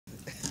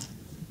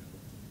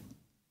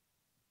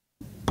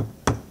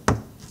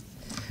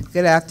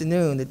Good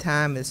afternoon. The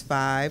time is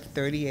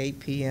 5:38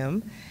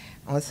 p.m.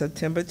 on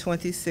September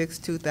 26,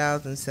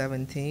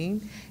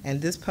 2017,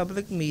 and this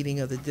public meeting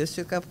of the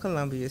District of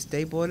Columbia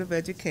State Board of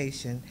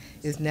Education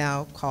is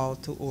now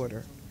called to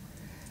order.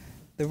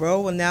 The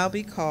roll will now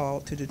be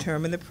called to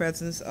determine the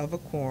presence of a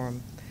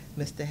quorum.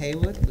 Mr.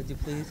 Haywood, would you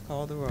please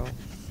call the roll?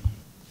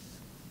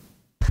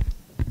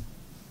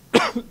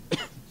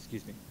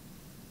 Excuse me.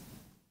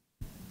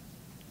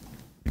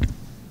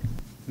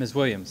 Ms.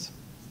 Williams.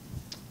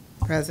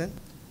 Present.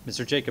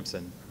 Mr.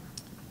 Jacobson.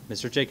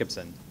 Mr.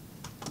 Jacobson.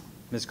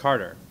 Ms.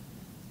 Carter.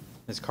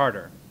 Ms.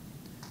 Carter.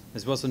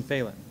 Ms. Wilson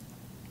Phelan.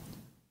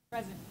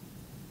 Present.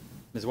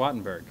 Ms.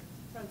 Wattenberg.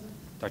 Present.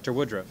 Dr.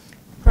 Woodruff.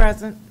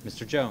 Present.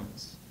 Mr.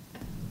 Jones.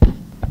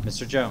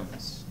 Mr.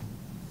 Jones.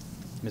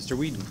 Mr.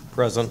 Weedon.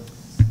 Present.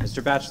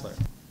 Mr. Batchelor.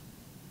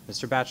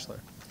 Mr. Batchelor.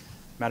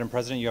 Madam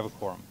President, you have a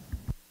quorum.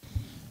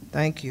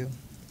 Thank you.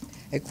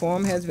 A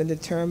quorum has been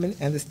determined,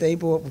 and the State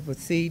Board will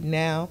proceed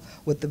now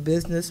with the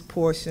business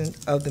portion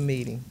of the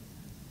meeting.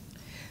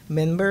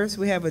 Members,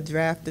 we have a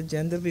draft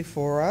agenda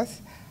before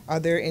us.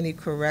 Are there any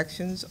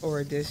corrections or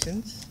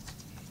additions?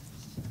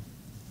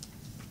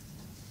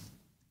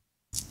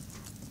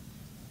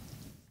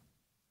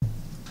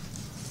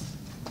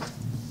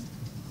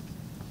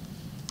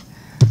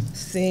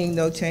 Seeing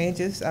no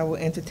changes, I will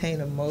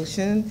entertain a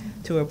motion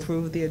to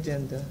approve the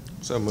agenda.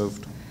 So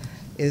moved.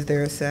 Is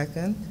there a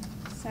second?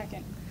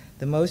 Second.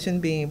 The motion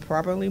being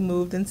properly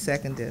moved and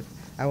seconded,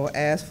 I will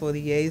ask for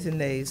the yeas and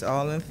nays.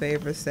 All in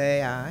favor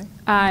say aye.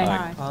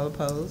 Aye. All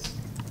opposed?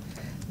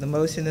 The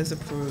motion is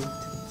approved.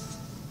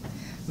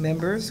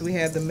 Members, we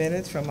have the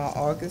minutes from our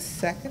August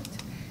 2nd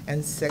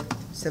and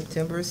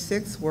September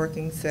 6th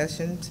working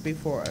sessions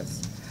before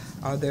us.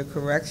 Are there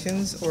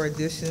corrections or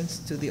additions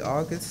to the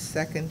August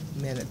 2nd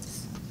minutes?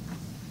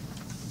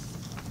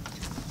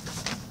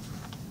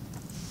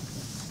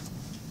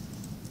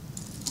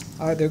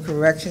 Are there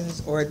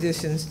corrections or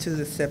additions to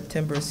the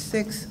September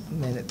 6th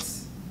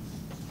minutes?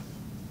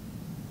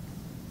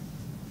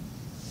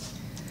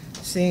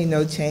 Seeing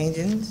no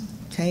changes,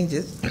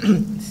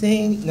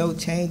 seeing no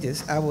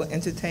changes, I will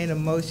entertain a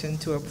motion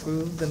to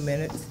approve the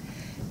minutes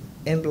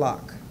in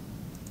block.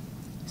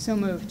 So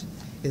moved.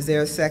 Is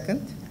there a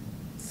second?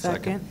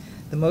 Second.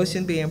 The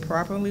motion being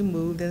properly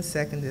moved and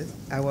seconded,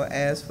 I will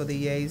ask for the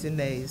yeas and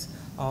nays.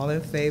 All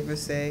in favor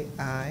say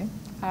aye.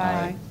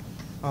 Aye.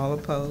 All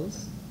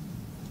opposed?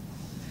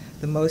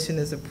 The motion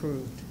is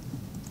approved.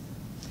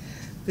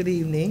 Good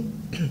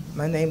evening.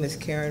 My name is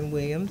Karen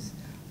Williams,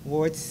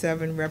 Ward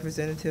 7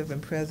 Representative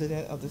and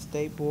President of the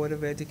State Board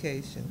of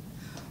Education.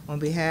 On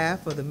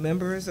behalf of the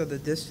members of the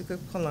District of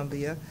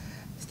Columbia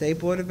State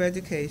Board of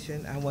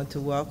Education, I want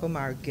to welcome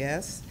our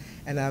guests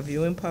and our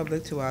viewing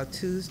public to our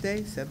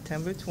Tuesday,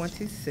 September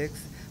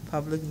 26th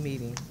public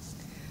meeting.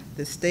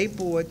 The State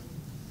Board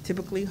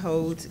typically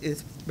holds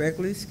its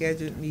regularly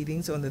scheduled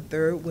meetings on the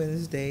third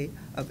Wednesday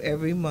of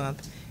every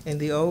month in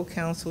the old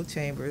council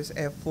chambers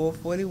at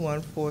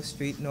 441 4th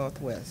Street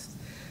Northwest.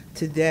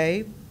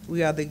 Today,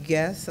 we are the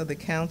guests of the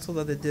Council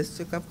of the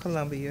District of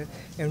Columbia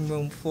in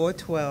room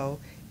 412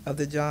 of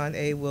the John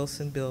A.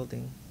 Wilson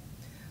Building.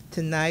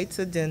 Tonight's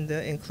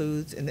agenda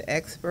includes an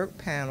expert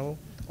panel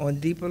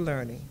on deeper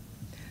learning.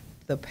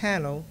 The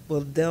panel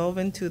will delve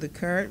into the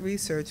current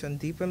research on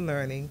deeper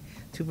learning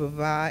to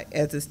provide,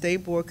 as the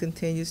State Board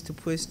continues to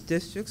push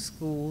district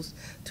schools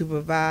to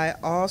provide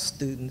all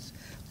students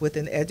with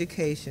an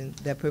education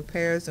that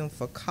prepares them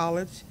for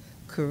college,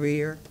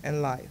 career,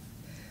 and life.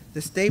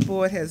 The State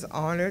Board has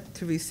honored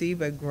to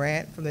receive a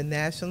grant from the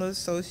National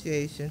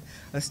Association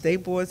of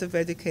State Boards of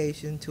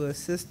Education to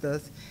assist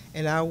us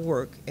in our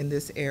work in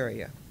this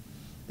area.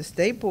 The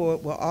State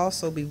Board will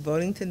also be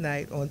voting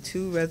tonight on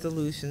 2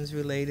 resolutions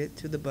related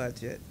to the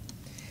budget.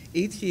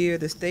 Each year,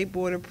 the State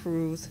Board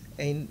approves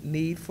a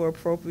need for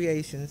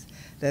appropriations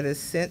that is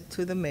sent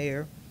to the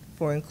mayor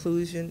for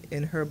inclusion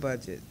in her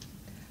budget.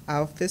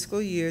 Our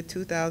fiscal year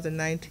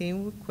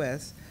 2019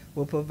 request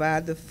will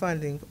provide the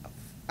funding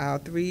our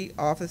 3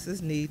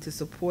 offices need to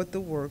support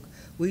the work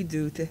we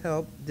do to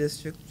help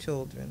district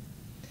children.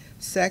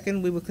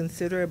 Second, we will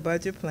consider a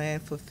budget plan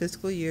for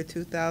fiscal year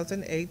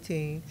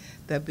 2018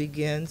 that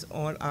begins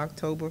on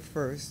October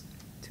 1st,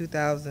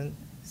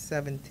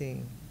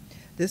 2017.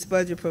 This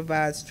budget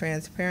provides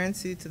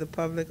transparency to the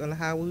public on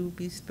how we will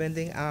be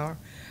spending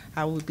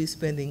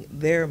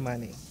their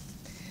money.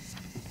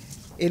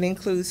 It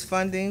includes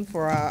funding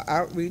for our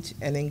outreach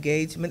and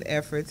engagement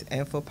efforts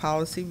and for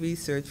policy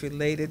research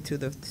related to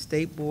the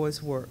State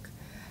Board's work.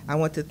 I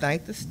want to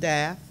thank the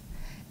staff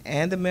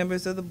and the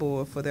members of the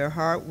board for their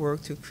hard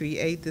work to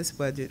create this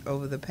budget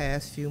over the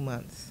past few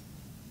months.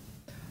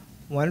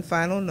 One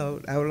final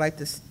note, I would like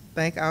to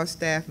thank our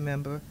staff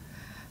member,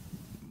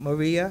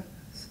 Maria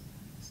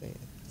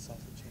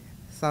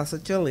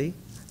Sasachili,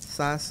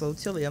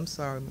 I'm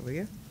sorry,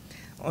 Maria,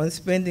 on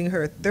spending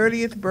her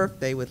 30th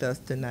birthday with us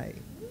tonight.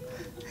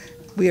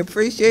 We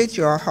appreciate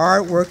your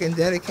hard work and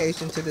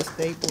dedication to the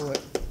State Board.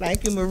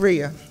 Thank you,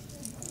 Maria.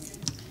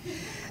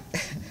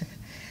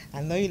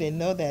 I know you didn't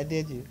know that,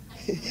 did you?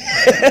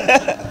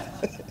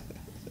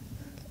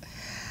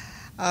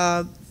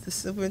 The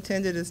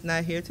superintendent is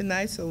not here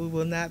tonight, so we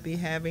will not be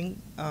having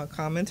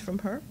comments from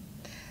her.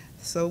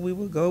 So we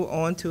will go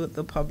on to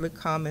the public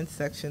comment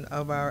section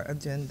of our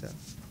agenda.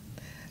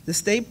 The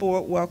State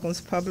Board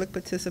welcomes public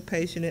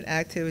participation in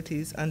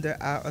activities under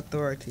our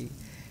authority.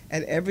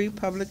 At every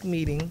public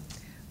meeting,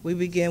 we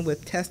begin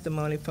with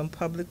testimony from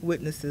public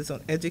witnesses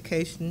on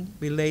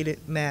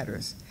education-related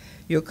matters.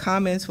 Your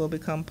comments will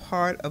become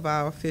part of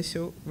our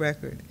official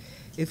record.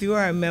 If you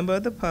are a member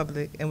of the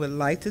public and would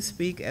like to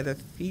speak at a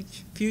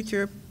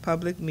future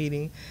public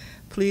meeting,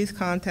 please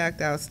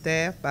contact our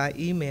staff by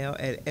email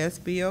at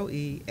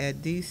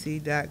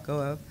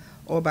sboe@dc.gov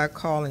or by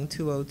calling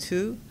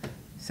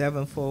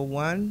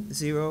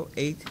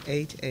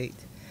 202-741-0888.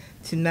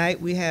 Tonight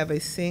we have a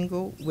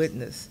single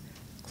witness,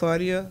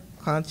 Claudia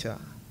Concha.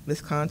 Ms.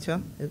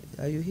 Concha,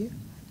 are you here?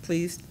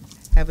 Please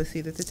have a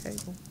seat at the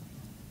table.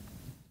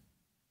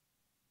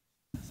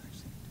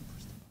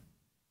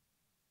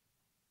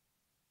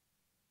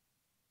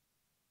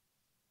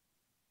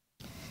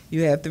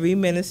 You have 3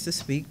 minutes to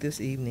speak this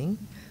evening.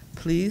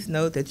 Please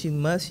note that you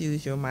must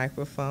use your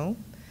microphone.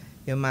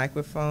 You have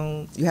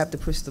to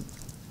push the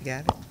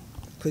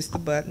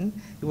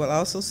button. You will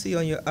also see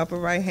on your upper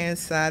right-hand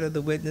side of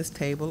the witness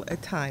table a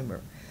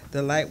timer.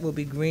 The light will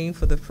be green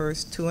for the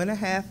first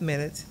 2.5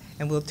 minutes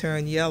and will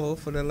turn yellow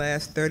for the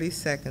last 30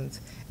 seconds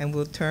and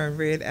will turn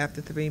red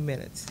after 3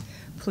 minutes.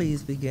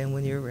 Please begin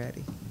when you're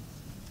ready.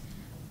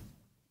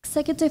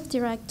 Executive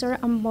Director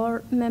and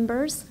board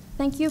members,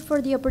 thank you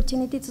for the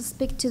opportunity to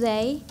speak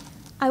today.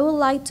 I would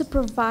like to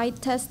provide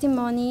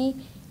testimony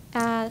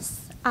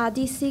as a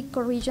DC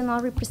Co-Regional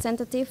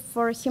Representative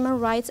for Human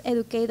Rights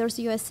Educators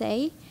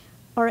USA,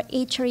 or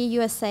HRE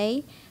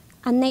USA,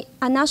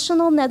 a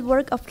national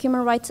network of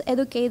human rights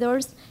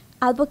educators,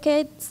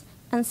 advocates,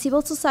 and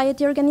civil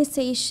society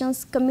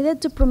organizations committed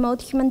to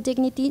promote human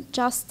dignity,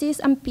 justice,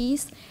 and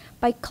peace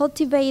by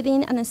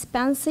cultivating an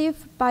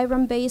expansive,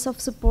 vibrant base of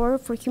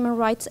support for human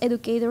rights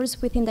educators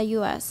within the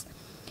U.S.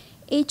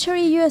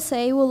 HRE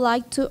USA would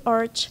like to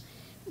urge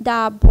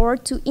the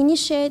board to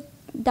initiate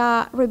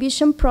the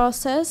revision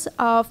process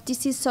of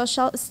DC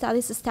social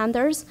studies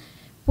standards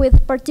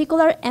with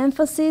particular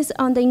emphasis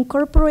on the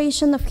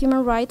incorporation of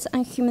human rights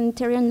and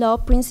humanitarian law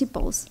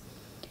principles.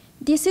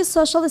 DC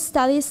social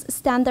studies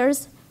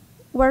standards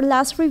were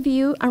last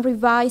reviewed and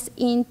revised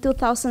in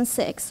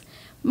 2006,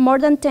 more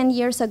than 10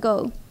 years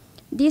ago.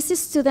 These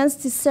students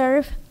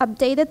deserve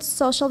updated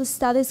social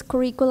studies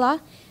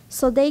curricula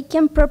so they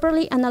can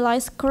properly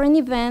analyze current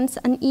events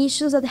and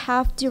issues that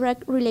have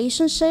direct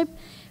relationship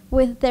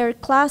with their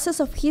classes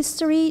of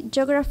history,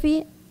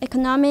 geography,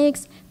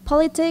 economics,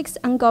 politics,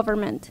 and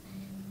government.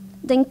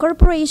 The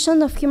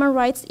incorporation of human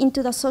rights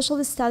into the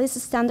social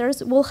studies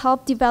standards will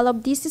help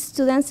develop these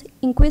students'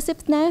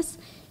 inquisitiveness,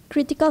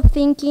 critical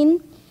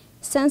thinking,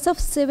 sense of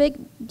civic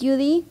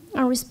duty,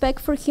 and respect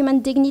for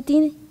human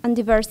dignity and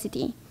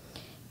diversity.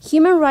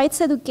 Human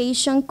rights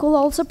education could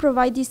also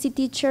provide DC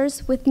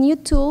teachers with new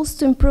tools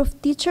to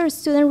improve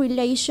teacher-student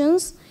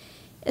relations,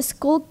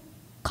 school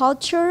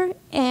culture,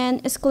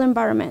 and school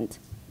environment.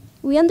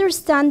 We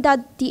understand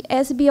that the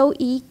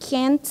SBOE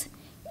can't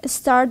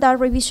start the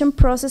revision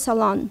process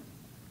alone.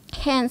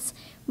 Hence,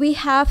 we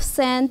have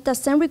sent the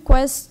same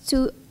request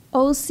to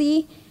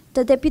OC,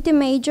 the Deputy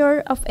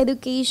Major of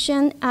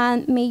Education,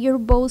 and Mayor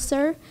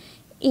Bowser,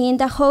 in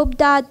the hope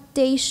that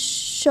they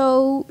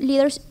show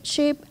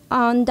leadership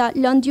on the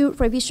long-due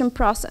revision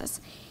process.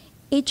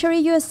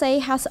 HRE USA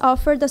has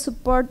offered the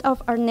support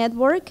of our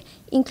network,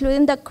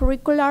 including the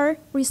curricular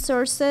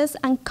resources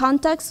and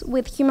contacts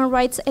with human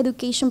rights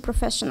education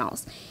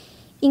professionals.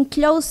 In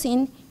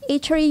closing,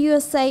 HRE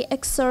USA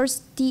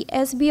exhorts the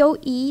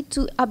SBOE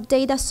to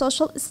update the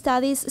social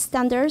studies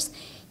standards,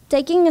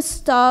 taking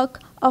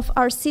stock of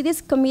our city's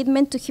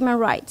commitment to human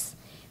rights,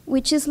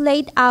 which is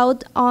laid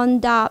out on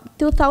the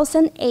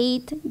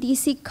 2008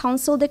 DC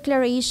Council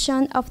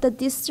Declaration of the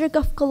District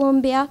of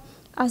Columbia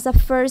as the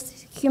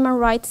first human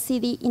rights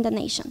city in the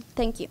nation.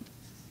 Thank you.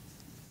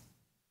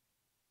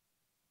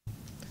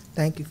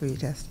 Thank you for your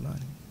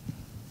testimony.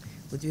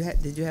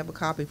 Did you have a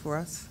copy for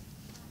us?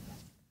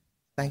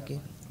 Thank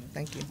you.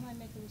 Thank you.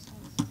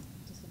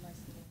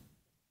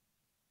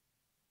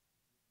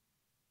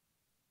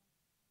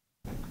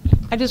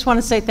 I just want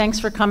to say thanks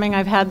for coming.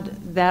 I've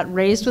had that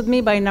raised with me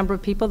by a number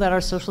of people that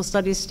our social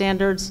studies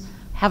standards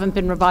haven't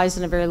been revised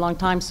in a very long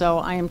time, so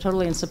I am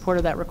totally in support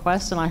of that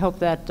request, and I hope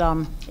that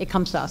it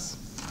comes to us.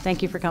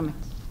 Thank you for coming.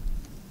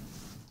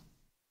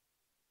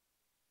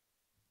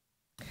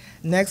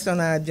 Next on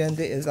our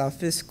agenda is our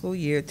fiscal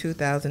year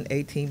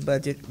 2018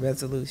 budget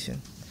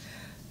resolution.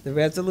 The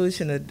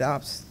resolution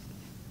adopts,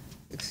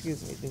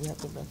 excuse me, do we have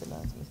to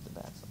recognize Mr.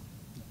 Batchelor?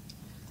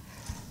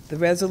 The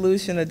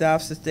resolution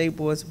adopts the State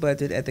Board's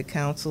budget at the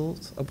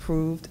Council's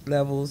approved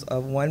levels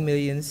of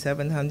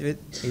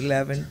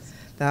 $1,711,900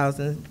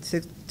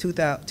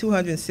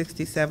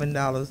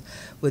 $267,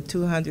 with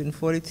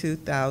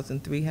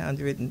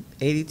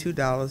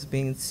 $242,382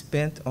 being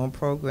spent on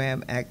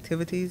program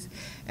activities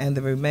and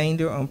the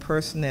remainder on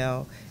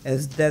personnel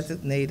as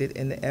designated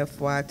in the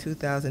FY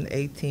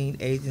 2018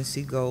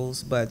 agency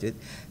goals budget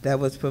that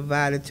was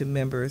provided to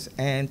members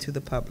and to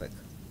the public.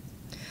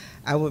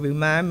 I would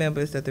remind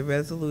members that the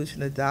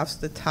resolution adopts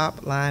the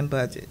top line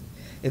budget.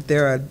 If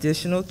there are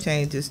additional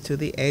changes to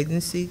the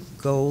agency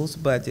goals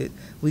budget,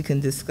 we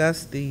can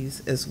discuss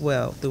these as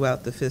well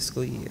throughout the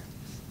fiscal year.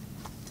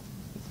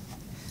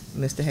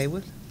 Mr.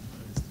 Haywood?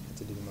 Have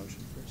to do the motion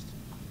first.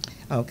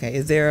 Okay,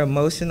 is there a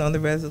motion on the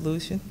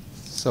resolution?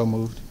 So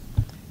moved.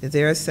 Is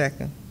there a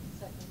second?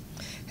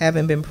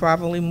 Having been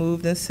properly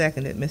moved and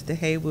seconded, Mr.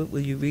 Haywood,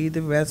 will you read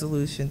the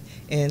resolution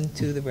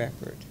into the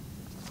record?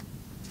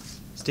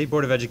 State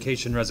Board of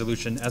Education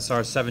Resolution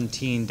SR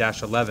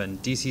 17-11,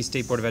 DC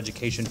State Board of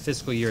Education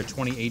Fiscal Year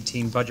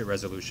 2018 Budget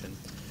Resolution.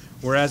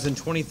 Whereas in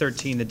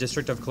 2013, the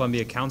District of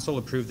Columbia Council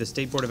approved the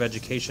State Board of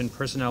Education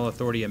Personnel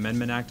Authority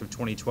Amendment Act of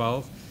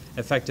 2012,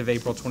 effective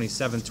April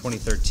 27,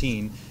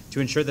 2013,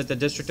 to ensure that the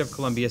District of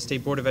Columbia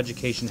State Board of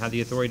Education had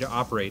the authority to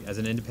operate as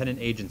an independent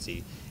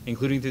agency,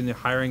 including through the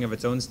hiring of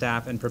its own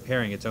staff and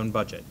preparing its own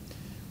budget.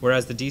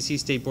 Whereas the DC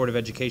State Board of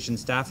Education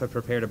staff have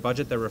prepared a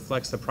budget that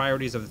reflects the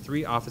priorities of the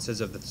three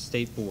offices of the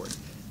State Board: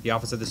 the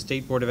Office of the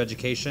State Board of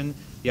Education,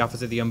 the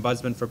Office of the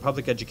Ombudsman for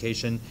Public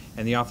Education,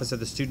 and the Office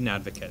of the Student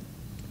Advocate.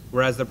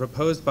 Whereas the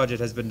proposed budget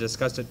has been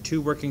discussed at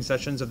 2 working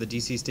sessions of the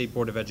DC State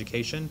Board of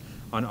Education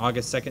on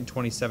August 2nd,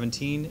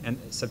 2017 and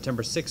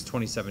September 6,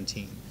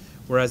 2017.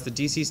 Whereas the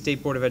DC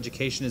State Board of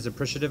Education is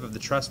appreciative of the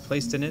trust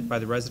placed in it by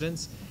the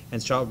residents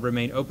and shall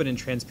remain open and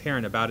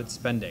transparent about its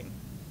spending.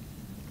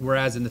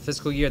 Whereas in the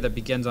fiscal year that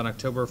begins on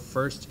October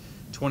 1st,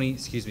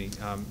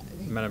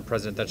 Madam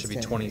President, that should be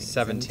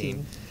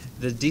 2017.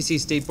 The DC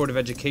State Board of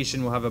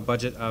Education will have a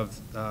budget of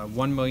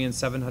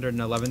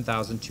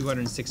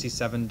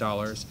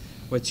 $1,711,267,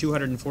 with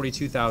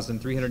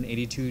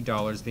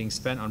 $242,382 being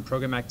spent on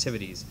program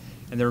activities,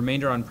 and the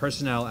remainder on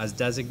personnel as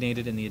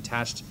designated in the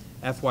attached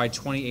FY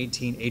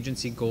 2018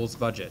 agency goals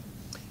budget.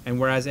 And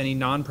whereas any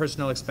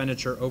non-personnel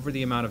expenditure over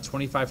the amount of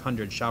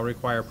 $2,500 shall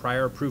require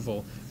prior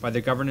approval by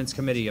the Governance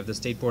Committee of the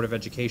State Board of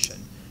Education.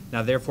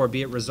 Now therefore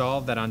be it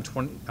resolved that on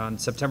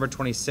September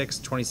 26,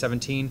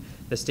 2017,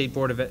 the State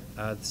Board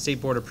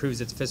approves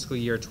its fiscal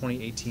year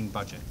 2018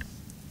 budget.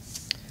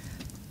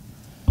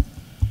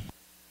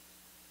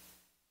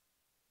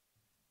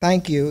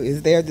 Thank you.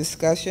 Is there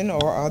discussion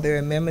or are there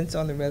amendments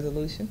on the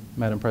resolution?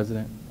 Madam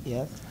President,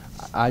 Yes.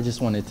 I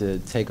just wanted to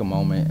take a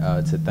moment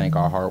to thank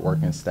our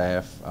hardworking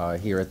staff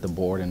here at the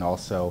board and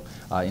also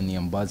in the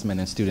Ombudsman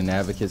and Student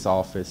Advocates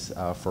Office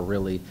for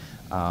really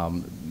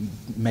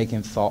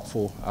making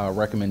thoughtful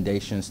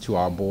recommendations to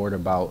our board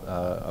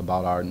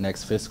about our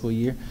next fiscal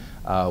year.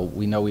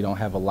 We know we don't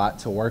have a lot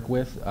to work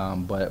with,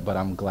 but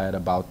I'm glad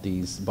about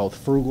these both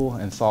frugal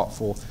and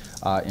thoughtful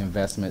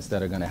investments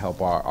that are going to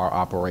help our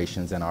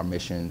operations and our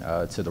mission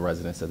to the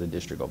residents of the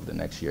district over the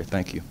next year.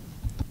 Thank you.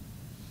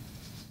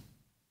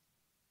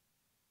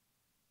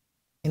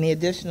 Any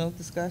additional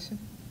discussion?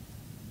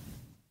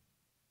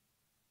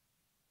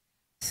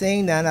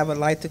 Seeing none, I would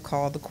like to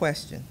call the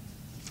question.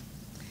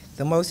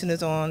 The motion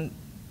is on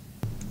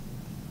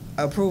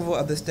approval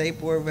of the State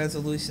Board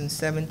Resolution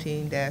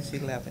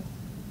 17-11.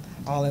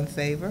 All in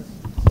favor?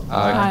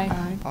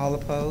 Aye. All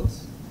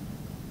opposed?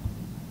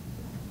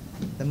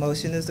 The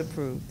motion is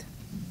approved.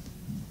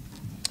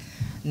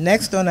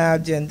 Next on our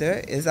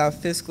agenda is our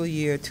fiscal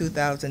year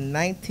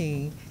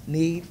 2019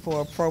 Need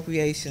for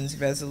Appropriations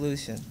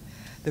Resolution.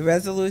 The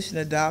resolution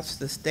adopts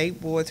the State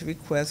Board's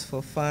request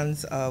for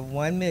funds of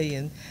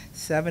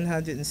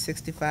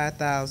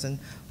 $1,765,000,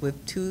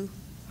 with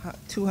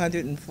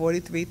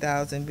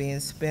 $243,000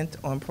 being spent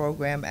on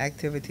program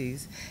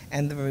activities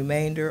and the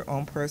remainder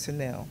on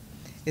personnel.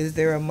 Is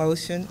there a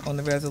motion on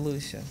the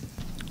resolution?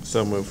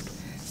 So moved.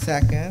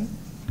 Second.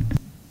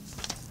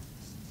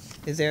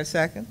 Is there a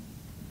second?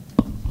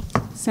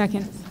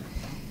 Second.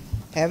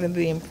 Having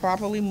been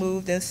properly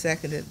moved and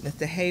seconded,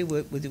 Mr.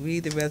 Haywood would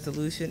read the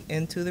resolution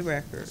into the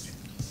record.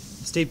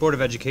 State Board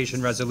of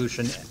Education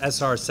Resolution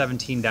SR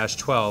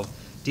 17-12,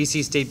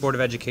 DC State Board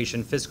of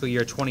Education Fiscal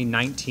Year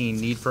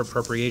 2019 Need for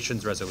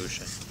Appropriations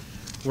Resolution.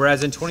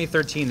 Whereas in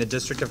 2013, the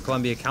District of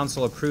Columbia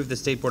Council approved the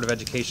State Board of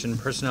Education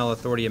Personnel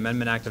Authority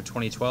Amendment Act of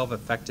 2012,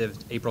 effective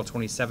April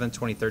 27,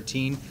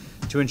 2013,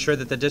 to ensure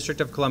that the District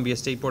of Columbia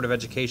State Board of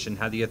Education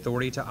had the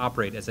authority to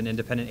operate as an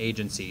independent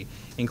agency,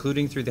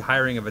 including through the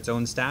hiring of its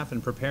own staff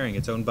and preparing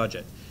its own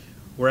budget.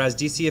 Whereas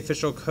DC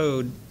Official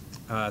Code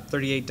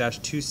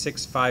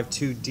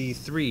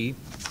 38-2652D3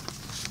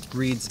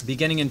 reads,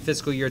 beginning in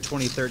fiscal year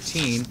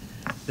 2013,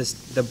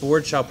 the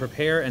board shall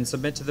prepare and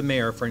submit to the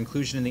mayor for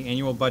inclusion in the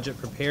annual budget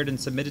prepared and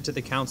submitted to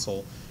the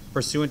council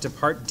pursuant to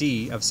Part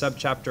D of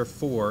Subchapter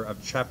 4 of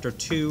Chapter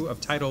 2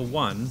 of Title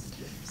 1,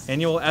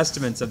 annual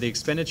estimates of the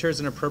expenditures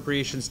and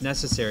appropriations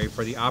necessary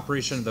for the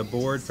operation of the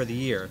board for the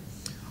year.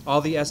 All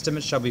the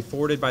estimates shall be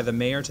forwarded by the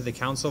mayor to the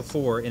council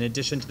for, in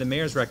addition to the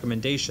mayor's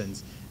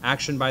recommendations,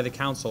 action by the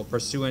council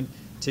pursuant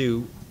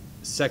to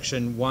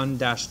Section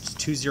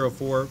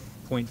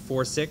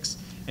 1-204.46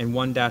 and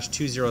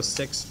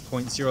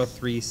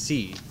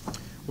 1-206.03C.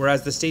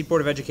 Whereas the State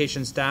Board of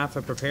Education staff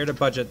have prepared a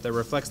budget that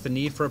reflects the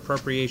need for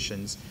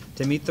appropriations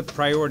to meet the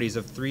priorities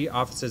of 3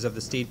 offices of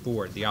the State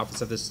Board: the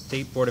Office of the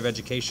State Board of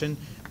Education,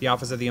 the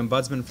Office of the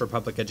Ombudsman for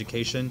Public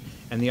Education,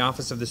 and the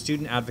Office of the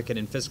Student Advocate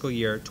in fiscal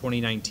year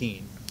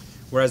 2019.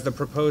 Whereas the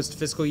proposed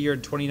fiscal year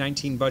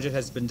 2019 budget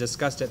has been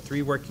discussed at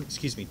 2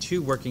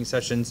 working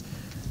sessions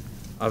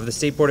of the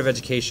State Board of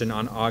Education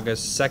on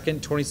August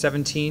 2nd,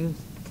 2017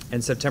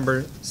 and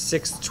September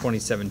 6th,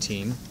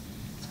 2017.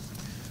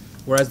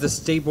 Whereas the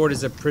State Board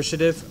is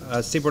appreciative,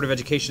 State Board of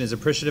Education is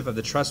appreciative of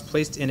the trust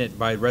placed in it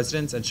by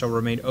residents and shall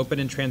remain open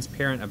and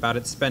transparent about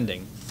its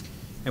spending.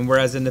 And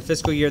whereas in the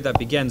fiscal year that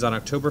begins on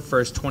October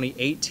 1st,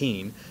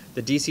 2018,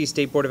 the DC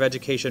State Board of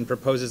Education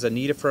proposes a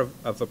need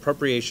of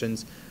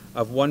appropriations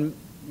of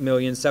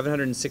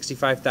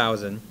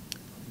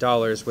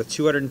 $1,765,000, with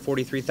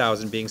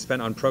 $243,000 being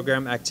spent on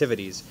program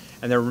activities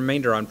and the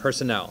remainder on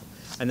personnel,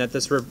 and that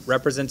this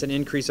represents an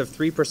increase of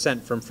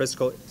 3% from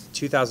fiscal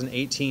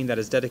 2018 that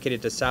is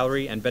dedicated to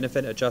salary and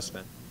benefit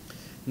adjustment.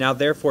 Now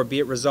therefore be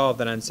it resolved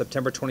that on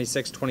September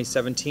 26,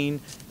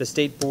 2017, the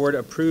State Board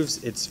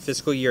approves its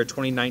fiscal year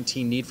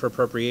 2019 need for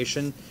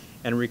appropriation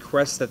and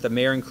requests that the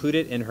mayor include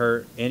it in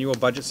her annual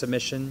budget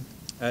submission,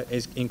 the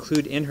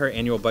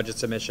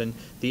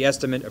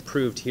estimate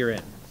approved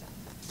herein.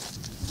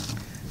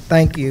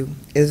 Thank you.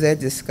 Is there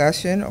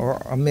discussion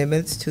or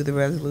amendments to the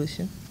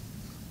resolution?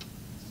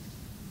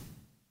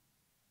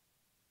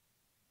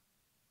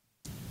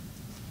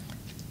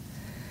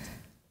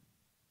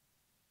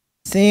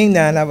 Seeing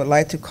none, I would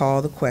like to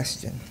call the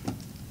question.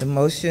 The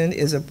motion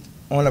is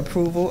on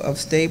approval of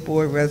State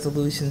Board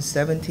Resolution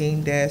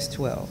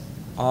 17-12.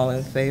 All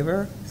in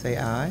favor, say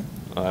aye.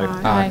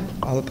 Aye.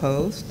 All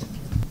opposed?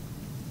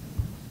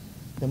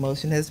 The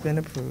motion has been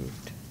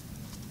approved.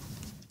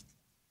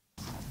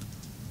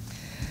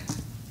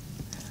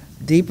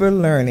 Deeper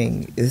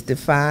learning is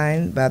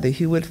defined by the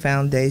Hewitt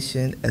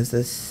Foundation as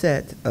a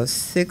set of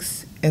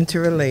 6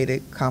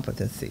 interrelated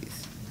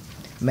competencies: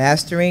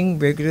 mastering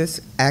rigorous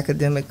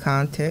academic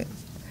content,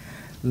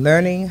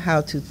 learning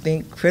how to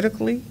think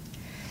critically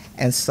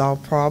and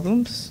solve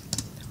problems,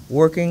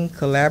 working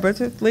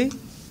collaboratively,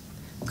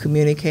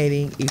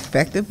 communicating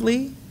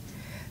effectively,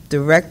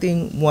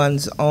 directing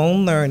one's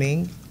own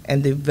learning,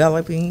 and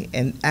developing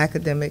an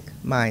academic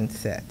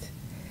mindset.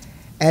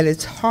 At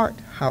its heart,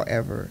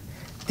 however,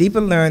 deeper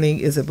learning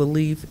is a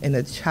belief in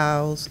a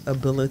child's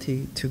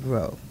ability to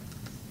grow.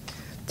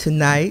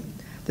 Tonight,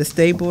 the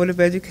State Board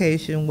of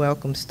Education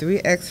welcomes 3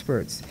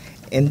 experts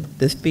in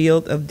the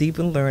field of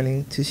deeper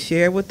learning to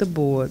share with the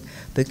board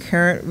the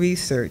current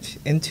research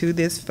into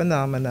this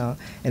phenomenon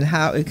and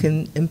how it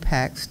can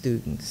impact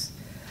students.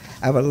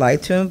 I would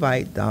like to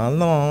invite Don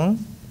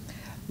Long,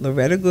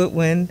 Loretta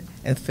Goodwin,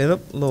 and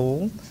Phillip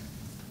Lovell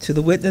to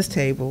the witness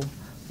table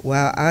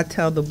while I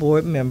tell the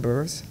board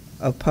members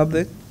of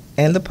the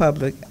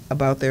public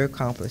about their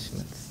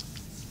accomplishments.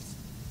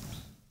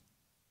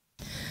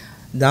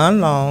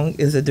 Don Long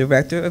is a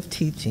Director of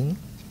Teaching,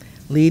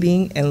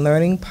 Leading and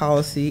Learning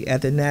Policy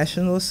at the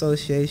National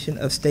Association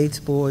of States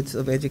Boards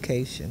of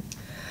Education.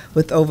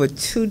 With over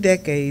 2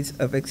 decades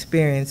of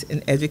experience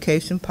in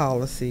education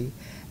policy,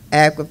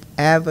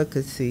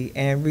 advocacy,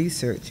 and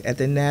research at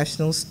the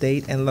national,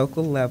 state, and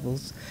local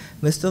levels,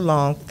 Mr.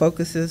 Long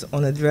focuses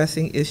on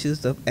addressing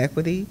issues of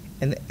equity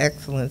and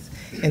excellence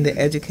in the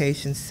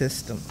education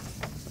system.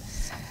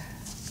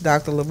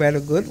 Dr. Loretta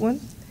Goodwin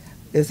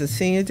is a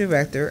Senior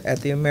Director at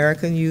the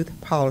American Youth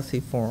Policy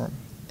Forum.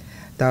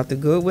 Dr.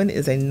 Goodwin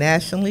is a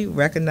nationally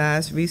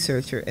recognized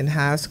researcher in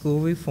high school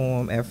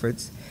reform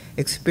efforts,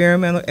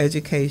 experimental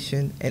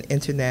education, and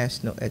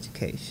international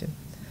education.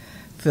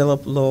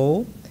 Phillip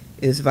Lovell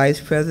is Vice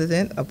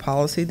President of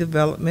Policy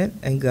Development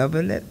and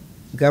Government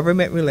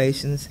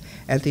Relations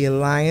at the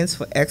Alliance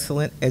for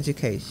Excellent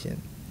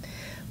Education,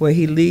 where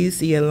he leads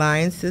the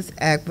Alliance's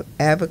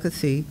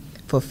advocacy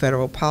for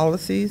federal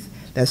policies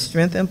that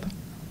strengthen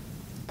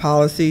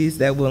policies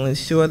that will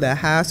ensure that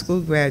high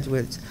school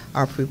graduates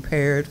are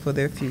prepared for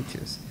their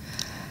futures.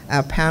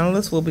 Our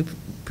panelists will be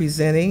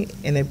presenting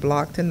in a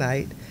block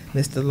tonight.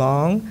 Mr.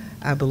 Long,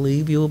 I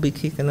believe you will be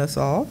kicking us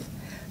off.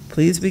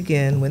 Please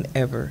begin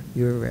whenever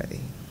you're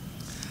ready.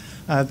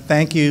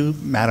 Thank you,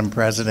 Madam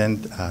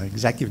President,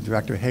 Executive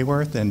Director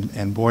Hayworth,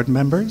 and board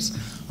members.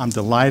 I'm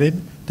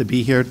delighted to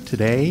be here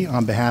today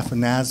on behalf of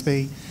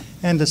NASB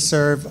and to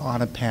serve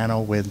on a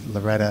panel with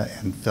Loretta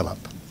and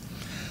Phillip.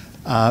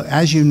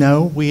 As you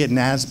know, we at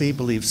NASB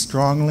believe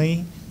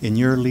strongly in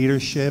your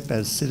leadership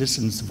as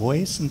citizens'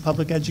 voice in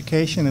public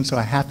education, and so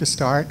I have to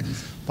start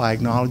by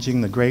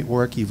acknowledging the great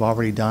work you've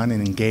already done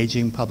in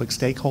engaging public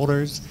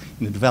stakeholders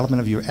in the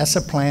development of your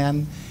ESSA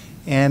plan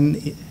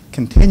and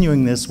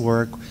continuing this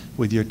work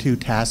with your 2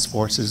 task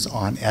forces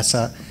on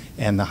ESSA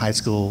and the high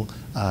school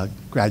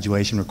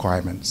graduation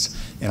requirements.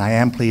 And I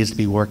am pleased to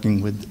be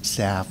working with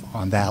staff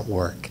on that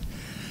work.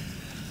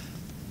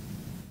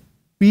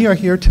 We are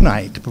here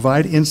tonight to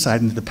provide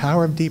insight into the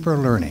power of deeper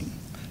learning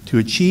to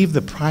achieve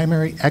the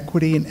primary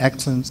equity and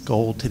excellence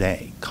goal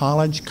today,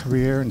 college,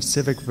 career, and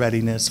civic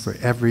readiness for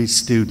every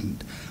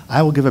student.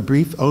 I will give a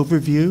brief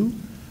overview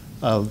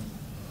of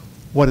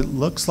what it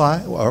looks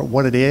like, or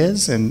what it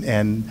is,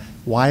 and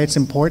why it's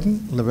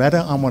important.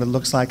 Loretta on what it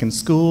looks like in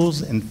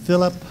schools, and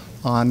Phillip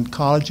on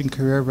college and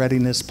career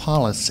readiness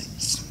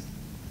policies.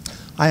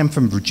 I am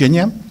from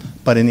Virginia,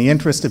 but in the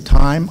interest of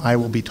time, I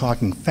will be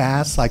talking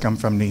fast like I'm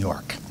from New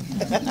York.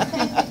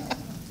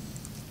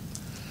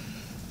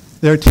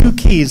 There are two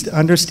keys to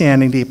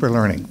understanding deeper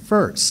learning.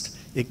 First,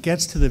 it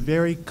gets to the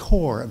very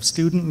core of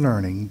student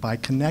learning by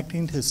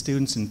connecting to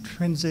students'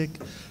 intrinsic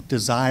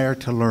desire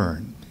to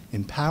learn,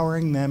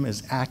 empowering them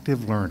as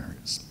active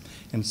learners.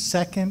 And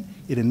second,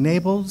 it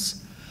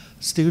enables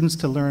students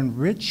to learn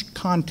rich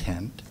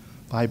content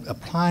by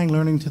applying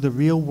learning to the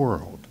real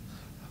world,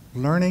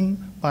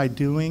 learning by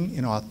doing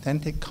in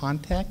authentic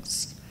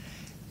contexts,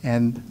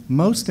 and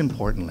most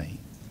importantly,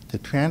 to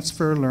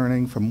transfer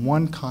learning from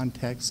one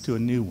context to a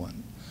new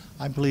one.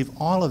 I believe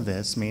all of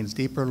this means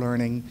deeper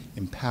learning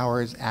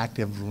empowers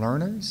active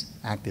learners,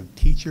 active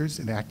teachers,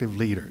 and active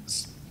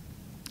leaders.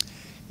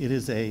 It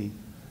is a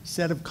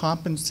set of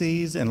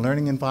competencies and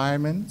learning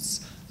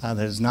environments that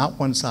is not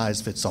one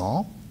size fits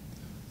all,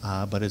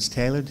 but is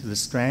tailored to the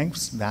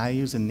strengths,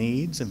 values, and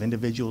needs of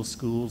individual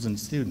schools and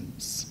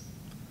students.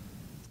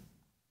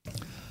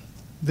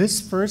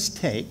 This first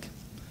take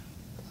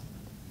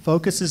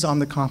focuses on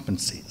the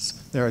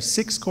competencies. There are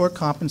 6 core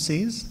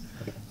competencies,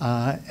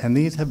 and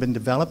these have been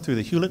developed through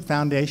the Hewlett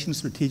Foundation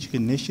Strategic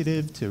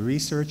Initiative to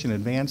research and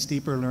advance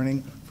deeper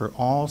learning for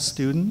all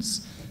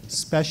students,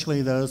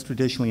 especially those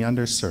traditionally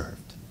underserved.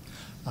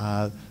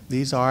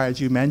 These are, as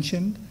you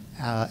mentioned,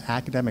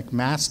 academic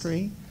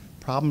mastery,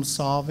 problem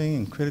solving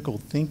and critical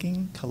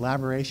thinking,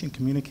 collaboration,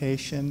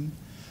 communication,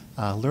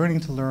 learning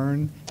to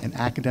learn, and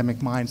academic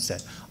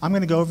mindset. I'm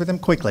going to go over them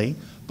quickly,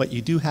 but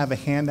you do have a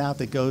handout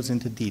that goes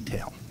into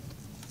detail.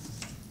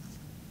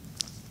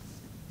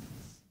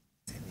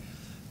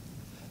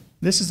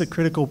 This is a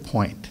critical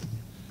point.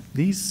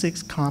 These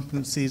 6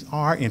 competencies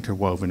are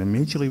interwoven and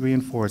mutually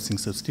reinforcing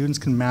so students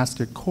can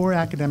master core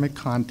academic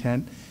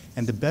content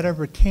and to better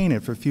retain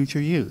it for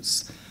future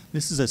use.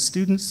 This is a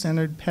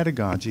student-centered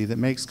pedagogy that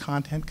makes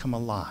content come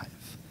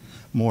alive,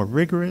 more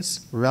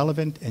rigorous,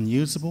 relevant, and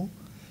usable,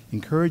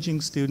 encouraging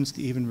students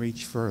to even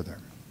reach further.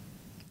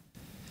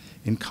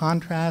 In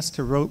contrast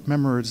to rote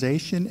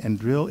memorization and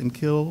drill and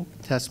kill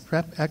test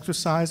prep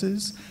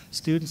exercises,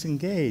 students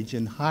engage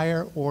in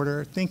higher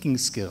order thinking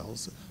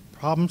skills,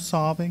 problem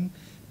solving,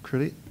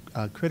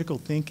 critical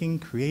thinking,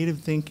 creative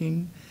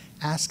thinking,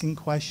 asking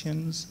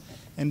questions,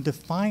 and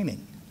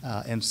defining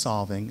and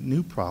solving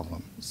new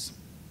problems.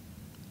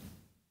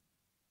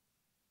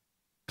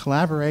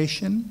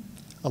 Collaboration,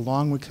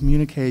 along with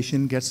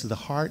communication, gets to the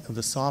heart of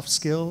the soft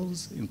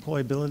skills,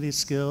 employability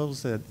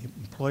skills that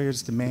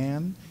employers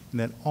demand and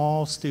that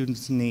all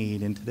students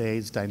need in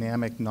today's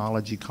dynamic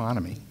knowledge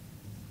economy.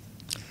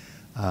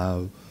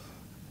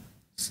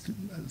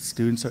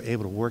 Students are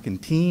able to work in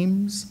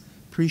teams,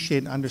 appreciate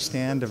and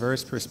understand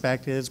diverse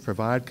perspectives,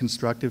 provide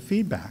constructive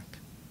feedback.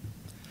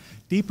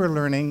 Deeper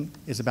learning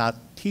is about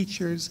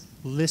teachers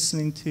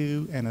listening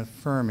to and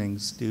affirming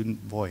student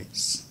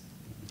voice.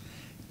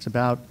 It's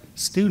about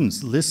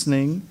students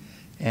listening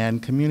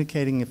and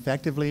communicating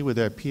effectively with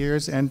their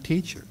peers and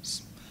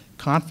teachers,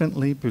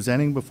 confidently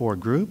presenting before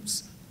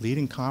groups,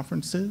 leading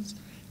conferences,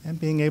 and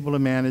being able to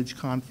manage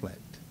conflict.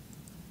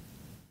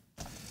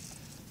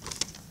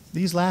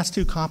 These last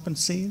 2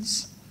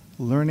 competencies,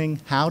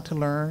 learning how to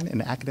learn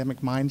and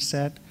academic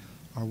mindset,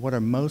 are what are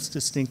most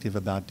distinctive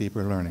about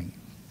deeper learning.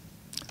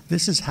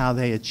 This is how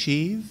they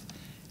achieve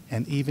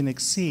and even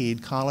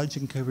exceed college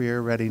and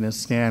career readiness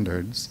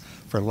standards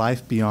for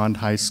life beyond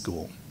high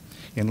school.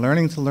 In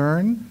learning to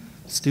learn,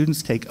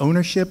 students take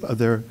ownership of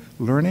their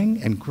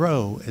learning and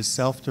grow as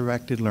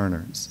self-directed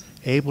learners,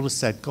 able to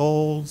set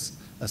goals,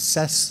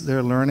 assess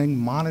their learning,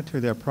 monitor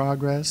their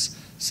progress,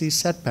 see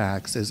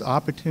setbacks as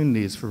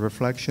opportunities for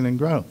reflection and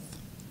growth.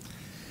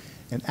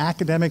 An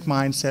academic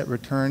mindset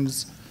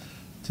returns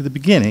to the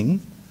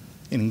beginning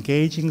in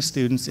engaging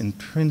students'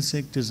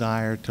 intrinsic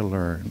desire to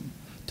learn,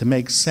 to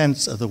make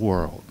sense of the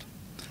world.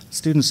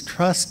 Students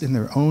trust in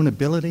their own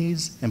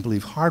abilities and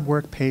believe hard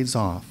work pays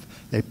off.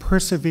 They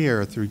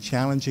persevere through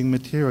challenging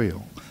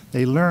material.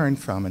 They learn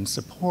from and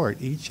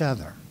support each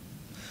other.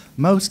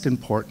 Most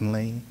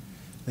importantly,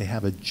 they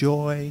have a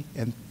joy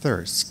and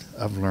thirst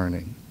of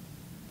learning.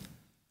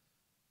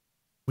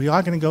 We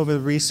are going to go over the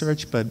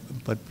research,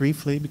 but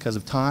briefly because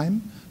of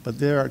time. But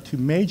there are 2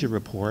 major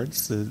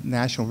reports. The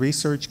National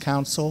Research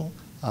Council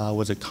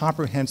was a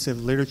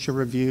comprehensive literature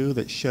review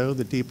that showed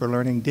that deeper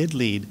learning did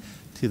lead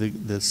to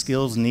the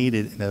skills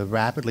needed in a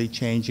rapidly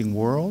changing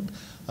world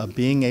of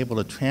being able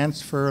to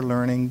transfer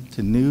learning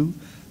to new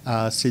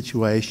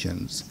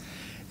situations.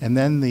 And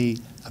then the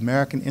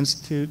American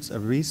Institutes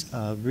of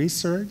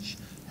Research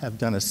have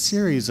done a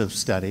series of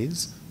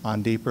studies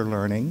on deeper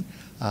learning.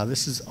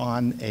 This is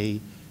on a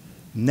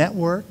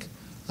network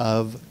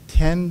of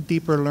 10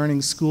 deeper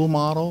learning school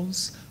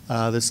models.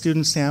 The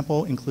student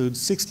sample includes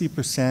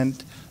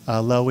 60%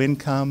 low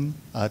income,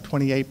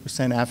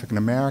 28% African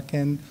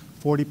American,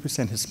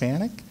 40%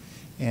 Hispanic,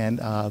 and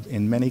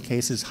in many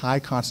cases high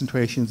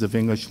concentrations of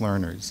English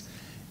learners.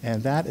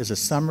 And that is a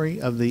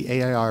summary of the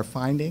AIR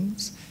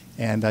findings,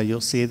 and you'll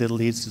see that it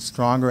leads to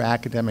stronger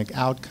academic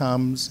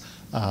outcomes,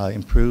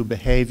 improved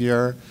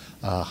behavior,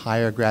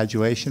 higher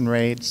graduation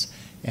rates,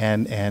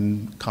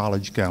 and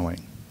college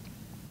going.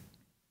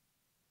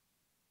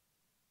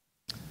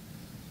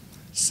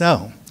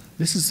 So,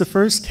 this is the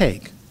first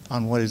take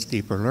on what is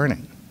deeper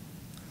learning.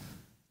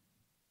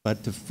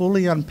 But to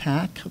fully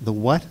unpack the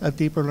what of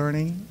deeper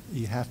learning,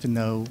 you have to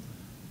know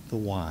the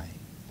why.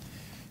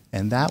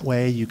 And that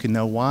way you can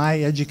know why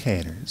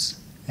educators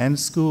and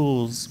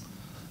schools,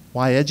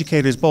 why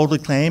educators boldly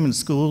claim and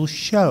schools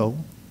show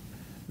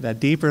that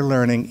deeper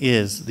learning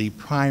is the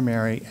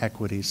primary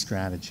equity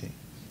strategy.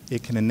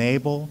 It can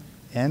enable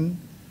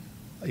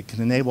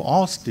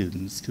all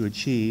students to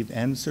achieve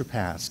and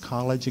surpass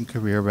college and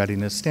career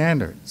readiness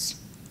standards.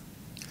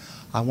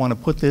 I want to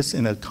put this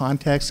in a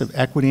context of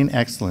equity and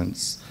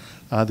excellence.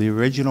 The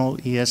original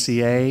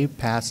ESEA,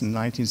 passed in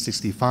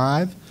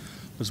 1965,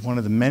 was one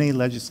of the many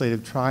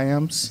legislative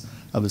triumphs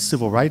of the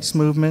civil rights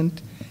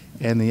movement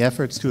and the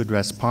efforts to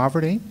address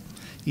poverty.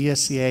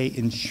 ESEA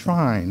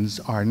enshrines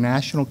our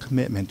national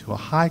commitment to a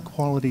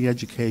high-quality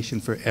education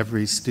for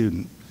every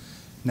student.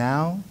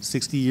 Now,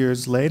 60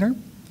 years later,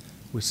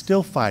 we're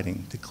still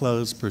fighting to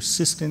close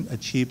persistent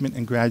achievement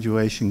and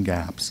graduation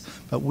gaps,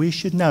 but we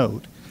should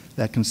note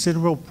that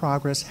considerable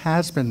progress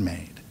has been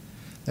made,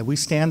 that we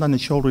stand on the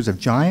shoulders of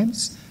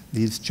giants.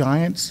 These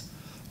giants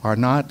are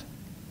not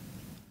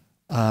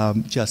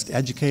just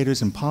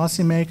educators and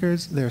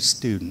policymakers, they're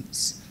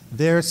students.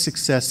 Their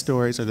success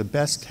stories are the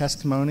best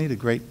testimony to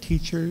great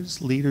teachers,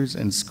 leaders,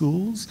 and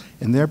schools,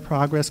 and their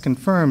progress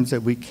confirms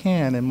that we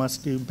can and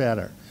must do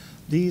better.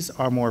 These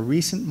are more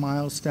recent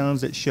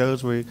milestones that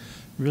shows we're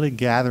really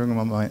gathering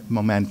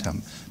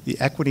momentum. The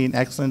Equity and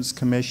Excellence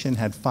Commission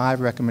had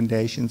 5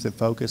 recommendations that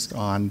focused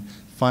on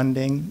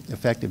funding,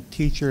 effective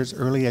teachers,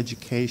 early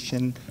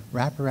education,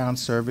 wraparound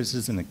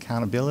services, and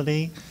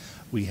accountability.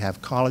 We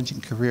have college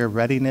and career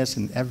readiness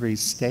in every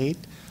state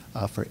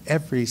for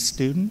every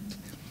student.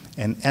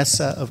 And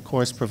ESSA, of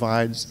course,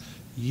 provides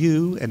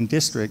you and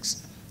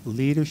districts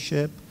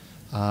leadership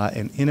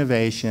and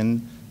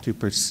innovation to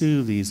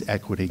pursue these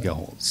equity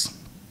goals.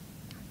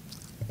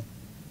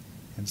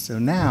 And so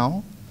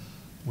now,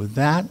 with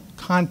that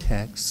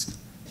context,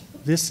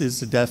 this is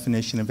the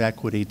definition of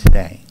equity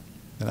today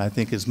that I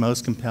think is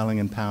most compelling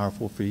and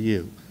powerful for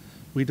you.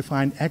 We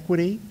define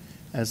equity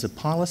as the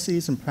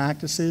policies and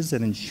practices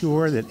that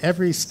ensure that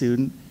every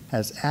student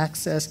has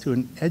access to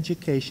an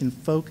education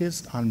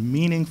focused on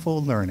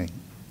meaningful learning.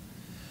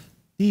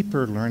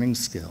 Deeper learning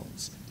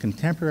skills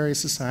contemporary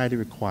society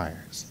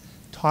requires,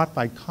 taught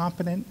by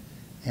competent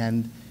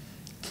and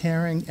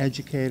caring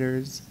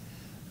educators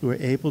who are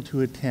able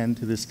to attend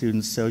to the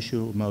students'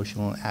 social,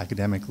 emotional, and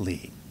academic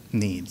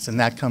needs. And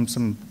that comes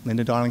from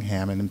Linda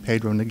Darling-Hammond and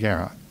Pedro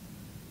Noguera.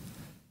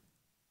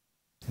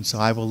 And so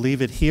I will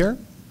leave it here,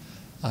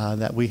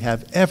 that we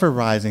have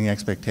ever-rising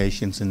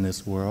expectations in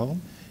this world,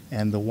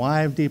 and the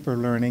why of deeper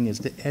learning is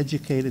to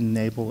educate and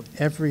enable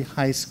every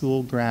high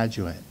school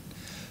graduate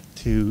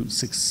to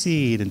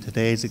succeed in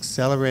today's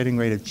accelerating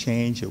rate of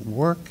change at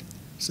work,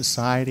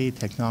 society,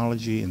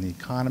 technology, and the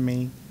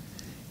economy.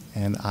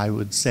 And I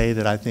would say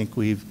that I think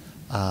we've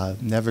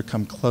never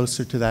come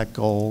closer to that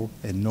goal,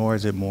 and nor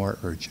is it more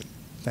urgent.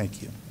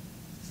 Thank you.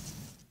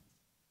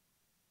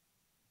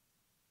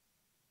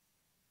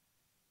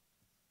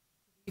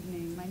 Good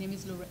evening. My name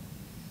is Loretta.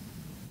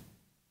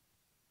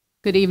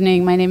 Good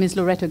evening. My name is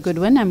Loretta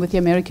Goodwin. I'm with the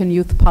American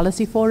Youth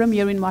Policy Forum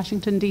here in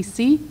Washington,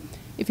 D.C.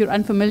 If you're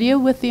unfamiliar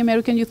with the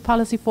American Youth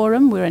Policy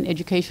Forum, we're an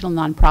educational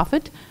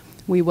nonprofit.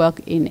 We work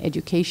in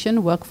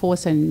education,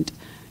 workforce, and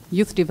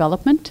youth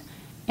development.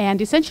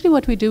 And essentially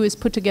what we do is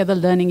put together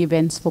learning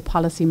events for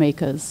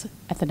policymakers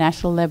at the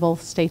national level,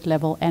 state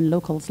level, and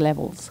locals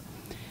levels.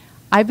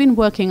 I've been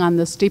working on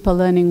this deeper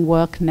learning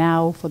work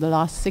now for the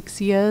last 6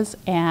 years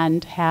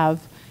and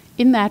have,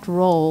 in that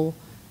role,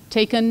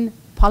 taken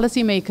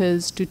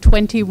policymakers to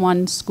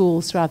 21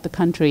 schools throughout the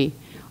country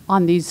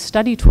on these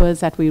study tours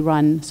that we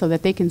run so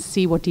that they can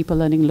see what deeper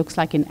learning looks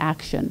like in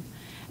action.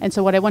 And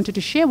so what I wanted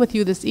to share with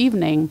you this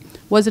evening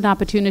was an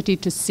opportunity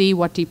to see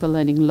what deeper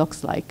learning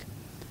looks like.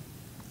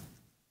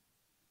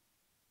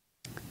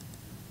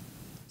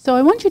 So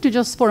I want you to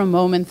just for a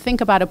moment think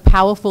about a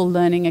powerful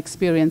learning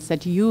experience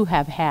that you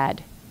have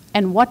had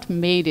and what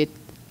made it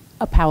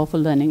a powerful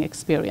learning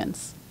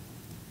experience.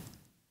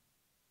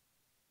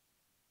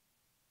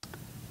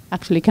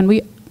 Actually, can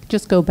we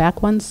just go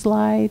back one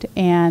slide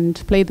and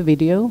play the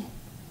video? If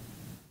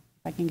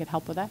I can get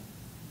help with that.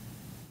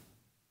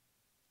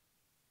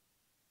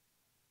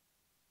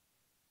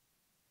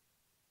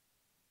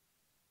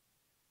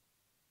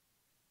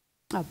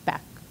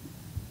 Back.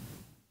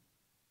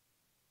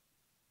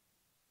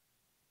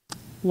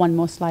 One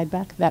more slide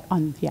back. That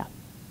on, yeah.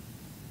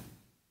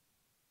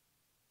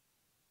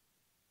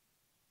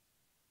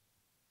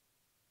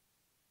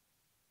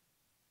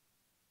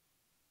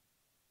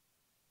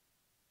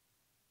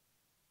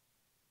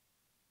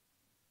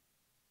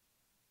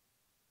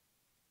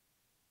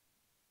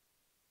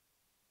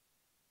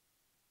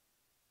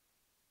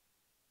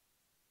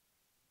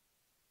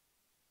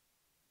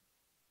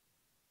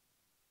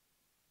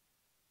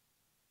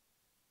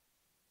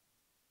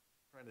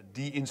 Trying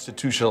to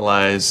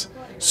deinstitutionalize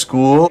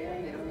school.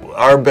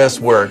 Our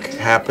best work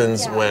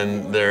happens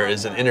when there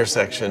is an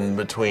intersection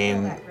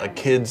between a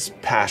kid's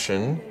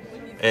passion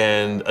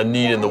and a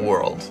need in the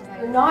world.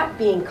 You're not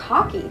being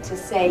cocky to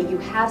say you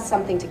have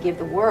something to give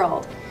the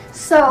world.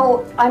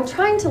 So I'm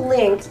trying to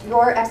link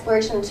your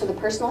exploration into the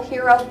personal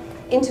hero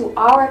into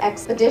our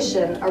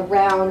expedition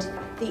around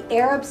the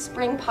Arab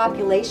Spring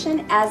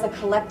population as a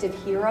collective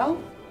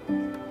hero.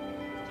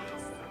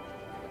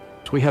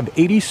 We have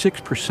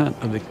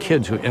 86% of the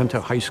kids who enter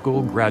high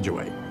school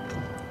graduate.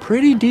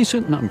 Pretty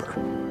decent number,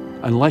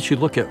 unless you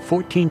look at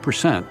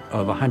 14%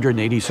 of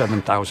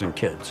 187,000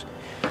 kids.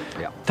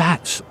 Yeah.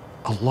 That's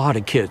a lot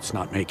of kids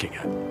not making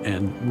it,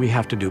 and we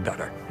have to do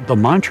better. The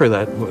mantra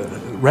that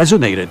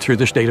resonated through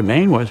the state of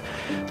Maine was,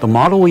 the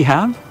model we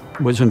have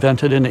was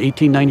invented in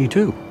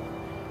 1892.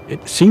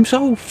 It seems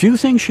so few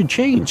things should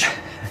change,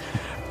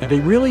 and they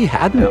really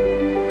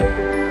hadn't.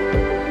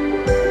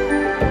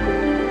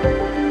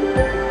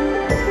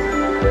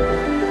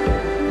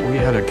 We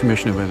had a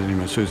commissioner by the name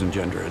of Susan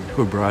Gendron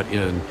who brought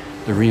in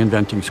the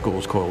Reinventing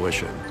Schools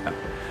Coalition.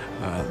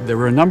 There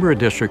were a number of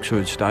districts who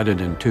had started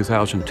in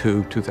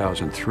 2002,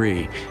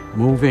 2003,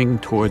 moving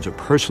towards a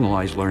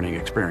personalized learning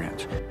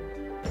experience.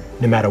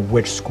 No matter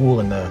which school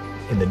in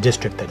the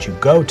district that you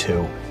go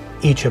to,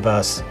 each of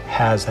us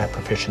has that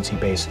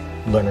proficiency-based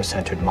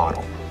learner-centered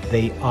model.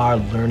 They are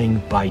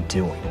learning by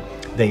doing.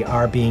 They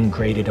are being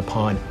graded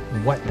upon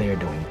what they are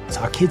doing.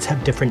 So our kids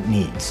have different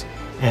needs.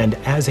 And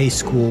as a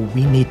school,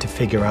 we need to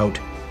figure out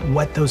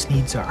what those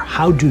needs are.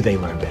 How do they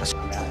learn best?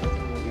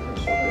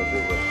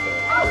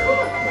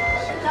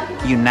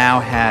 You now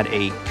had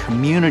a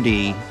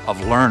community of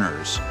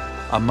learners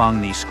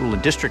among the school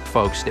and district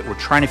folks that were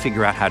trying to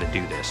figure out how to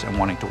do this and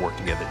wanting to work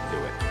together to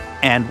do it.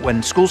 And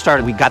when school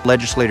started, we got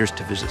legislators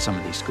to visit some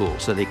of these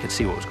schools so they could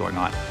see what was going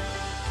on.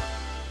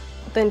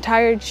 The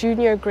entire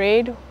junior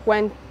grade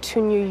went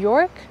to New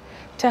York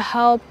to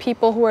help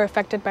people who were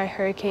affected by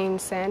Hurricane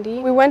Sandy.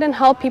 We went and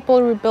helped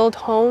people rebuild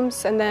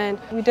homes, and then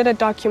we did a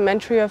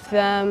documentary of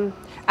them,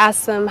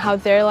 asked them how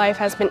their life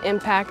has been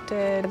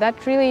impacted.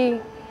 That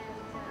really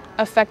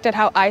affected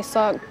how I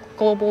saw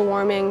global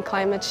warming,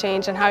 climate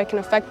change, and how it can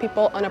affect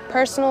people on a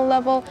personal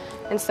level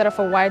instead of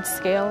a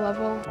wide-scale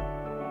level.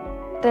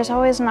 There's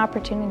always an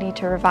opportunity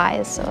to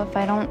revise, so if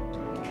I don't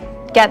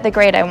get the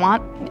grade I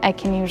want, I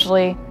can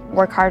usually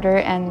work harder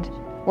and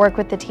work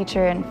with the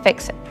teacher and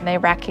fix it. They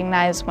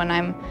recognize when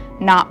I'm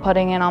not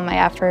putting in all my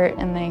effort,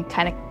 and they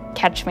kind of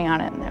catch me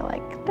on it, and they're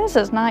like, this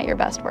is not your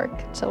best work,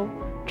 so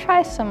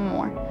try some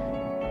more.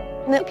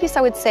 And the piece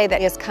I would say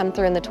that has come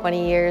through in the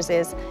 20 years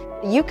is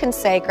you can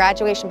say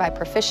graduation by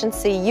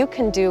proficiency, you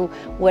can do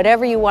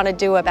whatever you want to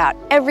do about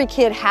every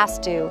kid has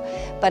to,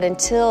 but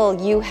until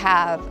you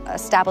have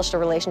established a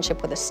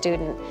relationship with a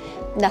student,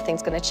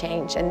 nothing's going to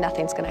change and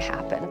nothing's going to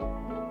happen.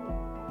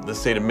 The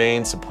state of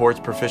Maine supports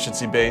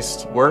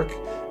proficiency-based work,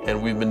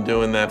 and we've been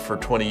doing that for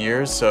 20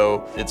 years,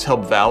 so it's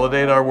helped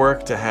validate our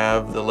work to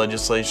have the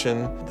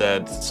legislation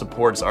that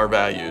supports our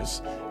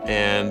values.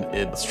 And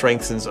it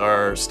strengthens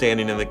our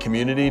standing in the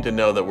community to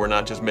know that we're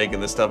not just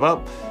making this stuff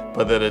up,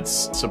 but that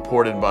it's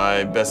supported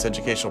by best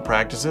educational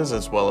practices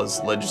as well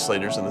as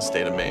legislators in the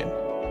state of Maine.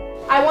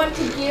 I want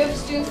to give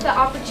students the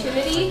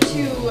opportunity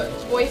to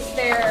voice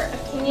their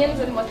opinions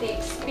and what they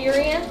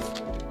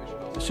experience.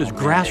 This is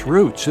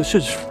grassroots.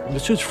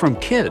 This is from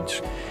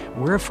kids.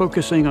 We're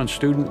focusing on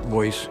student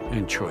voice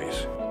and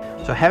choice.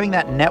 So having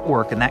that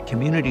network and that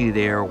community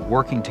there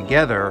working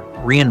together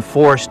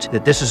reinforced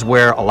that this is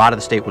where a lot of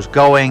the state was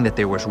going, that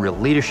there was real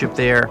leadership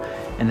there,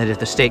 and that if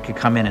the state could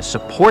come in and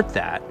support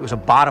that, it was a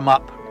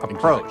bottom-up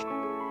approach.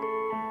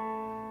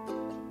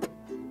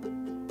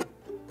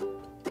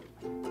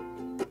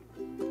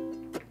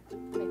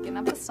 Making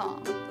up a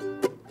song.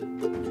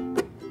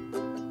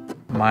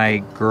 My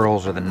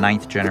girls are the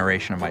 9th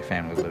generation of my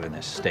family who live in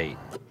this state.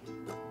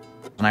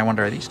 And I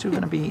wonder, are these two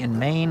going to be in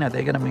Maine? Are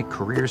they going to make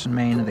careers in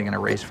Maine? Are they going to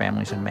raise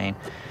families in Maine?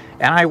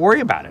 And I worry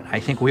about it. I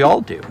think we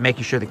all do.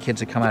 Making sure the kids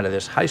that come out of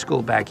this high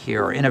school back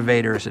here are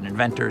innovators and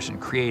inventors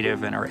and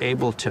creative and are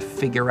able to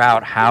figure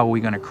out how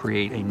we're going to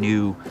create a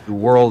new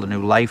world, a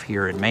new life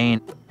here in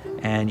Maine.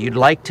 And you'd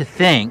like to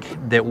think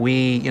that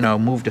we,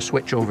 moved a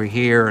switch over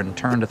here and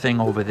turned a thing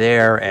over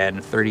there,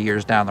 and 30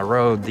 years down the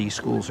road, these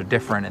schools are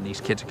different and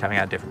these kids are coming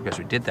out different because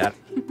we did that.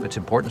 It's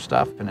important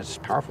stuff and it's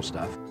powerful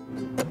stuff.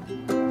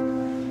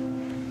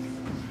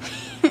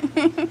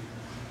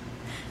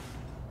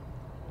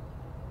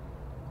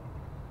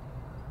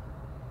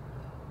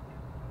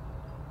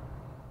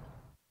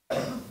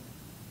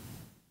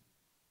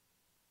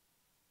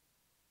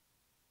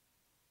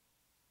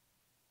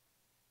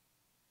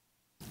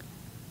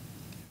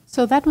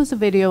 So that was a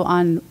video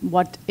on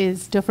what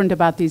is different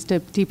about these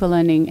deeper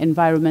learning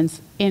environments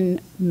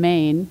in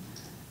Maine.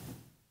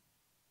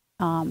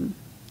 Not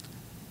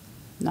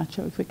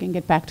sure if we can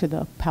get back to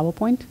the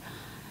PowerPoint.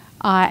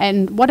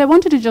 And what I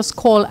wanted to just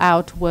call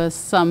out was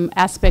some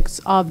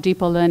aspects of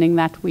deeper learning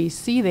that we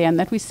see there and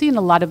that we see in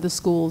a lot of the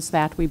schools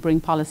that we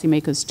bring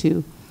policymakers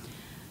to.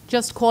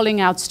 Just calling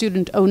out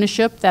student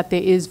ownership, that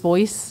there is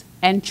voice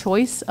and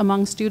choice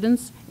among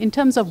students in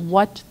terms of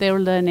what they're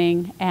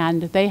learning,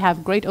 and they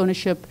have great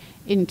ownership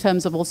in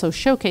terms of also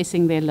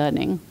showcasing their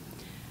learning.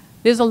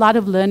 There's a lot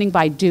of learning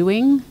by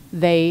doing.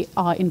 They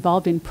are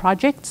involved in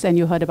projects, and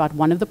you heard about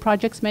one of the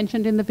projects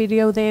mentioned in the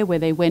video there, where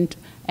they went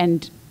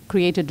and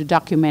created a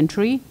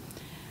documentary.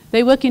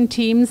 They work in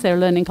teams, they're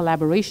learning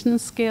collaboration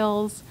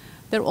skills.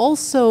 They're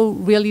also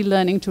really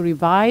learning to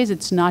revise.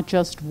 It's not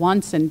just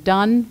once and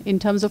done in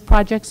terms of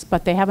projects,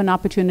 but they have an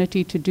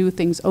opportunity to do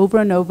things over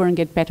and over and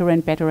get better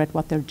and better at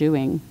what they're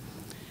doing.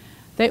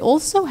 They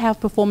also have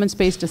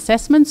performance-based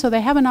assessment, so they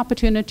have an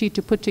opportunity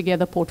to put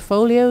together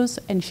portfolios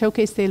and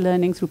showcase their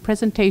learning through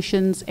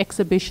presentations,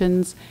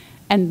 exhibitions,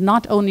 and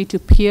not only to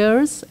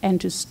peers and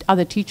to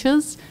other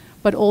teachers,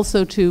 but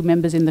also to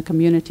members in the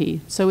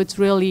community. So it's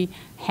really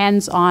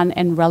hands-on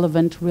and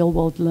relevant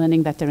real-world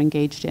learning that they're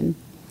engaged in.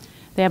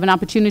 They have an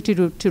opportunity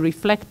to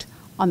reflect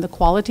on the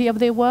quality of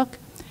their work.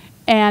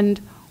 And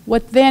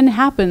what then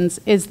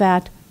happens is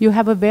that you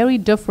have a very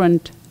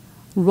different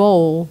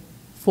role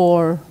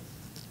for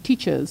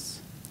teachers.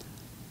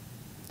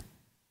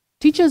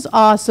 Teachers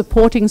are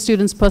supporting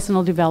students'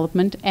 personal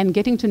development and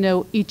getting to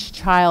know each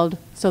child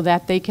so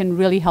that they can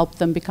really help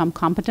them become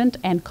competent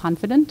and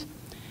confident.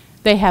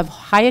 They have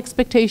high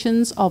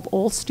expectations of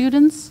all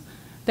students.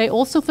 They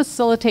also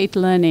facilitate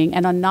learning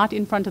and are not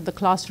in front of the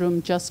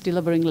classroom just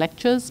delivering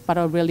lectures, but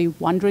are really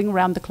wandering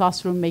around the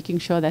classroom, making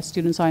sure that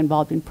students are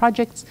involved in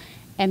projects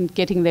and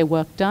getting their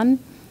work done.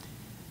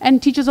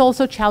 And teachers are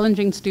also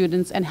challenging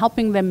students and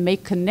helping them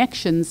make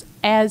connections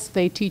as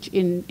they teach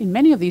in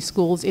many of these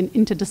schools in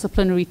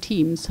interdisciplinary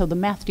teams, so the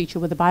math teacher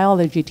with the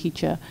biology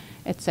teacher,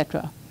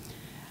 etc.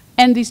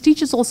 And these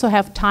teachers also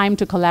have time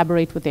to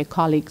collaborate with their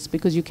colleagues,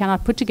 because you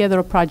cannot put together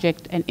a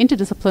project, an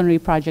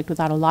interdisciplinary project,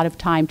 without a lot of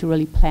time to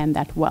really plan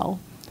that well.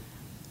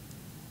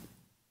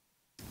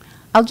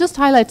 I'll just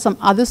highlight some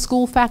other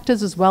school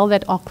factors as well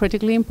that are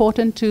critically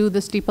important to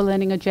this deeper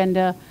learning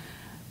agenda.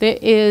 There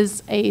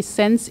is a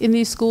sense in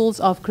these schools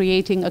of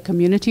creating a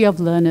community of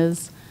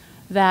learners,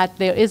 that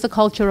there is a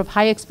culture of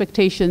high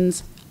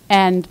expectations,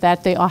 and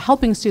that they are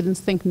helping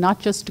students think not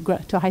just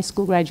to high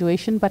school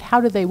graduation, but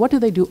what do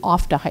they do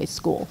after high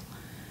school?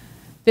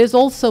 There's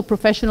also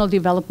professional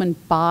development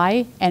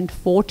by and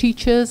for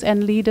teachers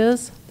and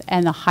leaders,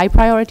 and a high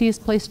priority is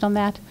placed on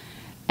that,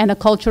 and a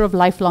culture of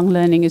lifelong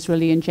learning is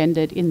really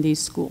engendered in these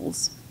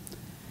schools.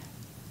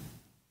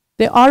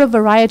 There are a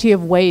variety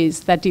of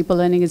ways that deeper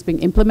learning is being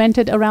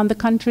implemented around the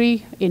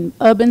country in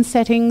urban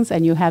settings,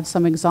 and you have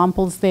some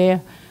examples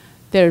there.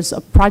 There's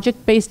a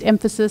project-based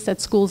emphasis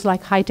at schools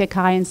like High Tech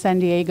High in San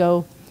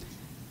Diego,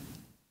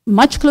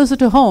 much closer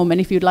to home.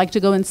 And if you'd like to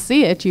go and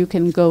see it, you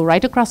can go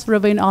right across the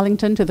river in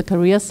Arlington to the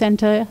Career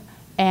Center.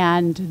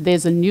 And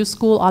there's a new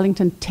school,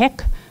 Arlington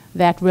Tech,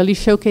 that really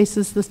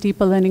showcases this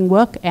deeper learning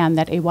work, and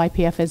that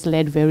AYPF has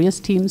led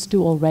various teams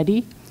to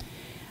already.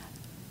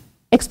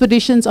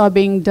 Expeditions are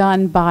being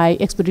done by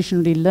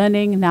Expeditionary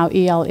Learning, now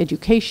EL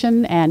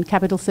Education, and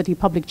Capital City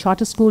Public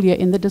Charter School here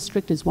in the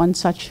district is one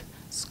such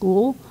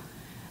school.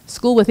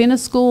 School within a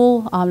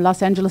school,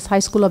 Los Angeles High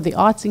School of the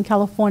Arts in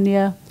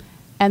California.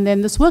 And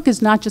then this work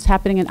is not just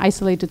happening in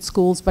isolated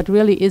schools, but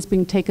really is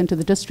being taken to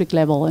the district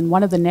level. And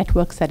one of the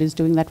networks that is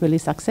doing that really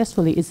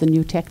successfully is the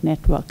New Tech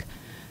Network.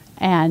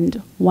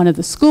 And one of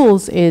the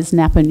schools is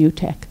Napa New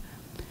Tech.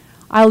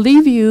 I'll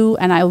leave you,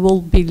 and I will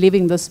be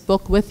leaving this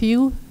book with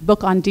you,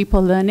 book on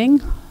deeper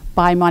learning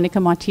by Monica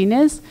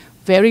Martinez,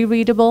 very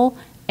readable.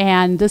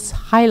 And this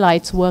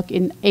highlights work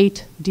in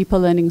 8 deeper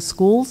learning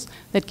schools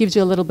that gives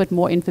you a little bit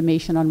more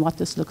information on what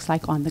this looks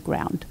like on the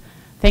ground.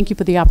 Thank you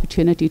for the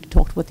opportunity to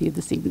talk with you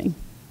this evening.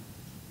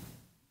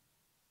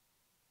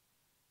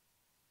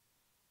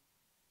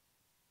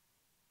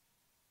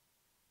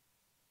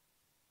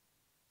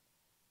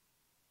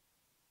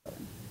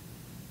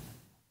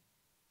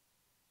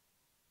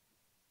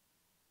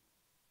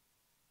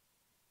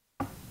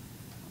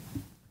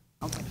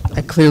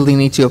 I clearly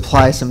need to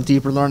apply some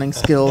deeper learning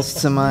skills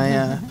to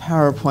my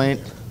PowerPoint.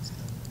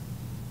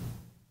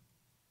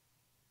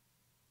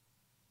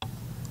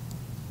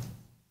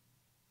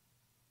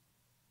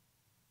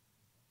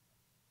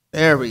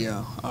 There we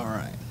go. All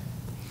right.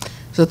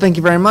 So thank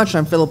you very much.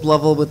 I'm Phillip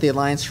Lovell with the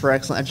Alliance for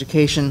Excellent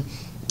Education.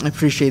 I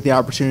appreciate the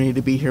opportunity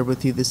to be here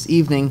with you this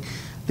evening.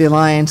 The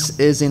Alliance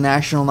is a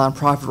national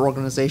nonprofit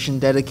organization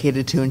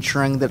dedicated to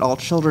ensuring that all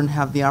children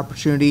have the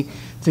opportunity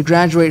to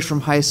graduate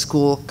from high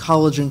school,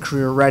 college, and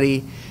career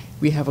ready.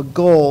 We have a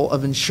goal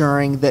of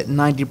ensuring that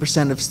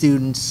 90% of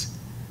students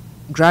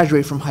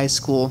graduate from high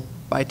school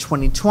by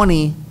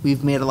 2020.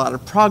 We've made a lot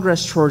of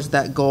progress towards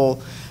that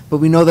goal, but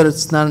we know that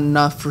it's not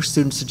enough for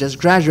students to just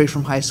graduate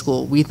from high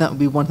school. We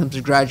want them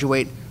to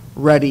graduate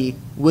ready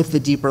with the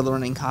deeper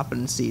learning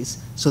competencies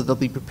so they'll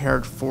be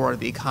prepared for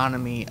the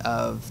economy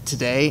of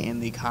today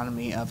and the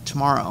economy of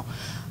tomorrow.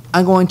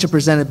 I'm going to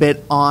present a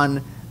bit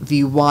on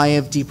the why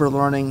of deeper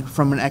learning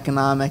from an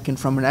economic and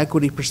from an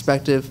equity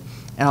perspective,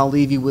 and I'll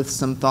leave you with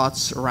some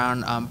thoughts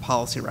around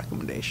policy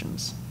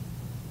recommendations.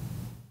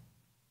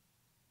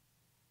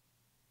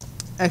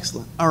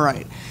 Excellent. All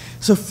right.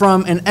 So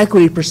from an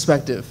equity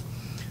perspective,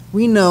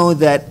 we know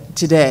that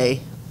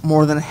today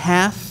more than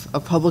half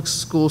of public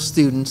school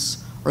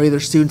students are either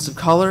students of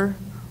color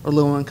or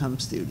low-income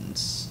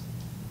students.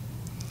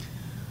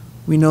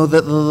 We know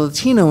that the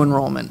Latino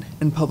enrollment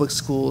in public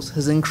schools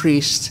has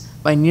increased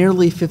by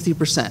nearly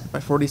 50%, by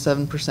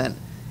 47%,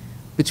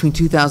 between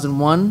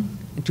 2001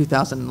 and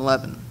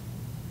 2011.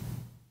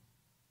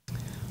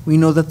 We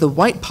know that the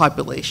white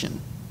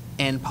population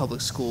in public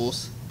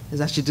schools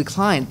has actually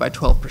declined by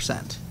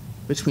 12%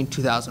 between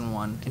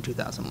 2001 and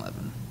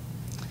 2011.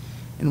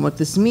 And what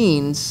this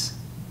means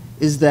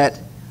is that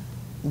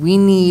we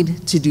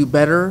need to do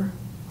better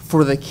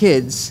for the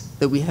kids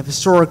that we have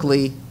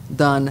historically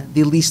done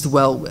the least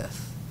well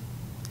with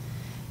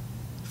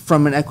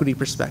from an equity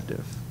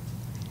perspective.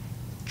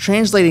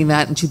 Translating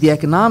that into the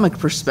economic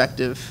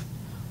perspective,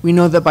 we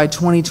know that by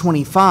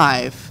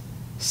 2025,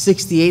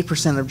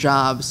 68% of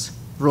jobs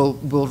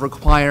will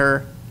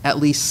require at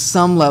least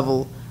some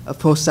level of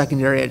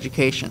post-secondary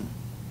education.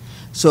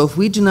 So if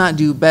we do not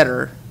do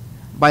better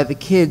by the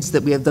kids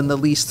that we have done the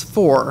least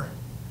for,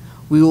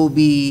 we will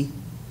be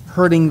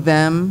hurting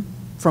them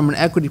from an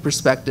equity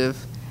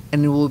perspective,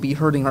 and it will be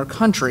hurting our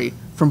country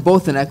from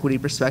both an equity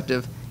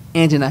perspective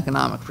and an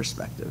economic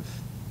perspective.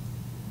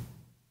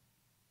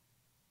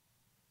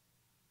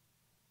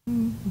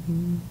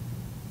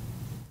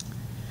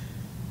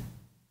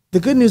 The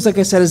good news, like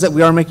I said, is that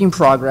we are making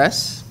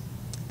progress.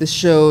 This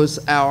shows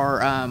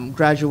our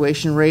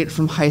graduation rate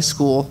from high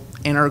school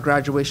and our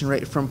graduation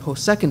rate from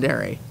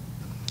post-secondary.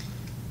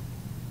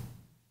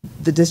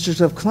 The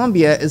District of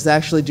Columbia is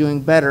actually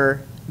doing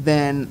better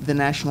than the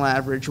national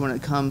average when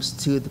it comes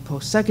to the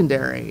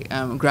post-secondary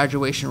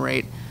graduation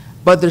rate,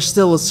 but there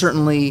still is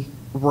certainly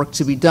work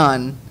to be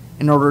done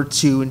in order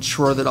to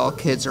ensure that all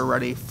kids are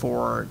ready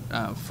for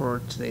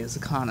today's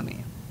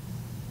economy.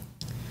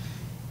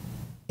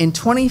 In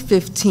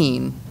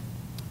 2015,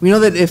 we know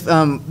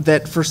that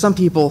that for some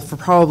people, for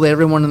probably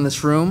everyone in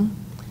this room,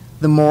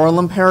 the moral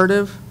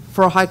imperative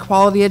for a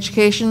high-quality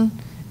education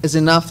is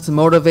enough to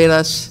motivate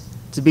us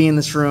to be in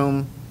this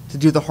room to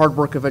do the hard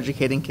work of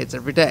educating kids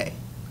every day.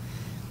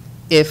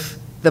 If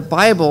the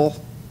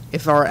Bible,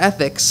 if our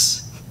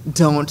ethics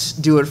don't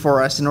do it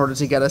for us in order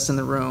to get us in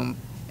the room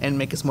and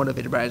make us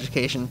motivated by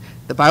education,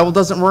 the Bible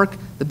doesn't work,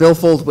 the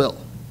billfold will.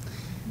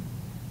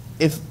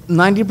 If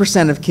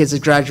 90% of kids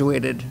had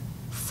graduated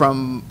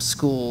from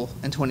school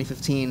in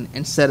 2015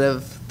 instead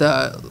of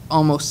the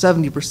almost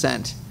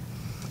 70%,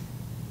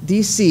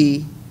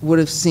 DC would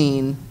have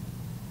seen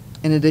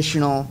an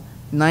additional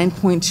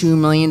 $9.2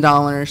 million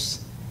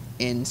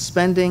in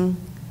spending,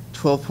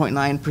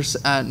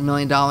 $12.9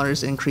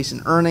 million increase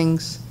in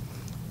earnings,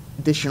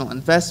 additional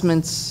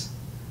investments,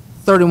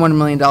 $31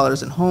 million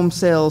in home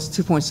sales,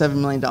 $2.7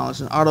 million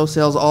in auto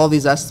sales, all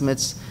these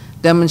estimates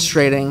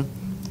demonstrating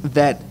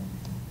that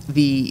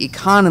the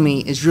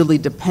economy is really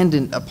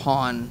dependent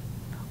upon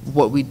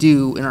what we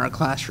do in our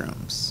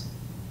classrooms.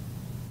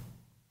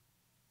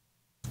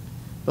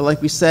 But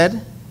like we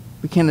said,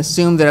 we can't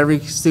assume that every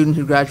student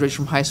who graduates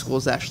from high school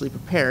is actually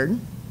prepared,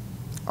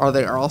 or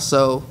they are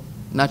also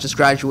not just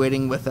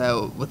graduating with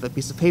a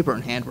piece of paper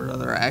in hand, but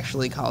they're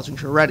actually college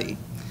mature ready.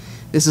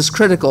 This is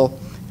critical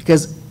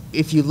because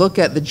if you look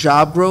at the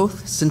job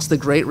growth since the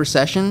Great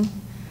Recession,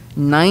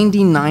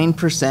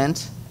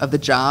 99% of the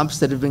jobs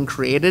that have been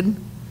created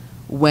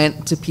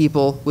went to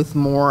people with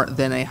more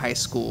than a high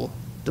school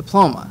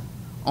diploma.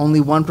 Only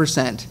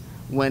 1%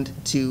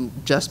 went to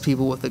just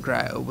people with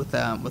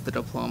a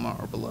diploma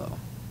or below.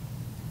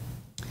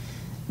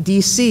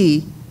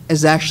 DC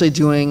is actually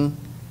doing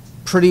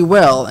pretty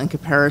well in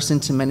comparison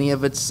to many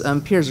of its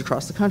peers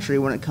across the country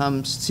when it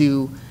comes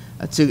to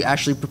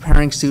actually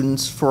preparing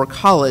students for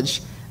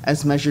college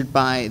as measured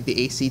by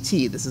the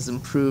ACT. This has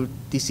improved,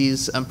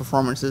 DC's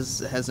performances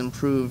has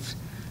improved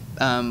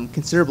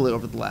considerably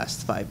over the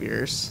last 5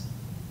 years.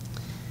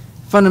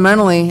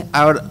 Fundamentally,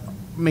 I would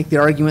make the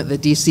argument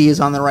that DC is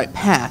on the right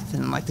path,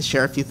 and I'd like to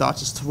share a few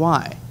thoughts as to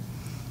why.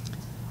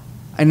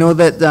 I know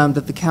that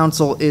that the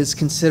council is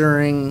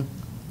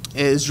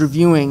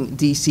reviewing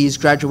DC's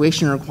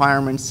graduation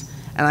requirements,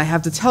 and I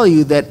have to tell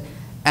you that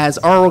as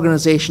our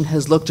organization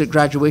has looked at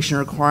graduation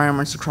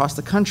requirements across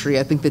the country,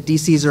 I think that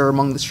DC's are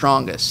among the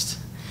strongest.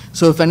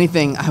 So if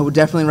anything, I would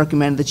definitely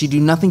recommend that you do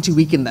nothing to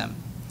weaken them.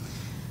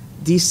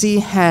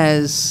 DC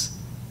has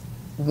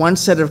one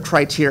set of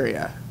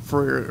criteria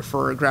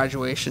for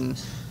graduation,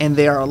 and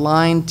they are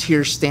aligned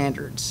tier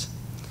standards.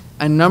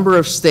 A number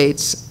of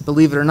states,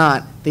 believe it or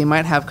not, they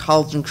might have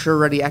college and career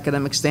ready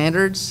academic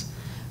standards,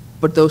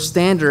 but those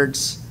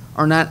standards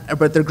are not,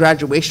 but their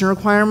graduation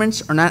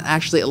requirements are not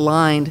actually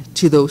aligned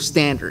to those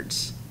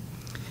standards.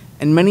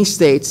 And many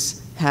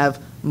states have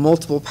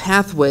multiple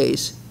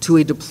pathways to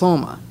a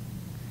diploma,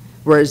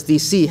 whereas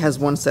DC has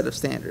one set of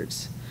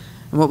standards.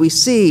 And what we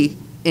see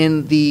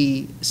in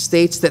the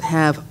states that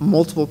have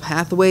multiple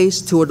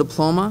pathways to a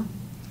diploma,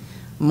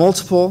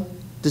 multiple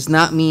does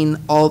not mean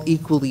all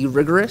equally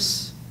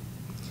rigorous,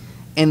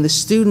 and the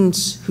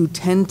students who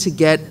tend to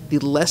get the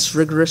less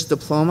rigorous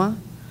diploma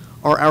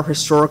are our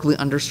historically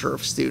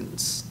underserved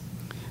students.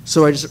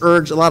 So I just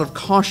urge a lot of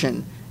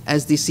caution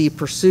as DC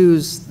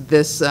pursues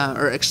this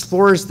or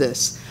explores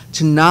this,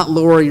 to not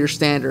lower your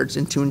standards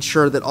and to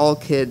ensure that all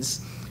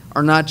kids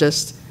are not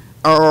just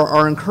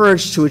are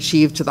encouraged to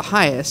achieve to the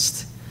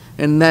highest,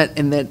 and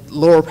that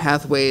lower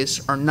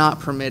pathways are not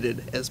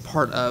permitted as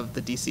part of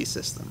the DC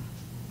system.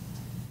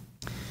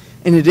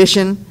 In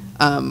addition,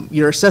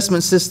 your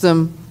assessment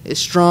system is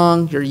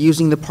strong. You're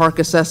using the PARCC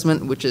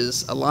assessment, which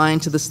is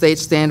aligned to the state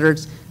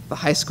standards. At the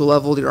high school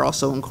level, you're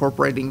also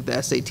incorporating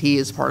the SAT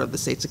as part of the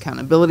state's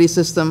accountability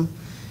system.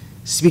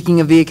 Speaking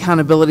of the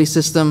accountability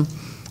system,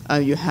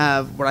 you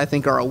have what I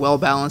think are a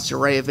well-balanced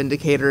array of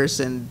indicators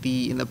in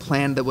the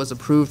plan that was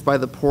approved by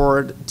the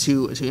board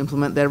to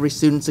implement the Every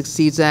Student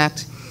Succeeds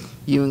Act.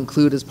 You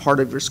include, as part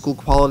of your school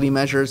quality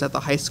measures at the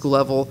high school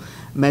level,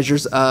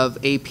 measures of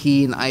AP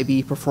and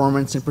IB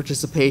performance and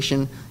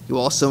participation. You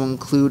also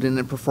include in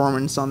the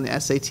performance on the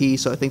SAT,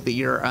 so I think that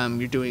you're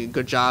doing a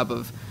good job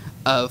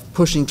of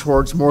pushing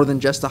towards more than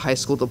just a high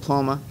school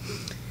diploma.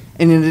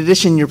 And in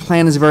addition, your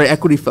plan is very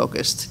equity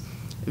focused.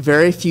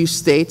 Very few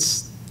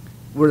states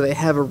where they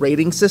have a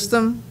rating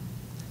system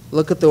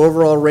look at the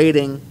overall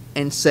rating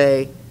and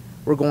say,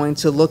 we're going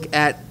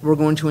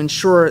to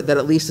ensure that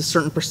at least a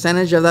certain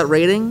percentage of that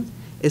rating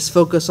is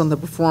focused on the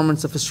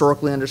performance of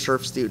historically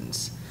underserved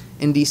students.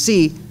 In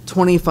DC,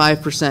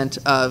 25%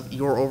 of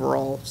your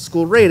overall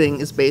school rating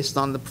is based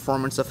on the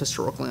performance of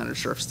historically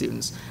underserved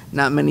students.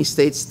 Not many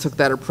states took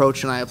that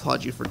approach, and I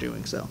applaud you for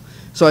doing so.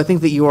 So I think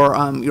that you're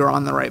on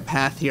the right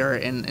path here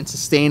in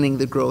sustaining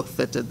the growth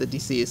that the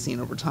DC has seen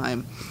over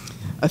time.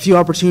 A few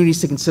opportunities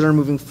to consider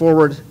moving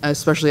forward,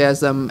 especially as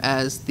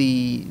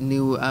the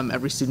new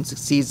Every Student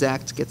Succeeds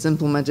Act gets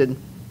implemented,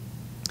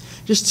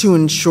 just to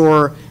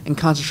ensure and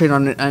concentrate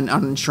on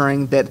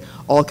ensuring that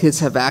all kids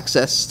have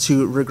access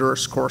to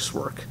rigorous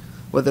coursework,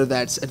 whether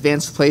that's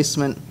advanced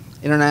placement,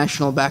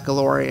 international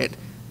baccalaureate,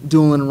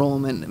 dual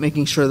enrollment,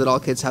 making sure that all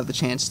kids have the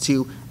chance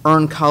to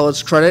earn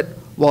college credit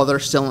while they're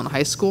still in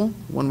high school,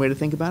 one way to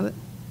think about it.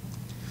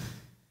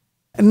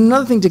 And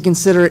another thing to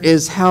consider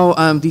is how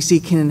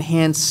DC can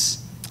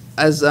enhance,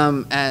 as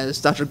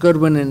Dr.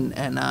 Goodwin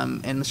and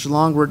Mr.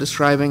 Long were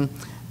describing,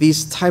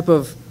 these type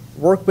of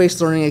work-based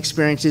learning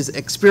experiences,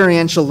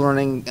 experiential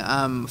learning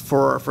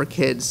for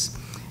kids.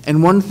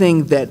 And one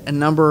thing that a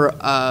number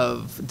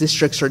of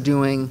districts are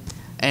doing,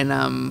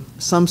 and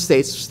some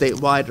states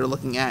statewide are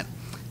looking at,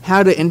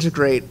 how to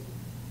integrate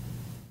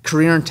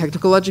career and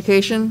technical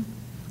education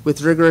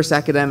with rigorous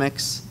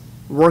academics,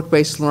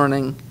 work-based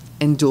learning,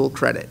 and dual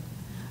credit.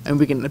 And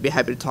we can be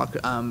happy to talk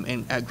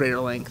at greater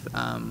length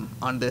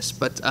on this,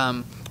 but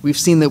we've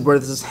seen that where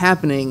this is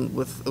happening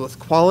with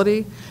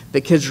quality,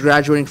 that kids are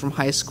graduating from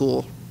high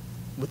school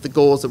with the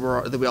goals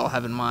that we all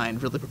have in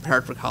mind, really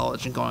prepared for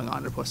college and going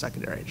on to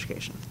post-secondary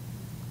education.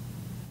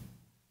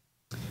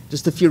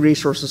 Just a few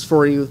resources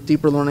for you: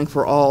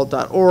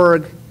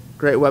 deeperlearningforall.org,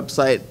 great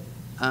website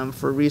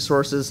for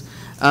resources.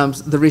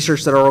 The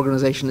research that our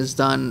organization has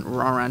done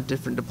around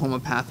different diploma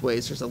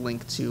pathways, there's a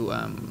link to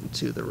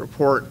the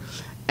report.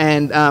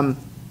 And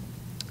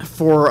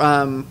for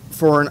an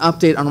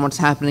update on what's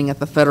happening at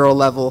the federal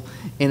level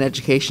in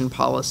education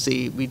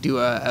policy, we do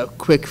a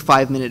quick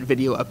 5-minute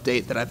video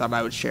update that I thought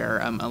I would share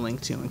a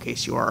link to in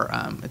case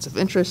it's of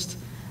interest.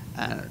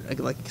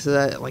 Like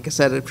I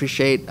said, I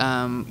appreciate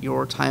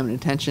your time and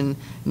attention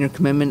and your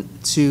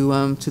commitment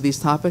to these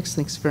topics.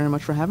 Thanks very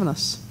much for having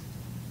us.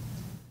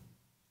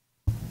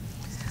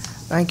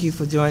 Thank you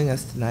for joining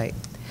us tonight.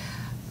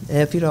 And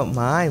if you don't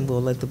mind,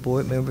 we'll let the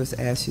board members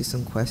ask you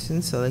some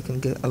questions so they can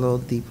get a little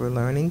deeper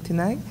learning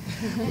tonight.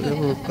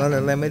 We're going to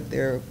limit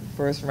their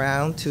first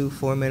round to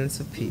 4 minutes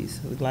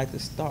apiece. We'd like to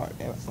start.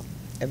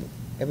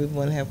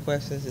 Everyone have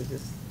questions?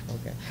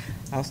 Okay.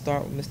 I'll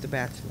start with Mr.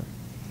 Batchelor.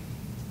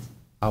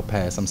 I'll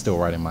pass. I'm still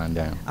writing mine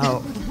down.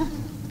 Oh,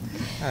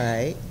 all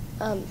right.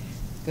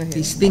 Go ahead.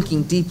 He's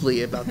thinking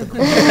deeply about the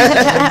question.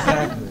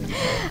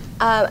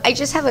 I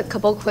just have a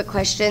couple quick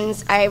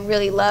questions. I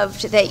really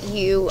loved that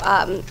you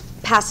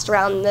passed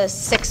around the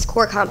 6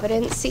 core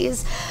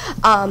competencies,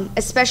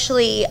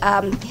 especially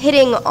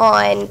hitting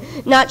on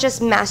not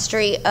just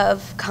mastery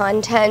of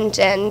content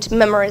and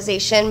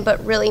memorization,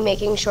 but really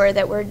making sure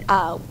that we're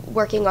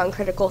working on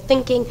critical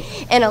thinking,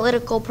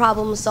 analytical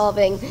problem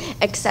solving,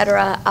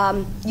 etc.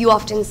 You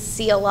often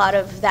see a lot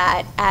of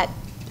that at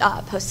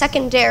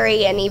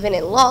post-secondary and even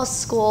in law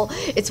school.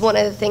 It's one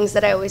of the things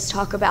that I always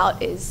talk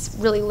about is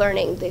really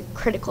learning the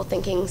critical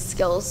thinking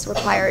skills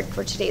required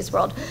for today's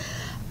world.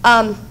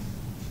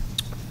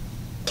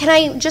 Can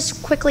I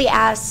just quickly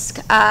ask,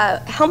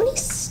 how many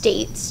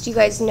states do you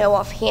guys know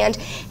offhand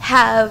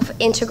have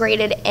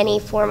integrated any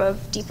form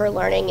of deeper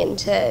learning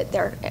into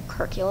their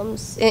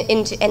curriculums,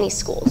 into any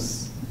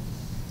schools?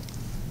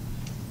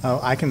 Oh,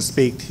 I can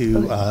speak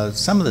to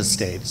some of the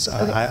states.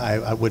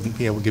 I wouldn't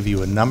be able to give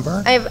you a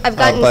number. I've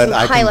gotten but some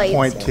I highlights. can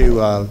point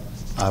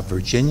to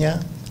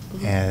Virginia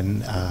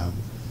and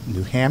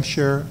New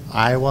Hampshire,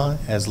 Iowa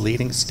as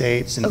leading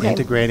states in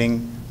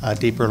integrating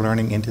deeper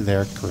learning into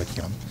their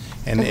curriculum.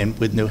 And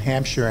with New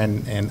Hampshire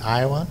and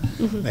Iowa,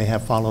 they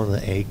have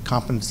followed a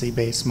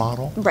competency-based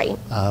model, right?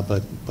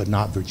 But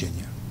not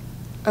Virginia.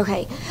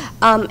 Okay,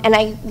 and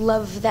I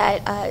love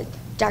that,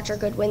 Dr.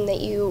 Goodwin, that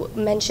you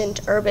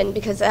mentioned urban,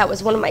 because that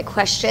was one of my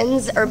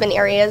questions, urban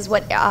areas,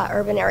 what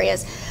urban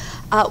areas.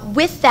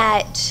 With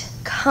that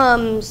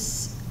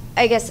comes,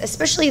 I guess,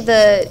 especially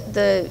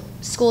the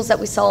schools that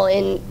we saw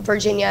in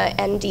Virginia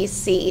and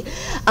DC.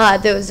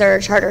 Those are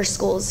charter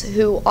schools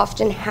who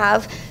often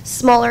have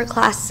smaller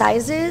class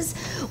sizes.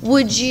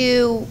 Would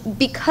you,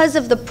 because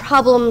of the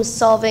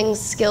problem-solving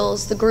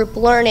skills, the group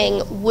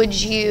learning, would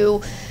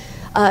you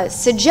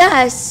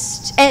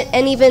suggest,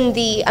 and even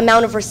the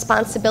amount of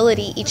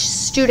responsibility each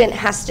student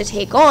has to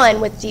take on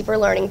with deeper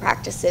learning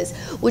practices,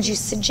 would you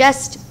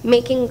suggest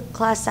making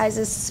class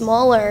sizes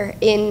smaller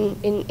in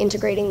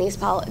integrating these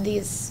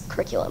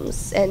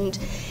curriculums? And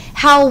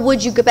how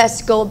would you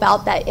best go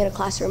about that in a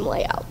classroom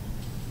layout?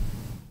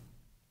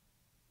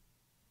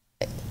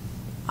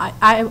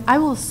 I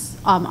will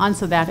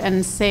answer that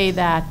and say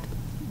that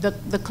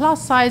the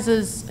class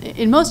sizes,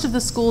 in most of the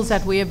schools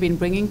that we have been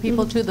bringing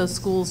people to, those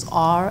schools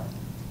are,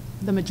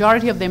 the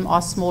majority of them are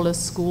smaller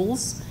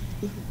schools.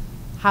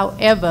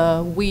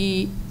 However,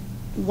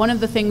 one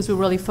of the things we're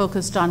really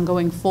focused on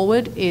going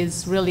forward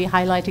is really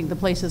highlighting the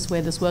places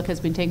where this work has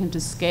been taken to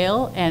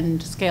scale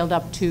and scaled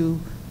up to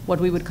what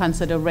we would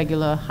consider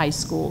regular high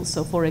schools.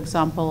 So for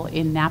example,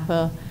 in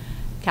Napa,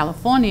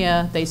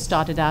 California, they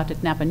started out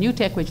at Napa New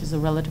Tech, which is a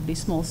relatively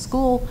small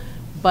school,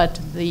 but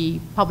the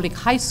public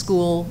high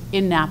school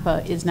in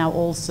Napa is now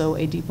also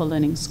a deeper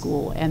learning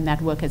school, and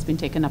that work has been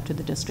taken up to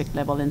the district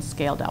level and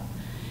scaled up.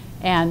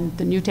 And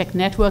the New Tech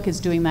Network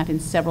is doing that in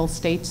several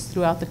states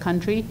throughout the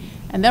country.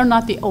 And they're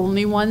not the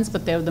only ones,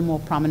 but they're the more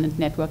prominent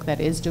network that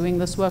is doing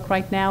this work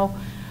right now.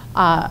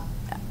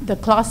 The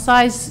class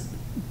size,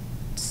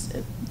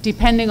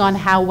 depending on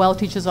how well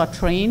teachers are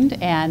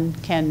trained and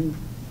can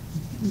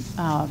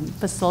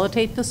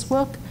facilitate this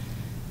work,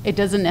 it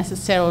doesn't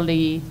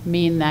necessarily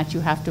mean that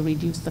you have to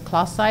reduce the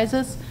class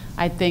sizes.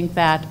 I think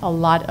that a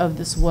lot of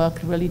this work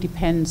really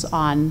depends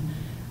on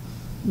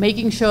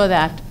making sure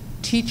that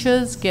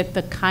teachers get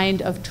the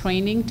kind of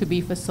training to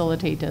be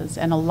facilitators,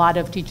 and a lot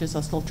of teachers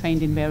are still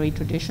trained in very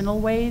traditional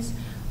ways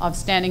of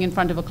standing in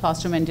front of a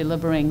classroom and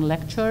delivering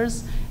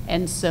lectures,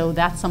 and so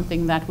that's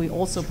something that we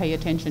also pay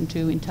attention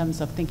to in terms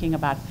of thinking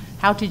about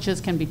how teachers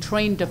can be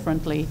trained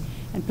differently.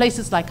 And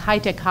places like High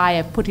Tech High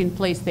have put in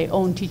place their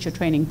own teacher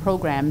training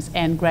programs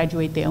and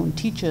graduate their own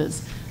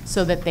teachers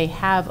so that they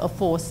have a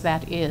force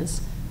that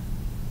is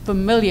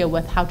familiar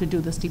with how to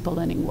do this deeper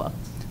learning work.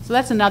 So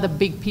that's another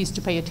big piece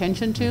to pay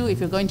attention to. If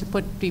you're going to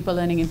put deeper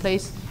learning in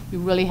place, you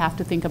really have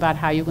to think about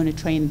how you're going to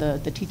train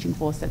the teaching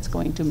force that's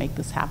going to make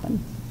this happen.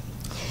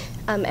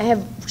 I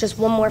have just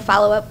one more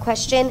follow-up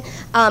question.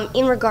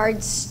 In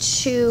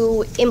regards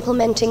to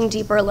implementing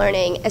deeper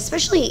learning,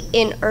 especially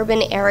in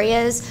urban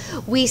areas,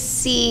 we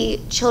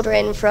see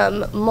children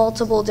from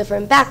multiple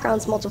different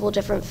backgrounds, multiple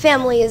different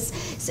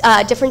families,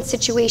 different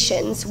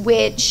situations,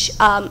 which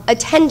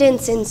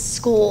attendance in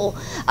school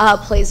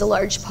plays a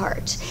large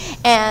part.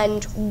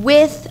 And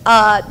with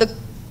the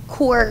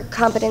core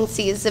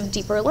competencies of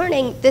deeper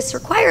learning, this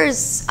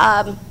requires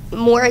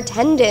more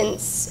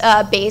attendance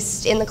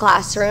based in the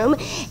classroom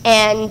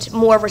and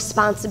more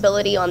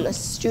responsibility on the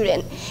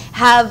student.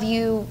 Have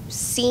you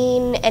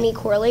seen any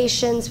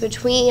correlations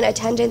between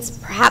attendance?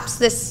 Perhaps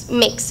this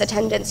makes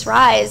attendance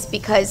rise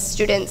because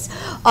students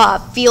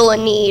feel a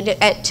need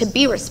to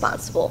be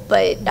responsible,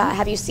 but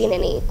have you seen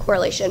any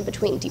correlation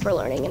between deeper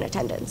learning and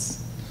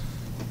attendance?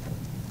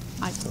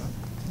 I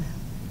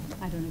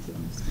don't know if you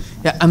want to speak.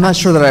 Yeah, I'm not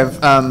sure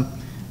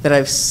that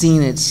I've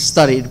seen it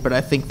studied, but I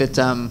think that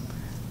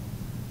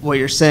what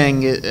you're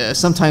saying is,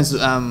 sometimes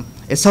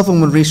it's helpful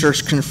when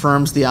research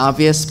confirms the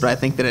obvious, but I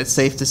think that it's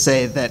safe to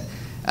say that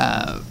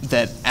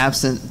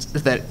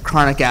that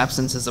chronic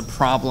absence is a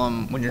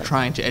problem when you're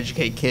trying to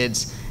educate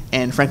kids.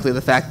 And frankly,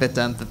 the fact that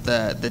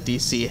the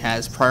DC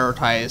has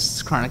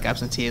prioritized chronic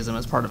absenteeism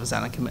as part of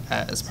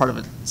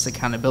its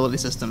accountability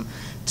system,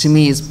 to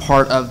me, is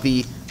part of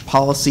the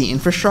policy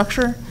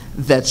infrastructure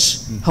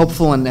that's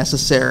helpful and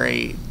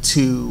necessary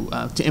to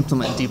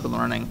implement deeper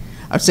learning.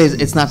 I would say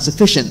it's not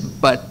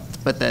sufficient, but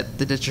that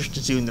the district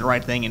is doing the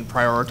right thing in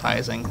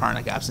prioritizing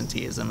chronic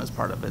absenteeism as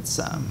part of its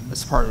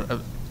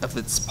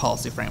its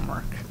policy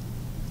framework.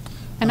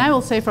 And I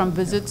will say from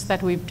visits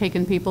that we've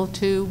taken people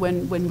to,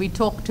 when we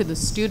talk to the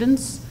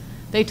students,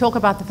 they talk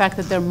about the fact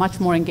that they're much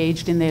more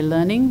engaged in their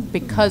learning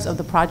because of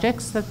the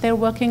projects that they're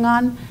working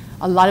on.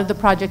 A lot of the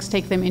projects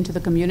take them into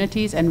the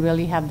communities and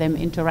really have them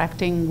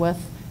interacting with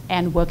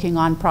and working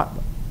on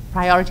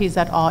priorities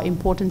that are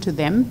important to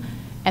them,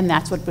 and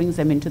that's what brings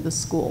them into the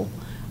school.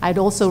 I'd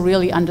also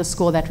really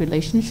underscore that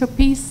relationship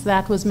piece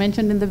that was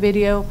mentioned in the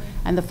video,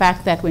 and the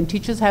fact that when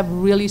teachers have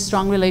really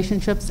strong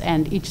relationships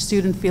and each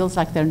student feels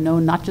like they're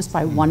known not just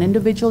by one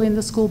individual in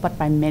the school, but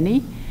by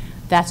many,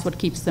 that's what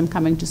keeps them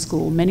coming to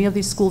school. Many of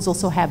these schools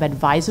also have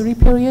advisory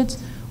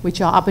periods, which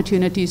are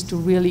opportunities to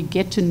really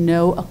get to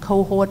know a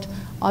cohort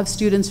of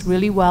students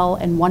really well,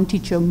 and one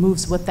teacher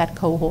moves with that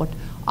cohort,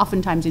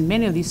 oftentimes in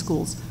many of these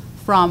schools,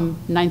 from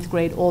 9th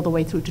grade all the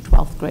way through to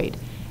 12th grade.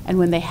 And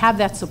when they have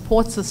that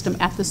support system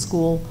at the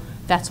school,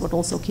 that's what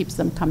also keeps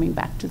them coming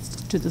back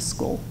to the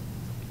school.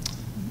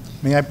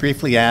 May I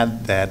briefly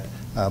add that,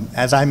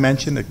 as I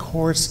mentioned, the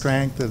core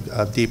strength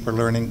of deeper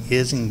learning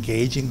is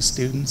engaging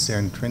students, their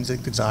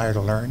intrinsic desire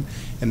to learn.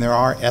 And there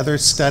are other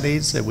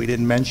studies that we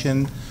didn't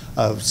mention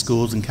of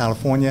schools in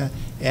California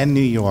and New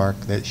York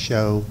that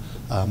show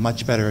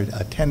much better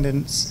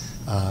attendance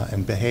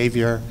and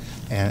behavior,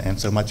 and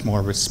so much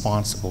more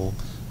responsible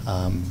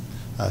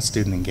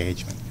student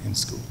engagement in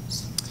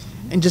schools.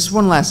 And just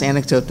one last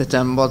anecdote that,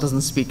 while it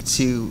doesn't speak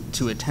to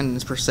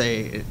attendance per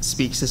se, it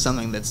speaks to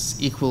something that's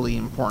equally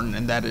important,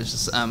 and that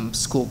is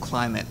school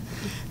climate.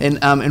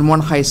 In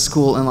one high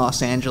school in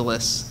Los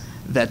Angeles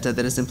that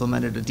has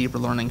implemented a deeper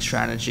learning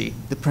strategy,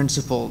 the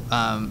principal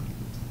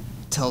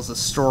tells a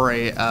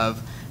story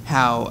of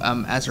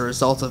how, as a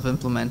result of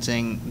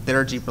implementing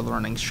their deeper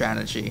learning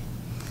strategy,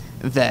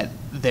 that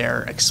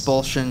their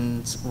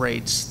expulsions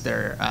rates,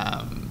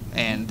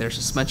 and their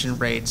suspension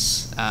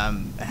rates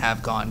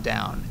have gone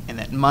down, and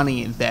that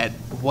money that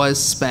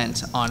was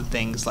spent on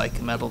things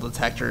like metal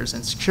detectors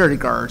and security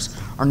guards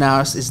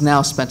is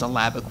now spent on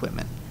lab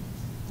equipment.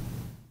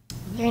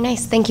 Very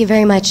nice. Thank you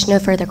very much. No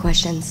further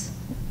questions.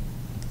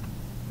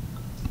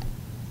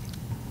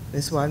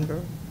 Ms.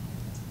 Wattenberg?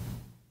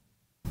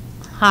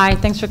 Hi,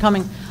 thanks for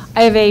coming.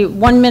 I have a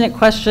 1-minute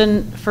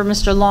question for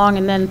Mr. Long,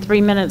 and then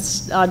 3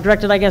 minutes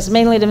directed, I guess,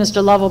 mainly to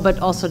Mr. Lovell, but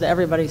also to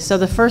everybody. So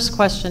the first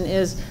question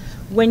is,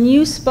 when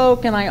you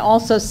spoke, and I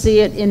also see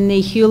it in the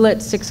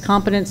Hewlett 6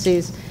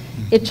 competencies,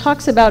 it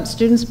talks about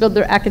students build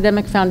their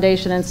academic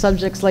foundation in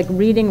subjects like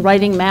reading,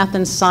 writing, math,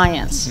 and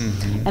science.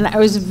 Mm-hmm. And I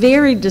was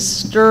very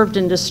disturbed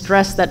and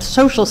distressed that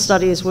social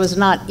studies was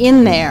not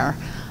in there,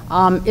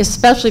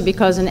 especially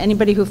because, and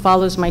anybody who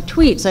follows my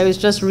tweets, I was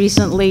just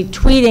recently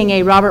tweeting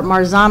a Robert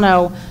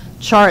Marzano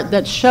chart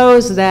that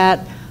shows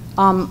that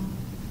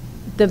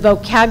the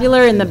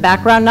vocabulary and the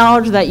background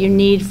knowledge that you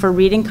need for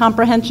reading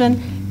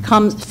comprehension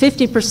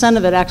 50%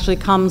 of it actually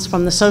comes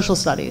from the social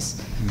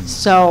studies.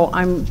 So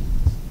I'm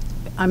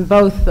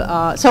both.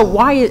 So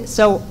why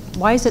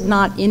is it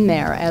not in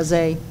there as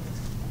a?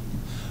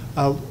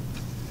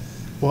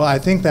 Well, I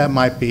think that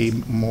might be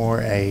more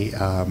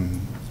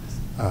an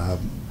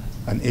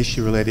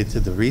issue related to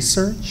the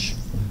research,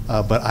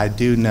 but I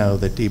do know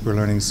that deeper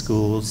learning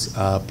schools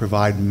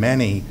provide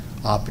many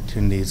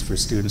opportunities for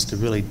students to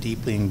really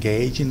deeply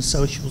engage in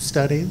social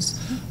studies,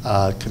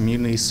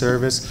 community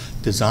service,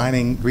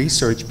 designing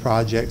research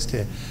projects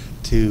to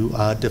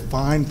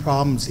define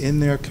problems in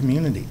their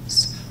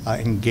communities,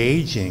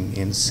 engaging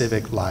in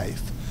civic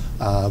life,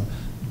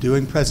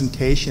 doing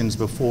presentations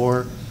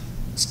before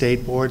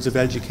state boards of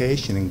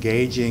education,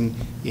 engaging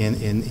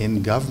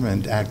in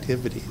government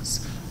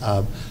activities.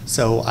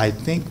 So I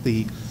think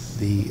the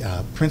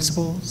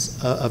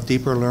principles of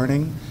deeper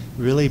learning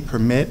really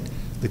permit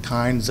the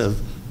kinds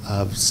of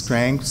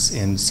strengths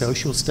in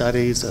social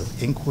studies,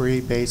 of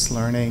inquiry-based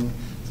learning,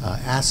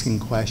 asking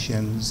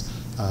questions,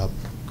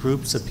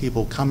 groups of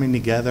people coming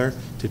together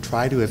to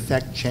try to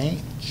effect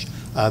change.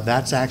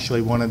 That's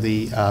actually one of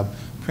the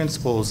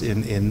principles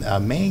in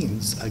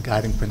Maine's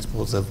guiding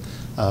principles of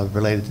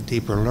related to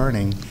deeper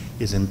learning,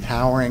 is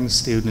empowering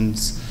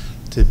students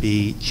to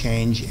be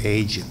change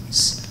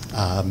agents.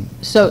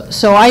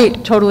 So I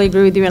totally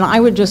agree with you, and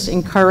I would just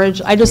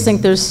encourage, I just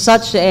think there's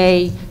such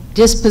a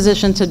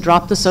disposition to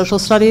drop the social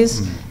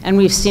studies, and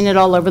we've seen it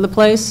all over the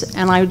place,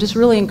 and I would just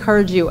really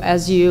encourage you,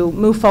 as you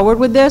move forward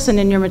with this and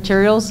in your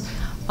materials,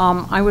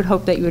 I would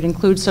hope that you would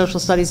include social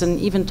studies and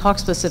even talk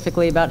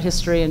specifically about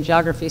history and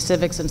geography,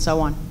 civics, and so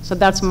on. So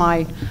that's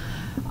my,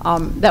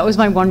 that was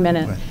my 1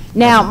 minute. Right.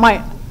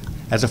 Now,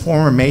 as a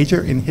former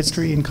major in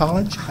history in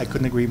college, I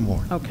couldn't agree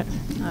more. Okay.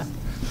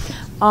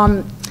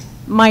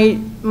 My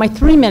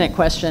 3-minute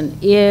question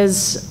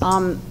is,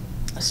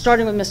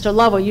 starting with Mr.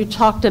 Lovell, you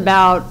talked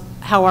about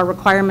how our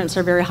requirements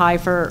are very high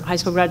for high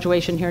school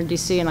graduation here in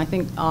DC, and I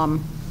think,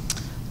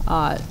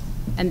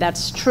 and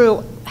that's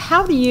true.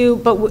 How do you,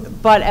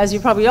 but as you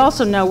probably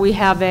also know, we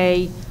have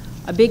a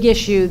big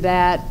issue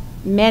that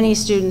many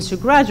students who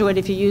graduate,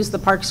 if you use the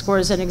PARCC score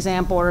as an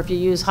example, or if you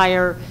use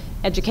higher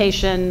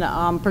education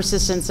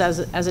persistence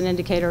as an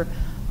indicator,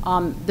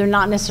 they're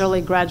not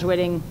necessarily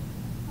graduating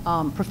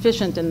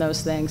proficient in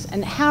those things.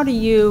 And how do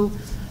you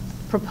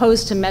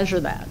propose to measure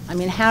that? I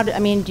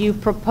mean, do you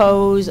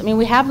propose, I mean,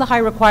 we have the high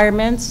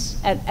requirements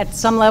at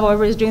some level,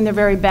 everybody's doing their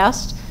very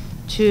best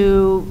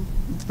to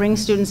bring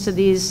students to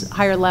these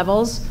higher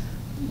levels.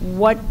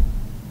 What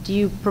do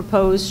you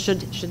propose?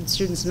 Should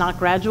students not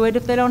graduate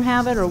if they don't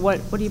have it, or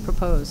what do you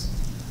propose?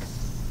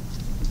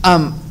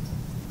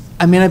 I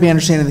I may not be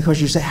understanding the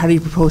question. You said, how do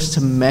you propose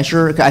to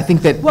measure? I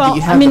think that Well,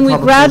 you have I mean, the we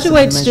proper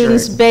graduate tools to measure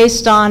students it.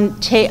 based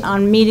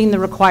on meeting the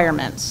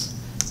requirements.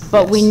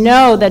 But we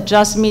know that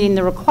just meeting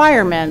the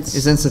requirements.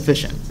 Is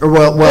insufficient. Or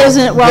well,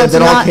 Isn't- well, it's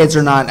that all not- kids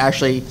are not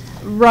actually.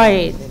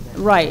 Right,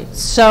 right.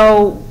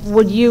 So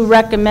would you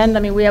recommend, I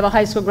mean, we have a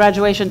high school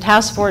graduation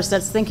task force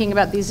that's thinking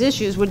about these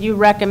issues. Would you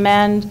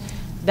recommend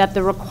that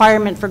the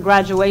requirement for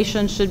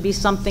graduation should be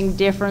something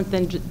different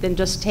than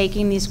just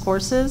taking these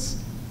courses?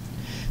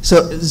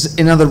 So,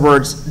 in other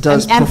words,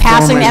 does And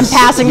performance...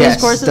 passing these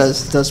yes,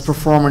 courses? does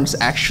performance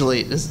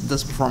actually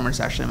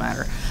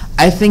matter?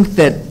 I think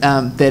that,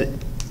 that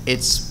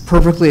it's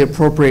perfectly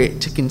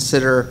appropriate to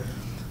consider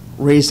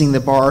raising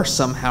the bar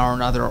somehow or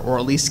another, or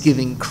at least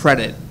giving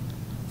credit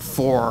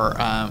for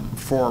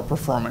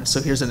performance.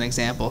 So here's an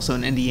example. So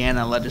in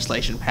Indiana,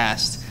 legislation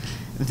passed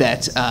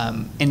that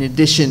in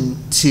addition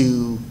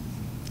to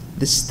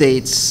the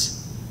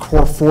state's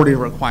Core 40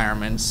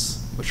 requirements,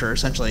 which are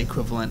essentially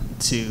equivalent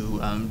to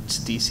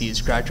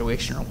DC's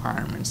graduation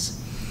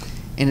requirements.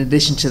 In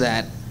addition to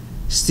that,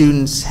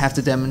 students have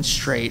to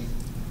demonstrate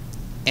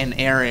an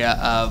area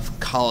of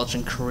college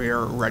and career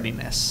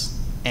readiness.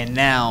 And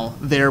now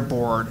their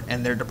board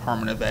and their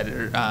Department of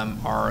Ed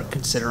are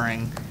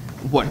considering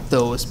what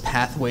those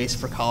pathways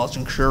for college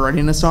and career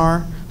readiness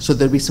are. So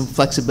there'd be some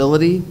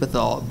flexibility, but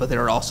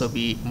there would also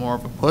be more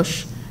of a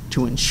push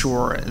to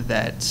ensure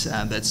that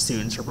that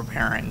students are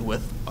preparing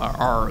with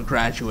are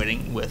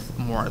graduating with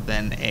more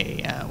than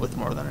a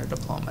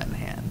diploma in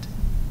hand.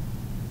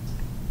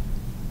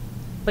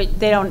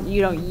 But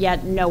you don't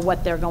yet know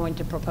what they're going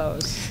to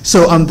propose.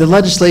 So the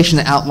legislation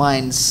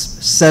outlines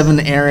 7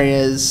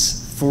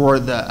 areas for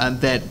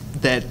the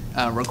that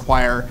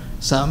require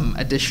some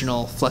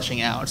additional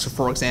fleshing out. So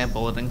for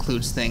example, it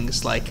includes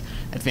things like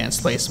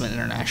advanced placement,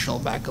 international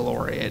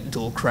baccalaureate,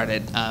 dual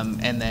credit,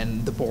 and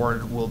then the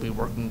board will be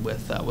working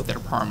with their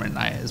department,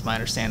 is my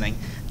understanding,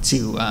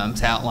 to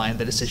outline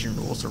the decision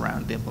rules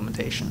around the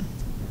implementation.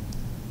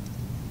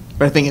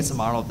 But I think it's a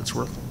model that's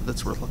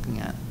worth looking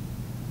at.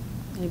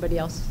 Anybody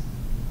else?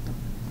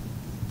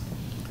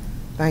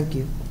 Thank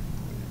you.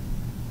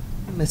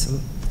 Mr.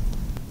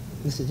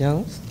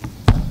 Jones?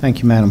 Thank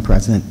you, Madam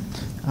President.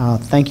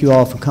 Thank you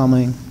all for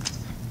coming.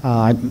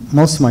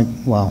 Most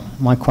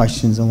of my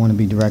questions I want to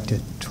be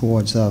directed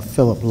towards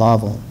Phillip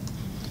Lovell.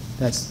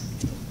 That's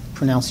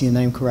pronouncing your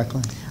name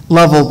correctly?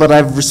 Lovell, but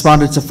I've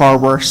responded to far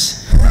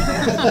worse.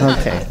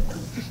 Okay.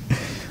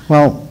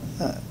 Well,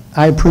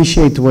 I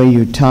appreciate the way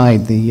you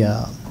tied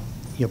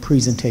your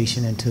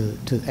presentation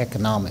into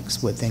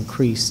economics with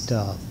increased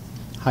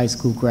high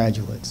school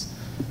graduates.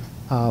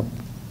 But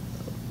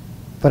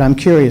I'm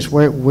curious,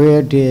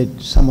 where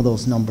did some of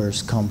those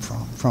numbers come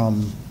from?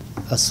 From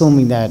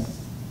assuming that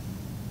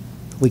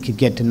we could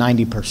get to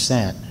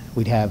 90%,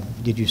 we'd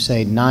have, did you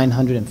say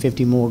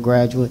 950 more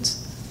graduates?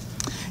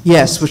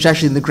 Yes, which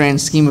actually in the grand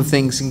scheme of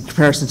things, in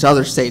comparison to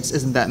other states,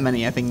 isn't that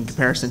many. I think in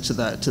comparison to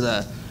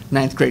the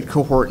 9th grade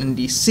cohort in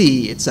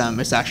DC, it's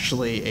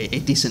actually a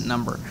decent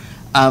number.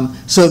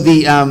 So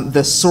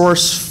the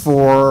source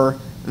for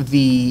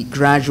the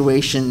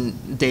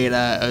graduation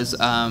data is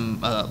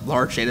a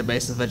large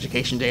database of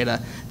education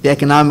data. The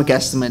economic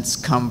estimates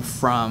come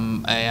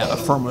from a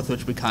firm with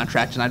which we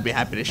contract, and I'd be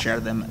happy to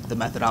share the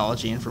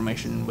methodology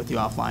information with you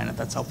offline if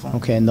that's helpful.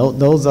 Okay, and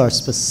those are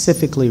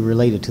specifically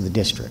related to the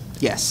district?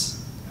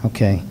 Yes.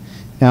 Okay.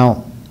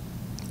 Now,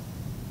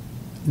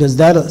 is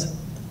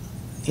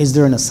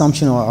there an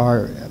assumption,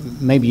 or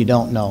maybe you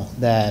don't know,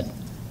 that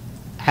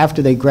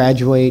after they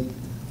graduate,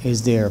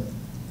 is there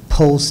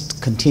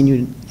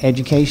post-continued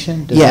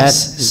education?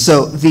 Yes.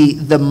 So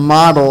the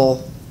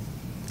model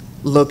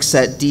looks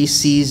at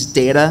DC's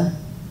data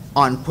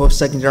on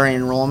post-secondary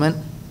enrollment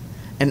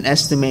and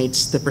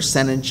estimates the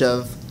percentage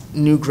of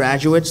new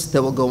graduates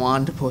that will go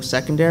on to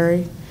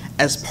post-secondary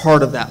as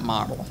part of that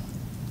model.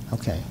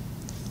 Okay.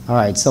 All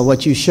right. So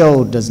what you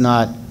showed does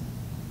not.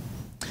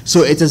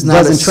 So it does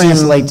not doesn't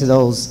translate to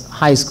those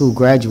high school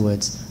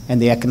graduates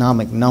and the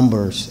economic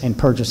numbers and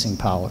purchasing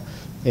power.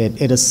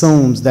 It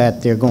assumes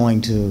that they're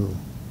going to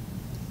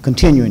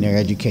continue in their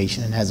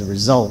education, and as a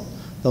result,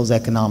 those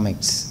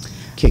economics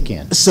kick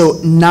in. So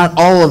not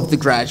all of the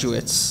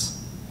graduates,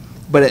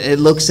 but it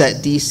looks at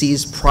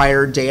DC's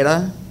prior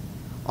data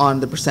on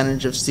the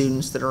percentage of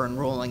students that are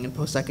enrolling in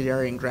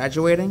post-secondary and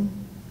graduating,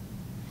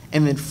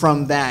 and then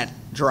from that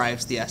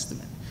derives the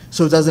estimate.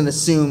 So it doesn't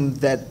assume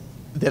that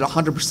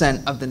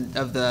 100% of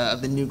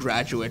the new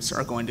graduates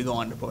are going to go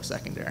on to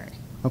post-secondary.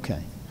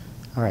 Okay.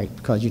 All right,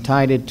 because you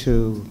tied it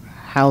to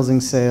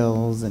housing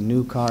sales and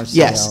new car sales.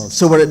 Yes.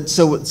 So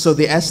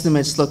the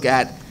estimates look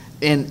at,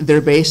 and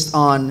they're based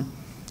on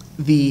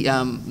the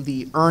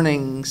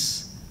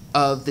earnings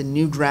of the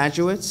new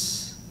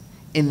graduates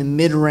in the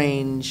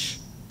mid-range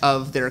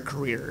of their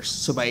careers.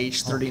 So by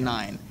age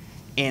 39, okay.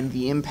 And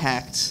the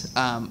impact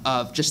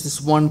of just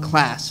this one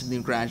class of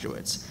new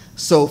graduates.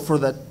 So for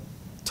the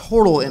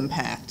total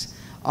impact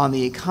on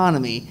the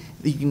economy,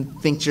 you can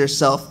think to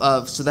yourself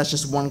of, so that's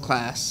just one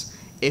class.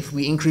 If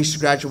we increase the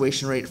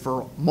graduation rate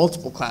for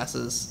multiple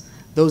classes,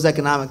 those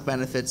economic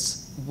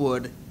benefits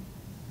would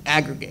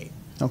aggregate.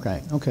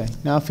 Okay, okay.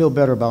 Now I feel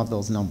better about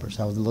those numbers.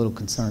 I was a little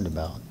concerned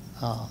about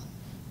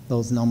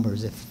those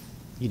numbers if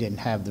you didn't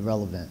have the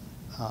relevant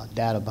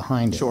data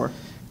behind it. Sure.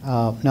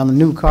 Now the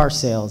new car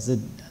sales,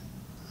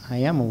 I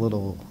am a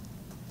little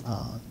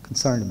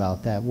concerned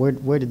about that.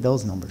 Where did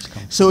those numbers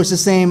come from? So it's the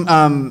same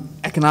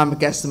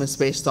economic estimates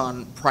based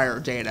on prior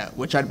data,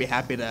 which I'd be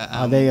happy to.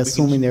 Are they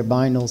assuming they're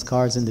buying those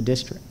cars in the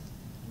district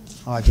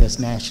or just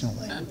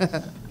nationally?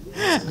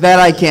 That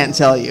I can't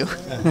tell you.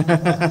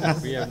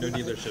 We have no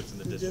dealerships in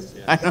the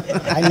district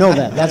yet. I know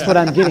that. That's what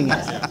I'm getting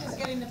at.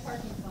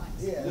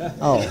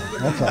 Oh,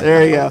 okay.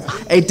 There you go.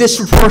 A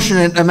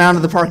disproportionate amount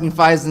of the parking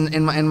fines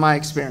in my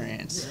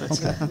experience.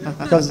 Okay.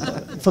 Because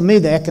for me,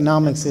 the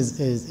economics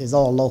is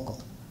all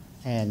local.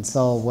 And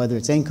so whether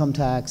it's income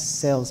tax,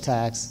 sales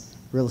tax,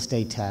 real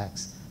estate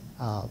tax,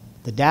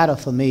 the data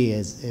for me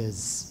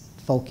is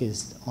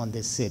focused on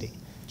this city.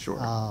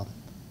 Sure.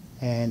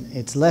 And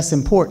it's less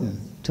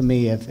important to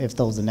me if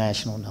those are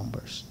national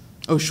numbers.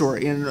 Oh, sure.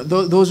 And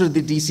those are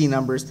the DC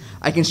numbers.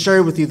 I can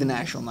share with you the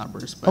national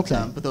numbers, but,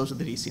 Okay. But those are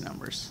the DC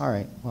numbers. All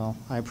right. Well,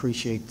 I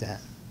appreciate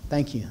that.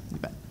 Thank you. You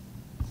bet.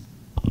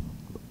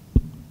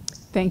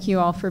 Thank you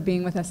all for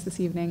being with us this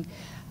evening.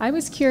 I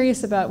was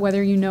curious about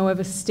whether you know of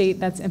a state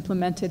that's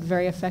implemented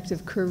very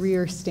effective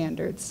career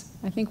standards.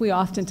 I think we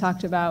often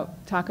talk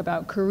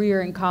about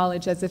career in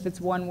college as if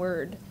it's one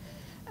word.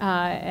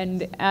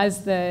 And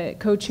as the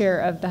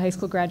co-chair of the high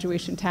school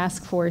graduation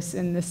task force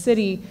in the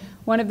city,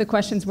 one of the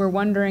questions we're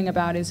wondering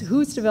about is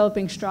who's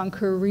developing strong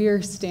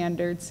career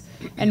standards,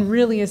 and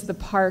really is the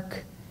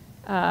park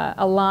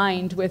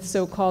aligned with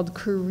so-called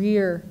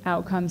career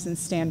outcomes and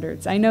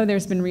standards. I know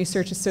there's been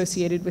research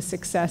associated with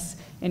success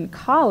in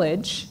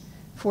college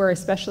for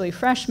especially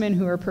freshmen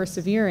who are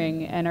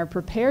persevering and are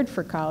prepared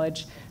for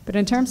college, but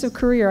in terms of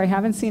career, I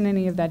haven't seen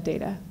any of that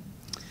data.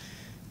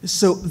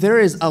 So there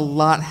is a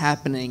lot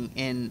happening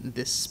in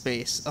this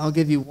space. I'll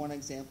give you one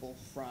example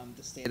from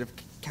the state of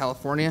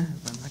California.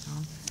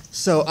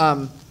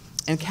 So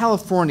in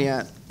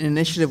California, an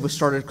initiative was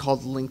started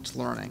called Linked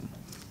Learning.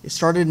 It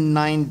started in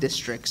 9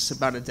 districts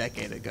about a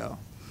decade ago.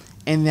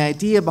 And the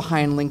idea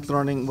behind linked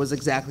learning was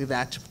exactly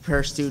that, to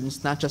prepare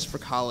students not just for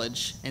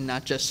college and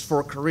not just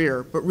for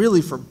career, but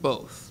really for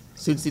both.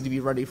 Students need to be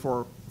ready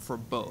for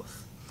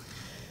both.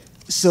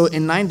 So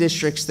in 9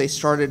 districts, they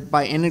started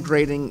by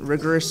integrating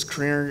rigorous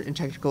career and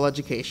technical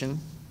education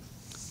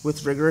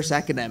with rigorous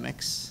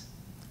academics,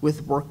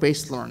 with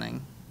work-based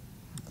learning,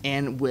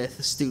 and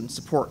with student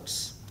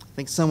supports. I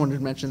think someone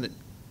had mentioned that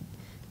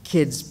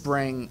kids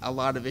bring a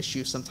lot of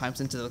issues sometimes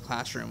into the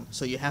classroom,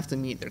 so you have to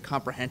meet their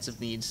comprehensive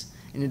needs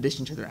in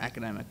addition to their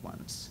academic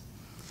ones.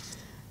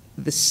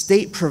 The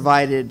state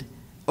provided,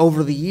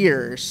 over the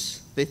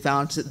years, they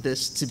found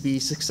this to be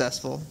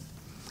successful,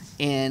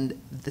 and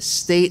the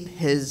state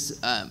has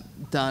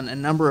done a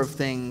number of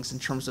things in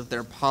terms of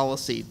their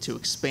policy to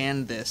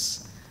expand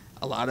this,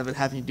 a lot of it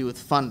having to do with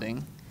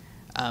funding,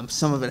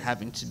 some of it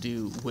having to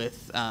do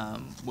with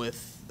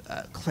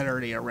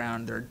clarity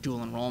around their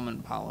dual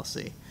enrollment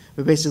policy,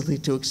 but basically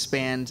to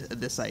expand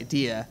this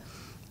idea.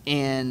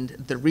 And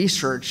the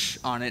research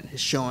on it is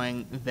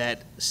showing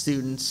that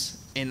students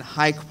in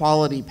high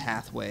quality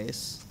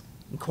pathways,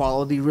 and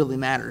quality really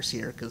matters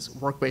here because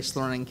work-based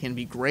learning can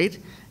be great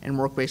and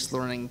work-based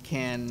learning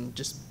can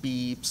just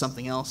be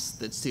something else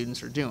that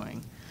students are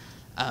doing.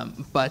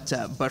 But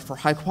for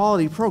high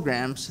quality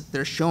programs,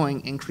 they're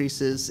showing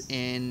increases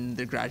in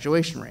their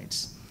graduation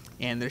rates,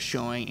 and they're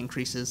showing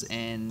increases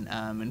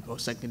in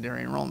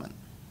post-secondary enrollment.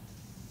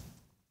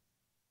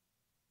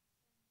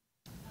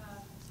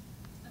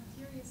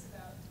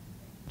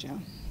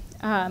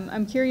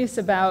 I'm curious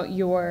about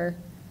your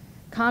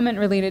comment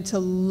related to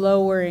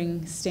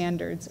lowering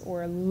standards,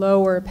 or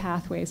lower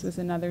pathways was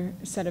another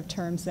set of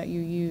terms that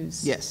you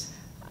used. Yes.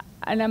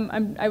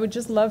 And I would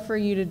just love for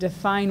you to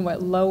define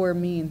what lower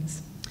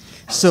means.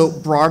 So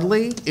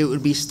broadly, it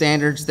would be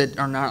standards that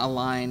are not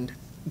aligned,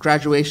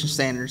 graduation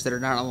standards that are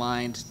not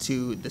aligned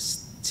to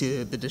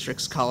the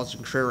district's college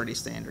and career ready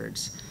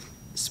standards.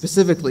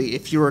 Specifically,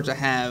 if you were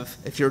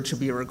to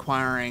be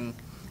requiring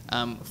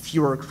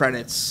fewer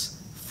credits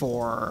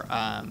for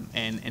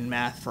in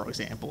math, for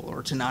example,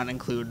 or to not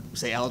include,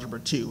 say, Algebra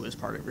 2 as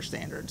part of your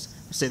standards,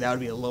 say that would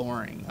be a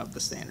lowering of the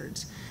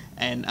standards.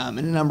 And in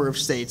a number of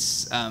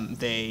states,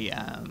 they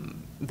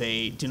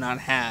do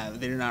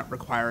not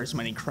require as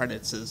many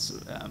credits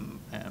as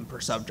per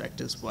subject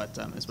as what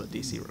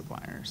DC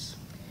requires.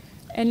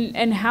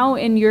 And how,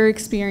 in your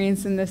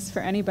experience in this, for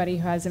anybody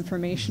who has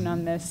information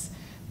on this,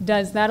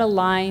 does that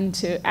align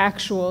to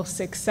actual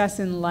success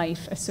in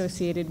life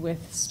associated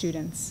with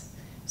students?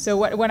 So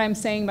what I'm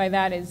saying by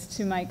that is,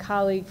 to my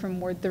colleague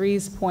from Ward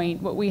 3's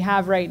point, what we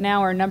have right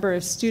now are a number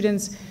of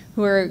students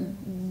who are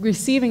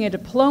receiving a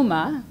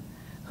diploma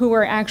who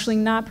are actually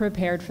not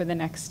prepared for the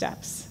next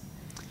steps.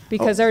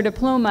 Because our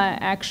diploma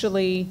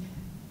actually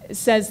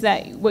says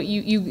that what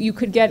you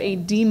could get a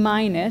D-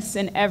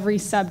 in every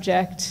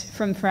subject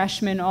from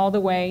freshman all the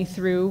way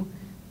through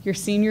your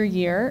senior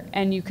year,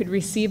 and you could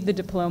receive the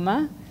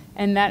diploma,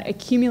 And that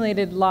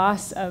accumulated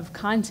loss of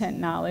content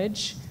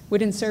knowledge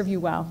wouldn't serve you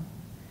well.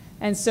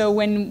 And so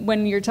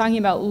when you're talking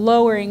about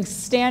lowering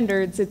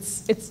standards,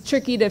 it's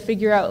tricky to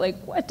figure out, like,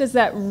 what does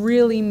that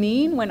really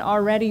mean when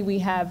already we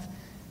have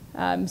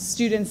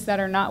students that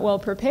are not well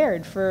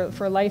prepared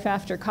for life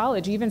after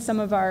college. Even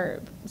some of our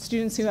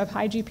students who have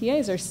high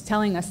GPAs are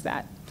telling us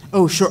that.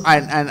 Oh, sure.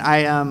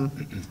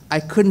 I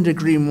couldn't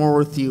agree more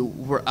with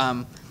you.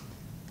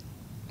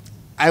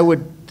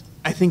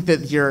 I think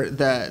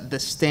that the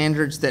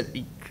standards that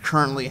you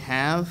currently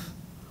have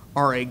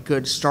are a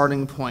good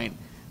starting point.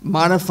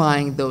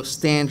 Modifying those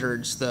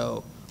standards,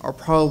 though, are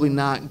probably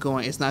not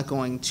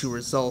going to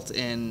result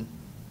in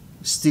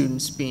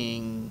students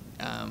being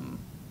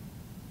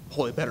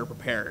wholly better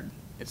prepared.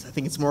 I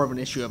think it's more of an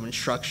issue of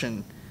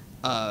instruction,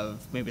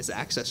 of maybe it's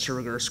access to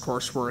rigorous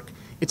coursework.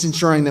 It's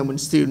ensuring that when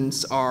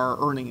students are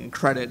earning a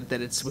credit, that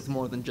it's with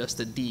more than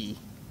just a D,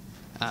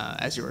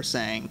 as you were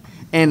saying.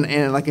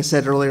 And like I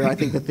said earlier, I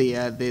think that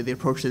the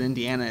approach that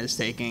Indiana is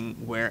taking,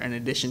 where in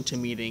addition to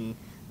meeting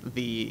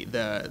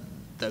the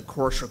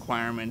course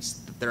requirements,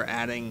 that they're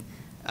adding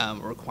a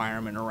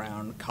requirement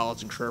around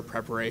college and career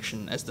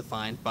preparation as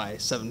defined by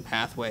 7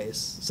 pathways,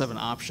 7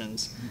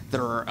 options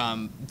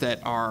that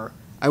are,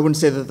 I wouldn't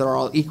say that they're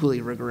all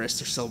equally rigorous,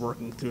 they're still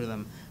working through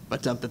them,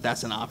 but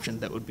that's an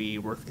option that would be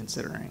worth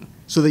considering,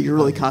 so that you're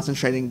really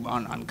concentrating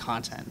on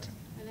content.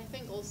 And I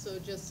think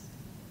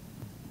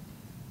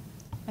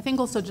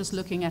also just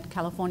looking at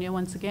California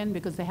once again,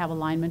 because they have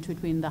alignment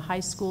between the high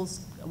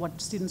schools,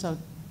 what students are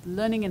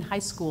learning in high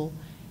school,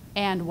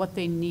 and what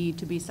they need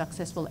to be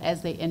successful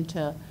as they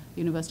enter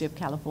the University of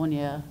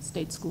California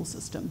state school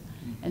system.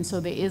 And so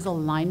there is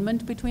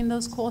alignment between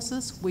those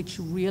courses, which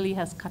really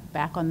has cut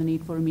back on the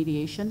need for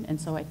remediation. And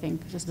so I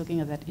think just looking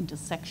at that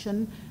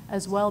intersection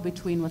as well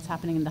between what's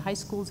happening in the high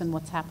schools and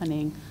what's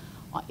happening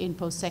in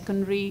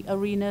post-secondary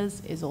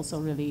arenas is also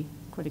really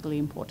critically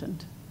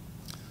important.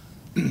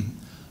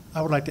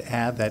 I would like to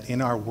add that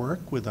in our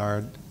work with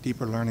our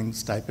deeper learning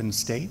stipend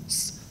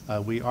states,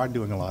 we are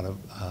doing a lot of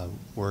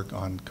work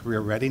on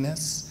career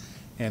readiness,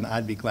 and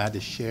I'd be glad to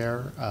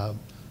share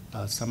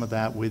some of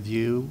that with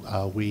you.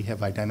 We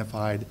have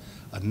identified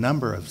a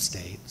number of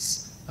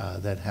states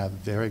that have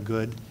very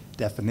good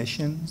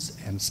definitions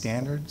and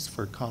standards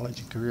for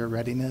college and career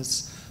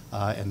readiness,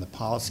 and the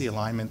policy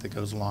alignment that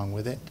goes along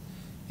with it.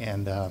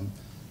 And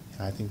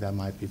I think that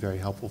might be very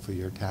helpful for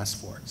your task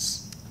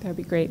force. That would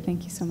be great.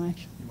 Thank you so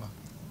much. You're welcome.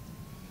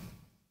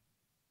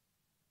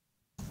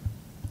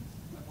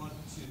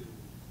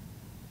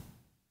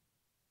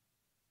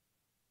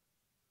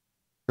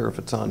 If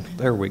it's on.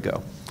 There we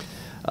go.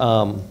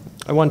 I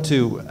want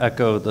to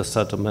echo the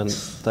sentiment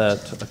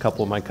that a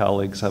couple of my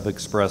colleagues have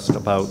expressed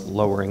about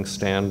lowering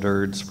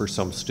standards for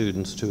some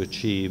students to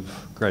achieve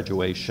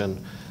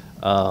graduation.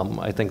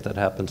 I think that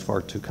happens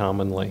far too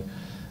commonly.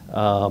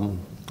 I'll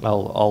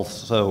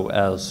also,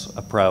 as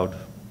a proud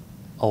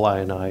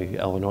Illini,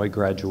 Illinois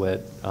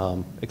graduate,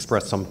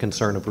 express some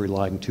concern of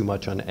relying too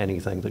much on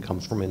anything that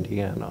comes from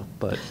Indiana.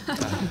 But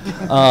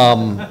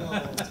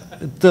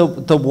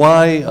the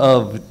why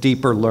of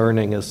deeper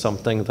learning is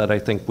something that I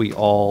think we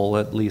all,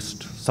 at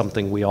least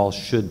something we all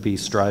should be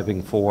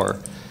striving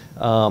for.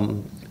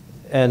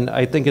 And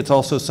I think it's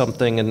also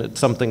something, and it's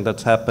something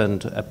that's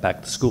happened at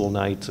back to school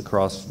nights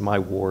across my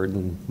ward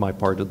and my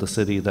part of the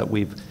city that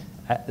we've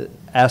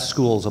asked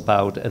schools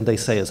about, and they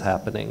say is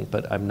happening,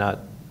 but I'm not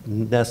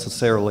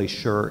necessarily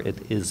sure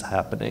it is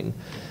happening.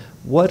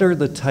 What are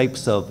the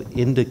types of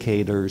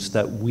indicators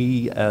that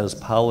we as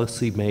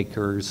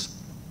policymakers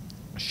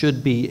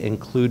should be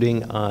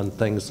including on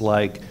things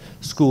like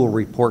school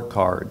report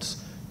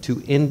cards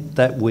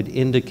that would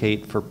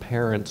indicate for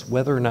parents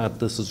whether or not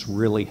this is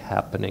really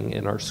happening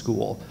in our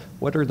school?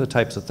 What are the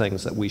types of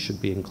things that we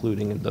should be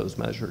including in those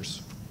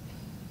measures?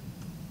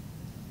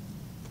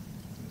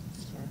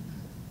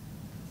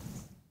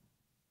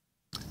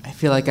 I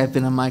feel like I've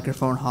been a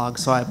microphone hog,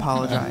 so I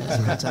apologize.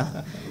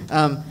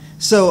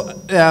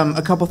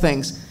 A couple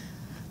things.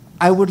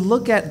 I would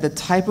look at the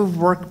type of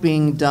work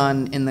being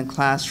done in the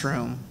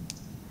classroom,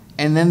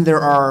 and then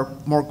there are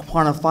more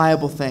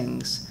quantifiable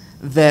things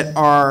that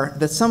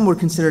some would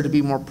consider to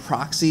be more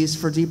proxies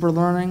for deeper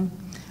learning.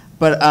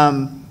 But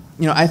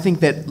I think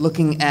that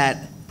looking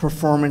at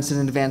performance in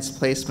advanced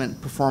placement,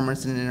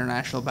 performance in an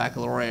international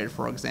baccalaureate,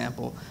 for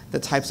example, the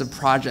types of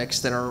projects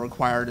that are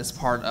required as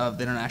part of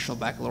the international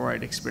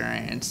baccalaureate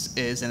experience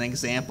is an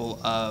example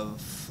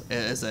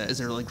is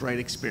a really great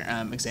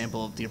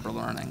example of deeper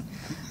learning.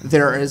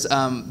 There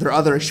are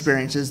other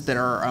experiences that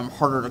are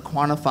harder to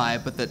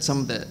quantify, but that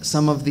some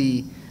of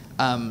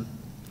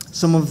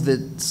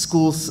the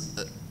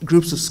schools,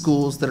 groups of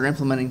schools that are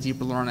implementing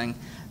deeper learning,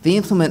 they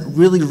implement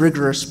really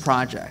rigorous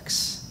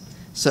projects.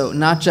 So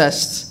not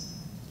just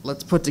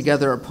let's put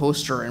together a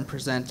poster and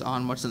present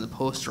on what's in the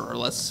poster, or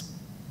let's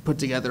put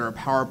together a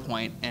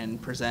PowerPoint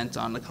and present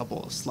on a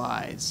couple of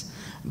slides.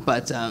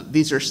 But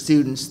these are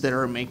students that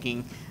are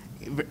making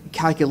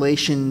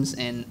calculations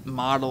and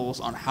models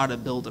on how to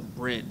build a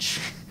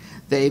bridge.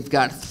 They've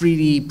got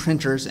 3D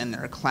printers in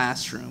their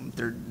classroom.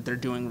 They're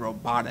doing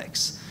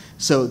robotics.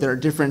 So there are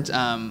different,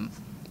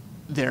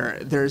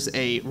 there's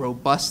a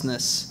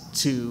robustness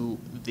to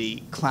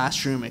the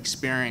classroom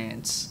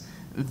experience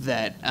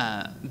that,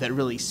 that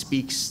really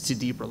speaks to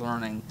deeper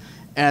learning.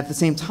 And at the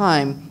same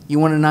time, you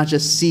want to not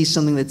just see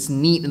something that's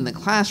neat in the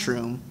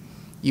classroom,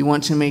 you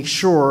want to make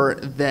sure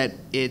that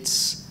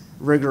it's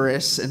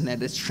rigorous and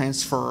that it's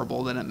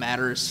transferable, that it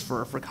matters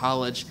for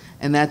college.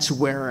 And that's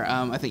where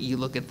I think you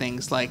look at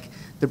things like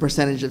the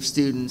percentage of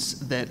students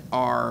that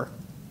are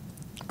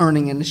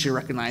earning industry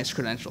recognized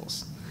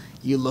credentials.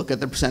 You look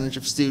at the percentage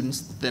of students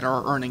that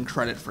are earning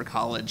credit for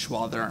college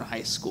while they're in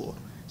high school.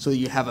 So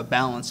you have a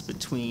balance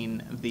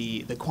between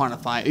the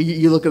quantify.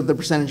 You look at the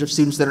percentage of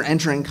students that are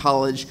entering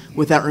college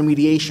without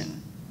remediation.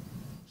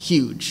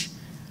 Huge.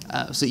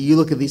 So you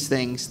look at these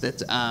things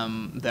that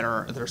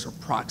are sort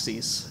of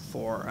proxies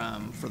for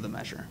the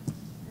measure.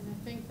 And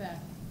I think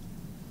that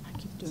I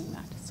keep doing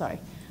that. Sorry.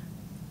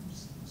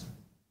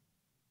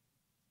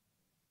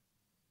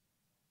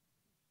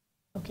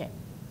 Okay.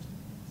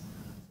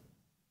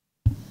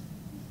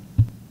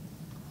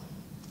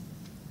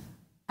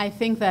 I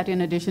think that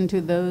in addition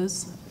to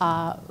those,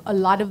 a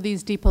lot of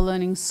these deeper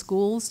learning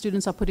schools,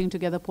 students are putting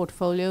together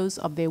portfolios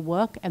of their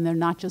work, and they're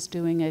not just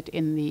doing it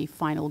in the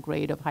final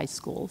grade of high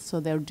school. So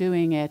they're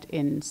doing it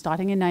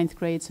starting in 9th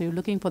grade. So you're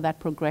looking for that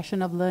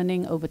progression of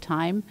learning over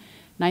time.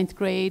 9th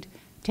grade,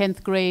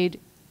 10th grade,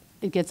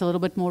 it gets a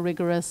little bit more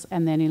rigorous,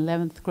 and then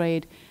 11th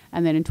grade,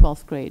 and then in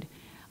 12th grade.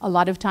 A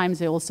lot of times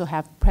they also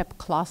have prep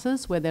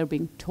classes where they're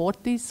being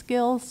taught these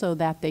skills so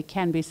that they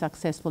can be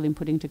successful in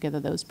putting together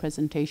those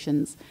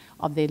presentations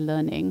of their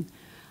learning.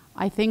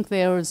 I think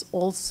there's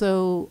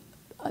also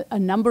a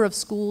number of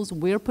schools,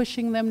 we're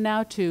pushing them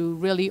now to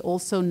really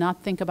also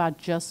not think about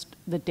just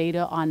the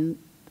data on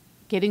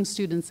getting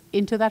students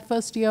into that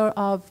first year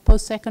of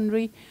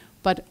post-secondary,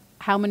 but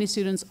how many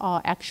students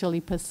are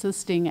actually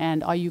persisting,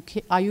 and are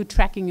you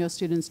tracking your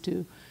students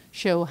to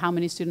show how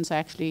many students are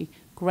actually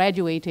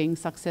graduating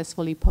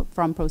successfully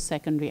from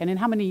post-secondary, and in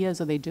how many years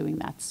are they doing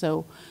that?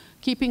 So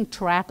keeping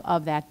track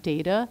of that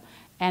data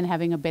and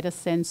having a better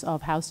sense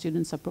of how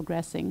students are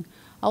progressing.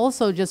 I'll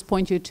also just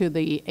point you to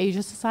the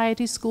Asia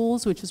Society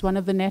schools, which is one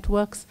of the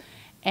networks,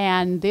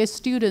 and their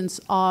students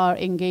are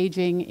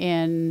engaging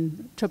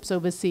in trips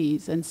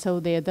overseas, and so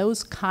there are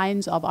those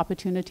kinds of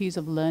opportunities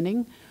of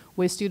learning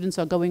where students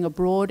are going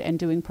abroad and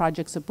doing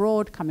projects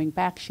abroad, coming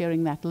back,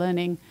 sharing that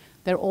learning.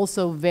 They're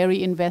also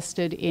very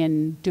invested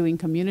in doing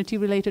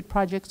community-related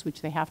projects,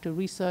 which they have to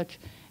research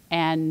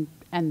and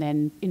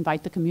then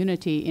invite the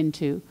community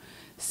into.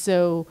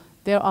 So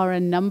there are a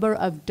number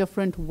of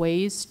different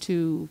ways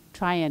to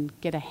try and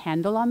get a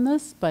handle on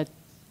this, but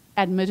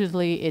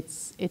admittedly,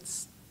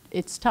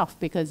 it's tough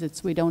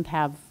because we don't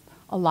have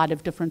a lot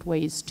of different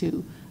ways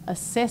to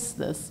assess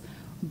this.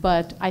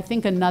 But I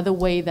think another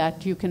way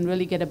that you can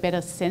really get a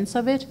better sense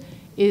of it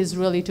is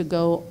really to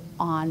go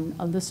on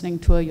a listening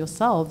tour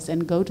yourselves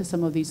and go to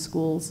some of these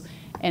schools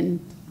and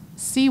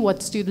see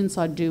what students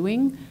are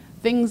doing.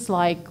 Things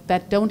like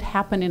that don't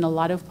happen in a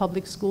lot of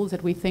public schools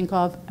that we think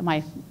of.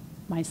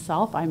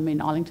 Myself, I'm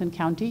in Arlington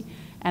County,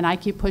 and I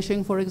keep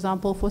pushing, for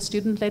example, for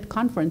student-led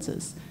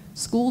conferences.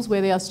 Schools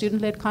where there are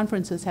student-led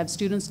conferences have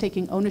students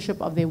taking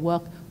ownership of their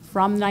work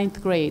from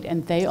 9th grade,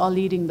 and they are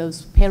leading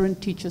those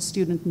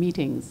parent-teacher-student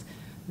meetings.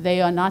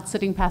 They are not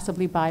sitting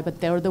passively by, but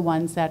they're the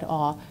ones that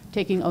are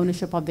taking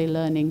ownership of their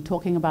learning,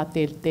 talking about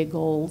their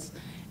goals,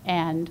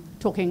 and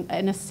talking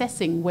and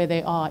assessing where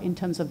they are in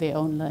terms of their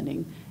own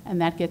learning.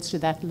 And that gets to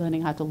that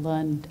learning how to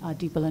learn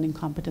deeper learning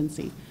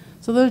competency.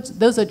 So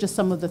those are just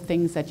some of the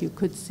things that you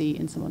could see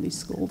in some of these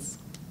schools.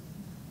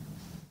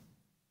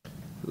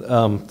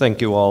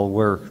 Thank you all.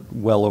 We're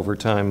well over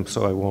time,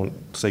 so I won't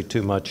say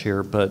too much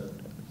here, but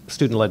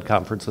student-led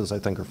conferences, I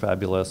think, are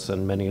fabulous,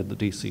 and many of the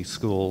DC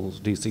schools,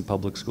 DC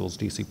public schools,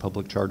 DC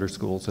public charter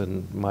schools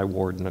in my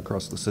ward and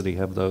across the city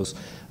have those.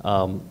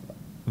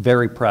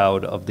 Very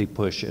proud of the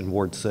push in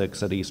Ward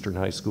 6 at Eastern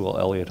High School,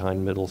 Elliott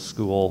Hine Middle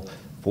School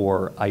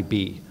for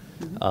IB.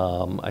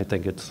 I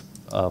think it's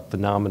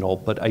phenomenal,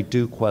 but I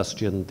do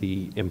question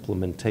the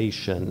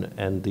implementation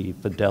and the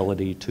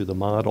fidelity to the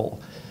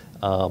model.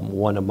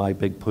 One of my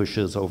big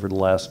pushes over the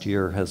last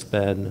year has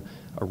been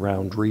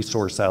around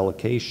resource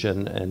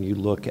allocation, and you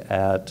look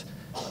at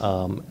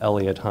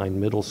Elliott Hine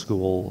Middle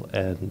School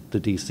and the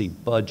DC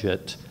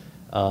budget,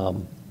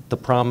 the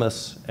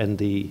promise and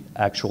the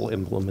actual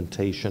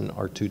implementation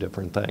are two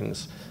different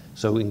things.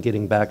 So in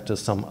getting back to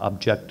some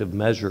objective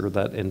measure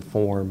that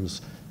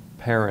informs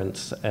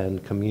parents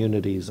and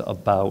communities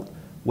about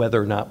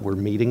whether or not we're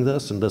meeting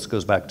this, and this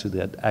goes back to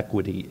that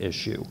equity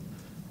issue.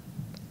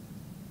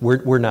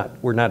 We're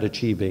not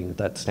achieving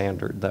that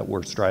standard that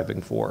we're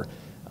striving for.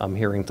 I'm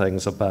hearing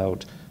things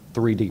about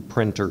 3D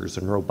printers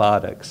and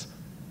robotics.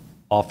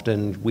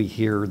 Often we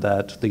hear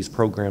that these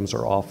programs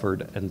are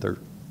offered and they're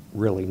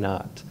really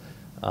not,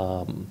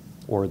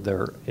 or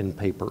they're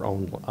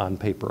on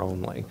paper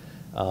only.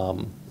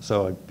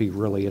 So I'd be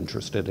really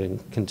interested in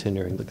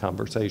continuing the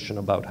conversation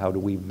about how do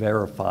we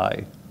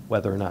verify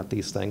whether or not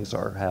these things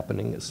are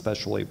happening,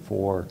 especially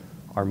for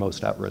our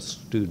most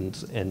at-risk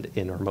students and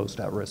in our most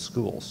at-risk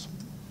schools.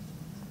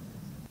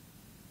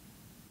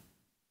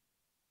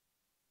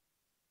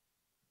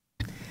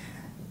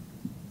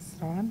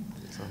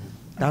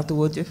 Dr.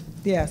 Woodruff?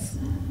 Yes,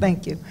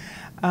 thank you.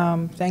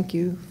 Thank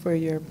you for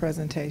your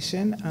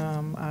presentation.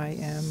 I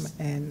am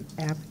an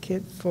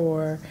advocate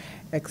for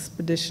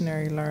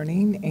expeditionary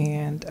learning,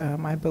 and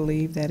I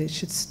believe that it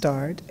should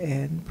start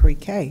in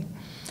pre-K.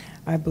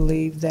 I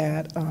believe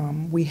that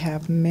we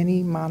have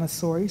many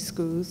Montessori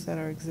schools that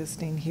are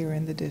existing here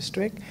in the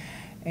district,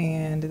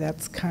 and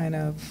that's kind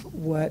of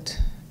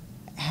what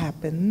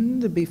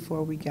happened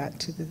before we got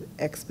to the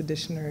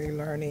expeditionary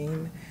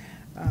learning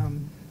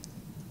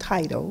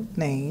title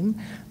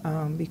name,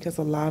 because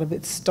a lot of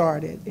it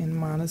started in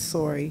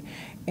Montessori,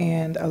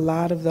 and a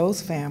lot of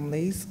those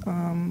families,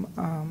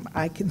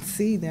 I can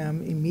see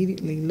them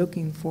immediately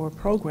looking for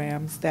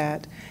programs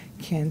that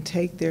can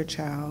take their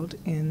child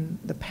in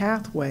the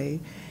pathway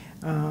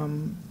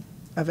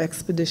of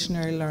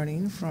expeditionary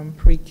learning from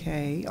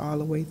pre-K all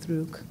the way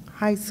through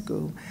high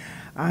school.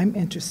 I'm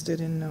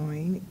interested in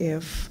knowing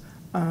if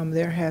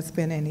there has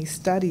been any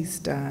studies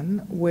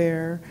done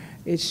where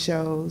it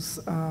shows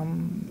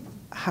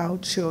how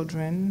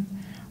children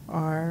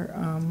are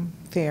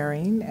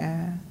faring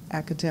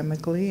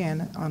academically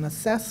and on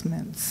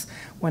assessments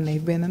when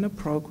they've been in a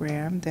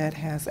program that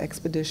has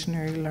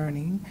expeditionary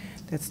learning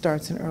that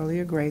starts in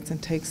earlier grades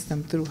and takes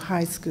them through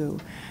high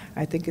school.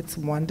 I think it's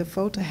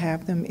wonderful to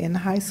have them in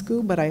high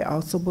school, but I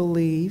also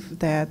believe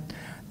that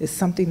it's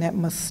something that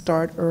must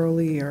start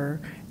earlier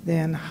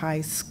than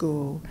high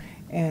school.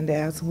 And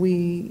as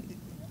we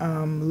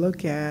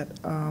look at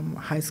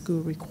high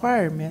school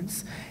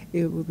requirements,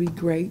 it would be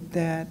great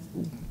that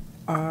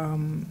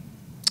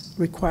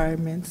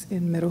requirements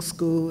in middle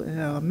school and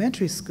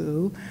elementary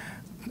school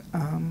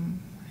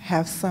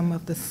have some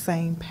of the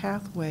same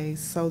pathways,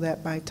 so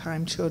that by the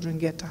time children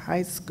get to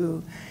high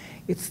school,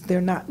 they're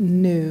not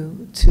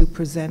new to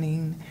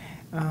presenting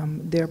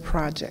their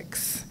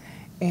projects.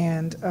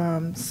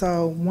 And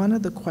so one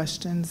of the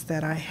questions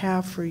that I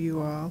have for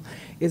you all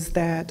is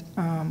that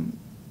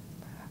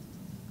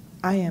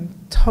I am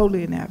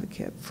totally an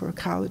advocate for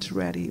college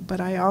ready, but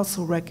I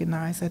also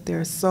recognize that there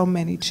are so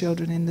many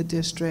children in the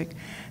district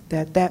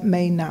that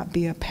may not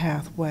be a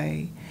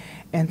pathway.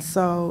 And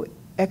so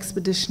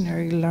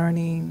expeditionary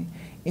learning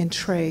in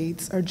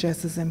trades are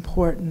just as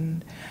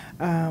important.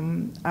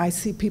 I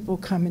see people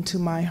come into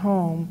my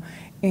home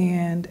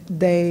and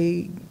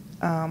they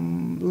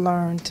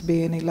learn to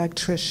be an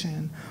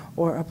electrician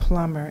or a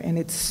plumber, and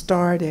it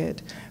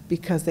started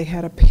because they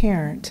had a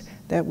parent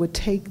that would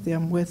take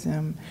them with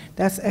them.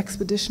 That's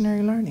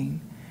expeditionary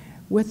learning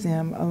with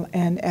them,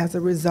 and as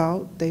a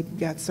result, they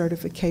got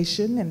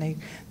certification and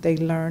they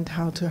learned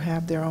how to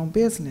have their own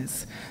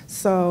business.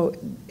 So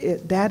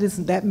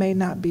that may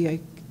not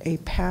be a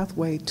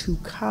pathway to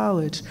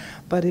college,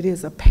 but it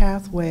is a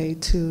pathway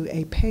to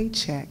a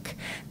paycheck.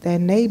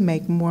 Then they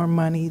make more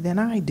money than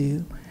I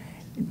do.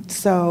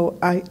 So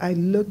I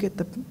look at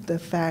the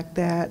fact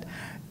that,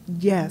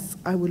 yes,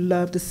 I would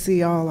love to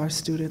see all our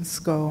students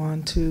go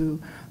on to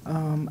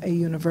a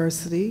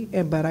university,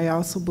 but I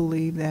also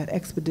believe that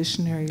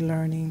expeditionary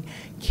learning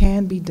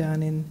can be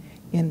done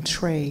in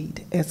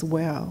trade as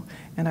well.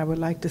 And I would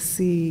like to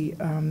see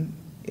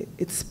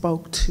it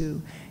spoke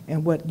to,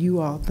 and what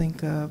you all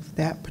think of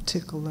that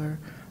particular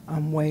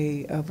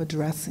way of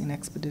addressing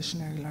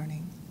expeditionary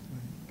learning.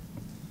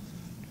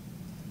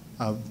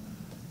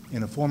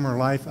 In a former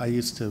life, I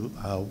used to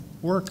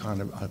work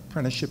on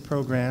apprenticeship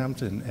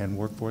programs and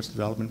workforce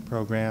development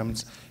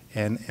programs.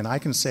 And I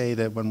can say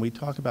that when we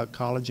talk about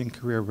college and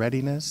career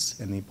readiness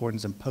and the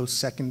importance of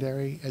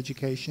post-secondary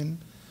education,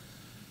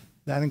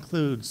 that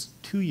includes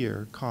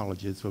two-year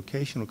colleges,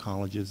 vocational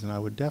colleges, and I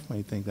would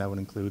definitely think that would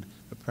include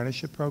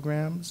apprenticeship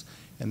programs.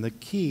 And the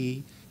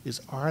key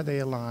is, are they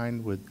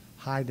aligned with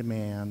high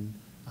demand,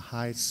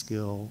 high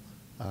skill,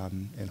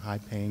 and high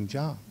paying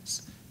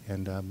jobs?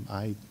 And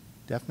I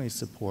definitely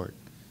support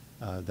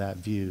that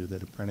view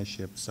that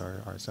apprenticeships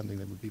are something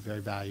that would be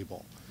very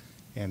valuable.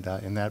 And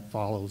that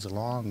follows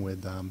along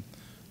with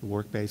the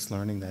work-based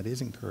learning that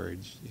is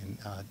encouraged in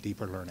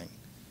deeper learning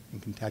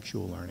and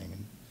contextual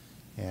learning.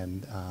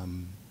 And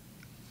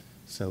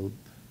so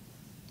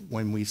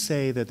when we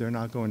say that they're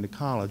not going to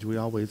college, we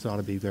always ought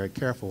to be very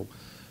careful.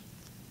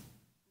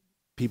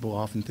 People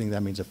often think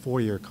that means a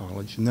four-year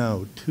college.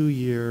 No,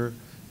 two-year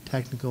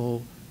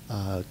technical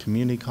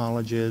community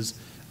colleges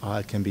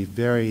can be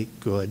very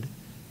good,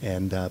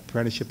 and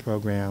apprenticeship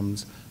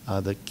programs.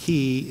 The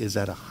key is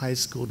that a high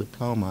school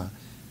diploma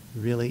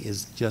really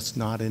is just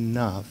not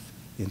enough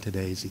in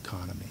today's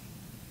economy.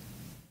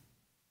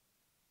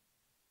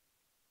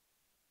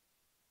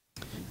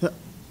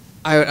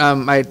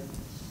 I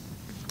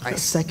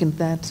second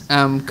that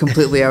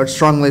completely. I would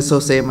strongly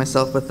associate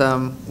myself with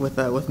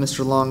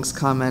Mr. Long's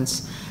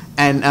comments,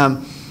 and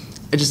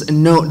just a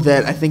note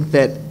that I think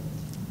that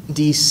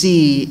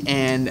DC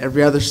and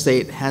every other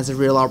state has a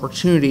real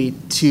opportunity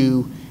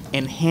to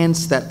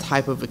enhance that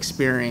type of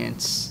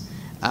experience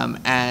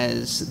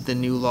as the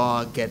new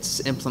law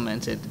gets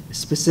implemented.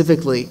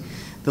 Specifically,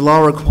 the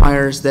law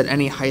requires that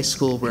any high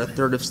school where a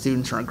third of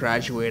students are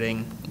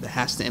graduating that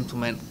has to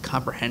implement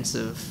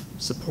comprehensive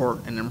support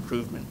and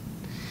improvement.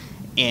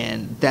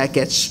 And that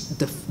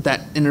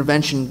that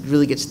intervention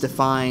really gets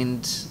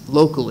defined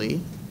locally.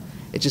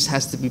 It just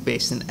has to be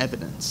based in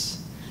evidence.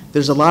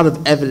 There's a lot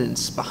of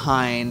evidence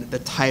behind the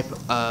type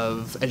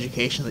of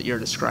education that you're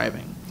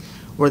describing.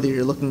 Whether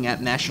you're looking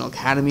at National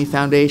Academy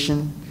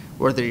Foundation,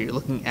 whether you're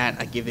looking at,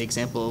 I give the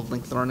example of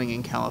linked learning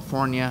in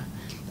California,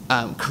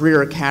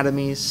 career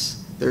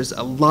academies, there's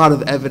a lot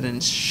of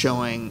evidence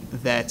showing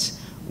that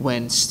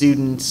when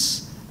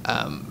students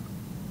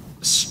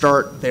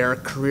start their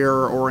career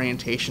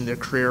orientation, their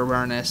career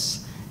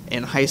awareness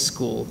in high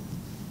school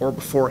or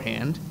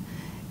beforehand,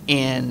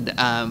 and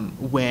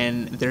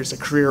when there's a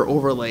career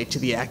overlay to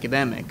the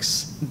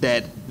academics,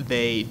 that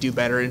they do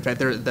better. In fact,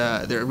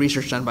 the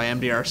research done by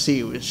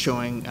MDRC was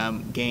showing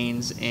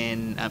gains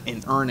in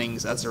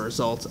earnings as a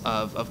result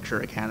of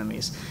career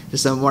academies.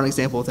 Just one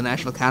example with the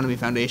National Academy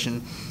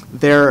Foundation,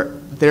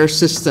 their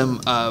system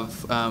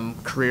of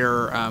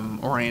career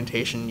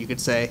orientation, you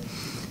could say,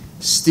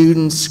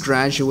 students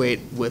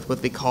graduate with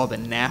what they call the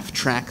NAF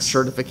track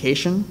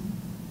certification,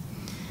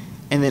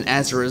 and then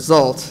as a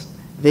result,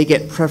 they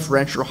get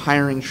preferential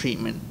hiring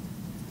treatment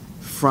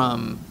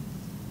from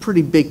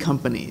pretty big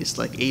companies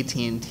like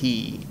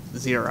AT&T,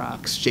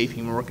 Xerox,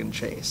 JP Morgan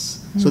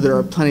Chase. So there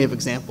are plenty of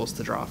examples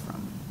to draw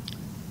from.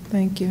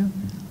 Thank you.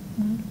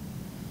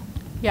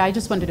 Yeah, I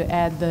just wanted to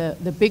add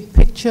the big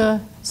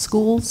picture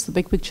schools, the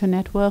big picture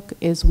network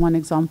is one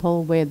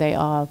example where they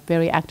are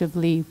very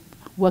actively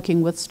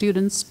working with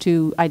students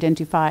to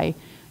identify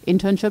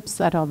internships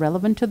that are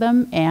relevant to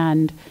them,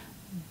 and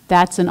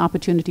that's an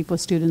opportunity for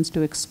students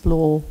to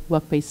explore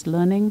work-based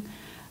learning.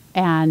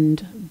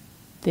 And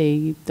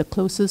the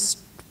closest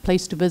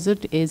place to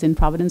visit is in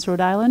Providence,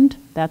 Rhode Island.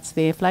 That's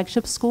their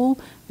flagship school.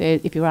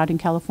 If you're out in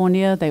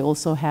California, they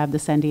also have the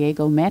San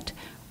Diego Met,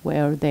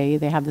 where they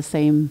have the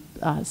same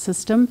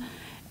system.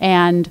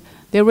 And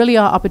there really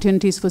are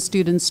opportunities for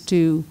students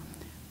to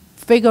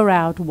figure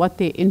out what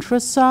their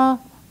interests are.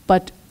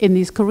 But in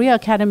these career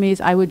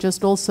academies, I would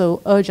just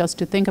also urge us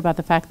to think about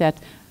the fact that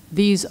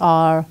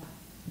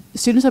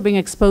students are being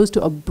exposed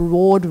to a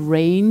broad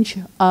range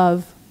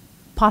of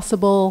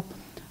possible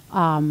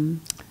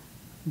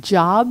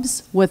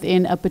jobs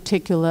within a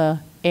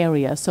particular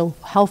area. So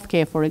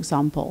healthcare, for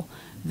example,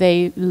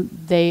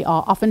 they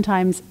are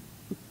oftentimes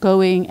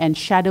going and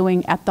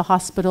shadowing at the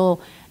hospital,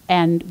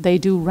 and they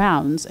do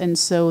rounds, and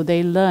so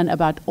they learn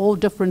about all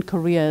different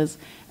careers.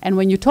 And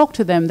when you talk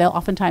to them, they'll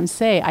oftentimes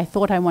say, I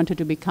thought I wanted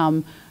to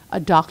become a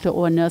doctor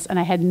or a nurse, and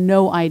I had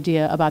no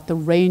idea about the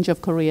range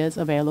of careers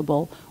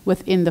available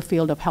within the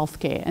field of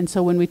healthcare. And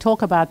so when we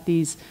talk about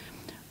these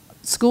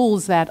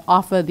schools that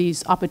offer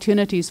these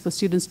opportunities for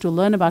students to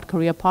learn about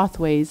career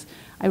pathways,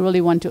 I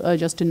really want to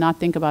urge us to not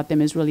think about them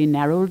as really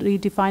narrowly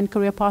defined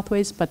career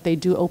pathways, but they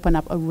do open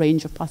up a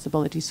range of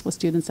possibilities for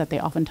students that they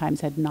oftentimes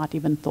had not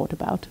even thought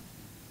about.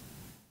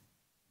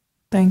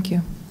 Thank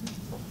you.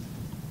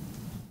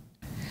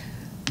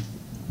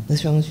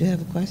 Ms. Jones, you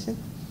have a question?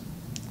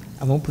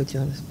 I won't put you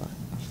on the spot.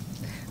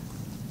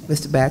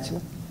 Mr.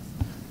 Batchelor?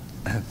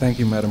 Thank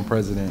you, Madam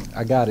President.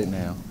 I got it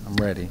now. I'm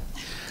ready.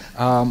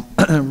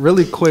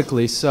 Really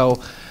quickly,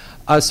 so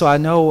I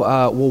know,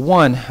 well,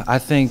 one, I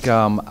think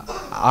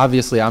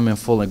obviously I'm in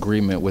full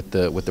agreement with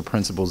the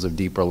principles of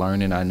deeper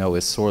learning. I know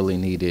it's sorely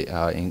needed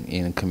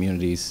in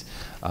communities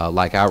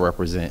like I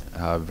represent,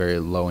 very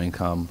low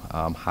income,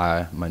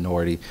 high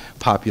minority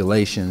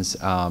populations,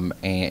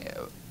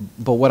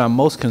 but what I'm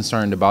most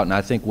concerned about, and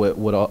I think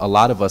what a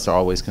lot of us are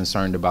always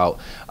concerned about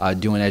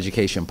doing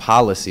education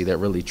policy that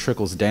really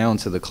trickles down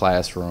to the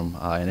classroom,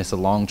 and it's a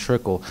long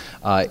trickle,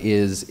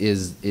 is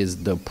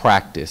the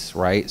practice,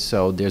 right?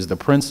 So there's the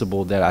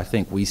principle that I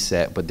think we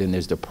set, but then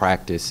there's the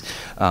practice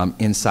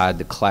inside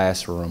the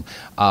classroom.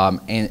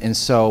 And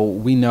so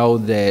we know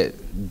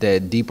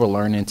that deeper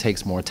learning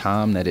takes more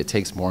time, that it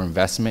takes more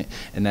investment,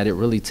 and that it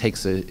really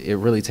takes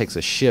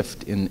a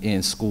shift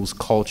in schools'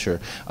 culture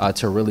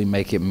to really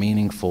make it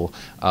meaningful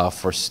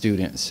for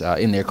students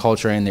in their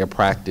culture and their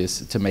practice,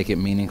 to make it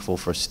meaningful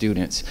for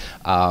students.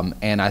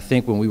 And I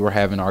think when we were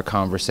having our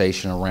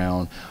conversation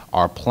around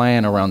our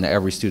plan around the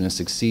Every Student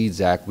Succeeds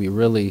Act, we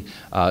really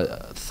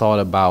thought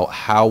about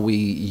how we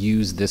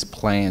use this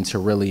plan to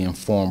really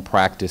inform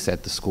practice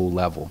at the school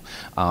level,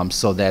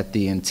 so that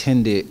the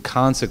intended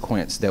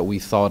consequence that we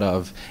thought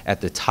of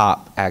at the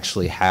top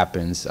actually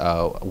happens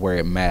where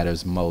it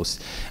matters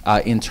most.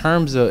 In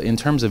terms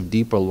of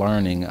deeper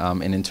learning,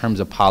 and in terms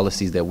of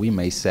policies that we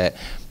may set,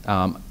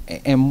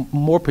 and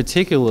more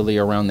particularly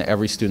around the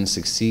Every Student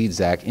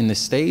Succeeds Act, in the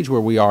stage where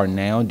we are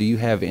now, do you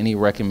have any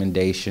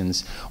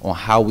recommendations on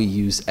how we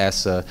use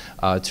ESSA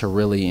to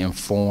really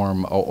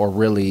inform or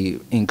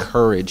really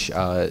encourage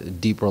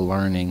deeper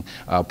learning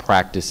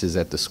practices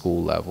at the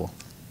school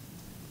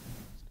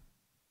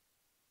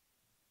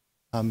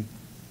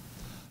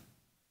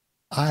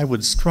level? . . . . 。. 。. 。. 。. 。. 。. 。. 。. 。. 。. 。. 。. 。. 。. 。. 。. 。. 。. 。. . . . 。 . . . . . . . 。. . . . . . . . . . . I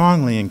would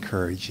strongly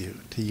encourage you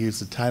to use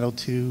the Title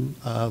II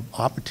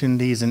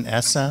opportunities in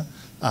ESSA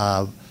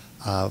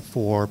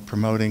for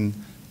promoting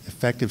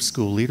effective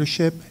school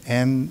leadership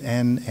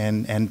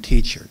and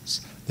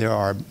teachers. There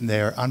are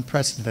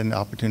unprecedented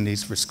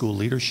opportunities for school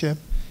leadership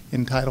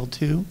in Title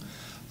II,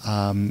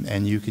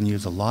 and you can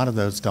use a lot of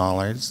those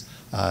dollars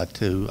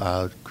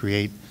to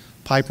create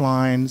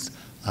pipelines,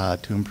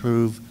 to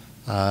improve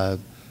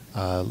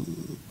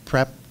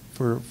prep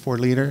for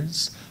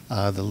leaders.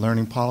 The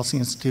Learning Policy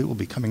Institute will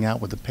be coming out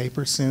with a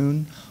paper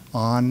soon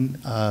on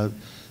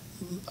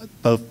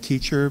both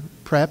teacher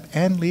prep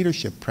and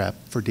leadership prep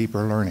for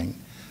deeper learning.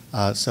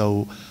 I'm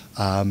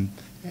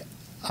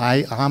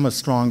a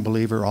strong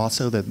believer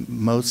also that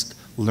most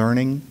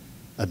learning,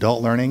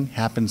 adult learning,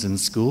 happens in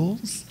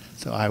schools.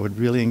 So I would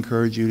really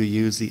encourage you to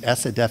use the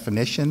ESSA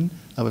definition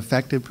of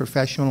effective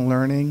professional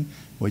learning,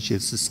 which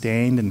is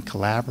sustained and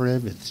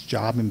collaborative, it's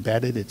job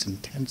embedded, it's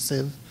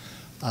intensive,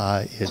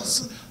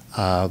 it's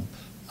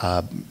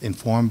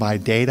informed by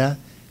data,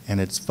 and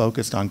it's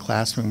focused on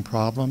classroom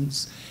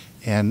problems.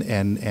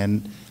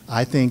 And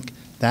I think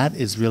that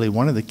is really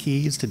one of the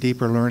keys to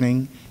deeper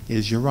learning.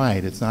 Is you're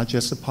right, it's not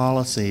just the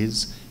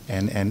policies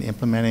and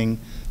implementing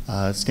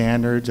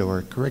standards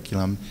or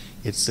curriculum,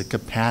 it's the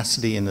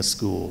capacity in the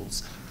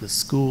schools. The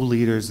school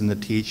leaders and the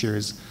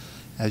teachers,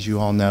 as you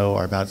all know,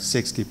 are about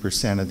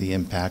 60% of the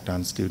impact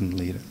on student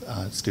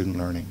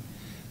learning.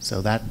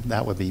 So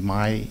that would be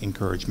my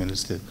encouragement,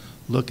 is to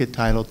look at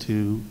Title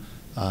II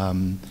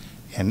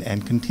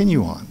and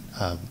continue on.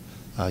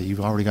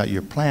 You've already got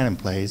your plan in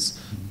place,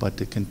 but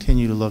to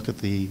continue to look at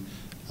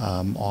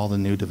all the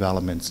new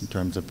developments in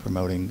terms of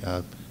promoting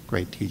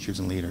great teachers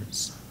and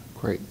leaders.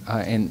 Great.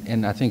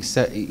 And I think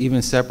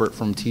even separate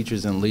from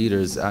teachers and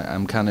leaders,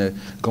 I'm kind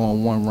of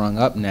going one rung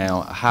up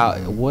now.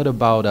 What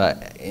about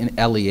in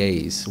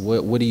LEAs?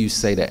 What do you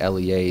say to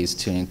LEAs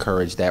to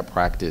encourage that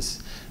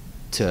practice?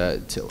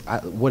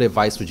 What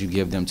advice would you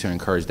give them to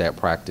encourage that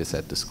practice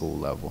at the school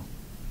level?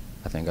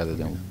 I think other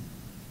than...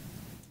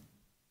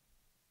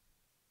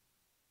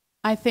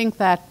 I think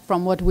that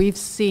from what we've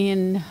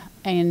seen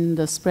in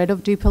the spread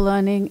of deeper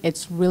learning,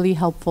 it's really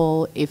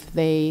helpful if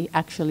they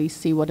actually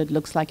see what it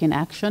looks like in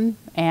action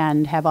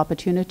and have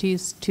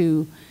opportunities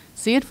to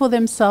see it for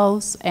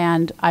themselves.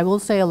 And I will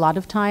say a lot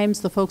of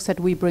times the folks that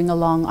we bring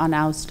along on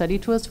our study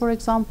tours, for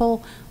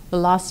example, the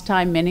last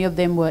time many of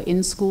them were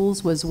in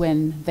schools was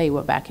when they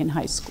were back in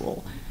high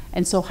school.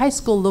 And so high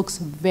school looks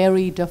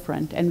very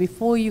different. And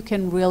before you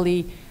can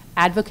really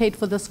advocate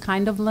for this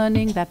kind of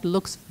learning that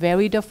looks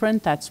very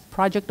different, that's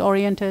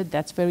project-oriented,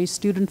 that's very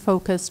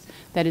student-focused,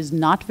 that is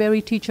not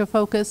very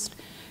teacher-focused,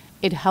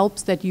 it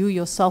helps that you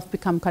yourself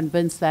become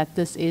convinced that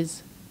this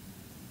is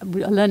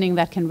learning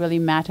that can really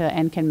matter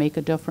and can make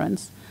a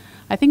difference.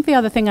 I think the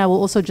other thing I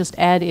will also just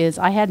add is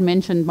I had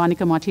mentioned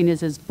Monica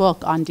Martinez's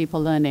book on deeper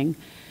learning.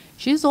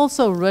 She's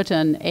also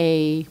written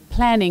a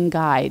planning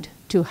guide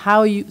to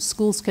how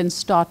schools can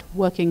start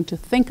working to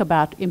think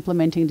about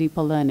implementing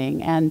deeper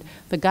learning. And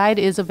the guide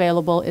is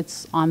available,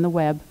 it's on the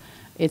web,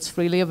 it's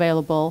freely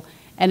available,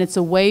 and it's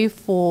a way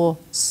for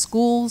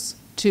schools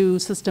to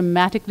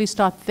systematically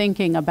start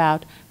thinking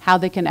about how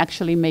they can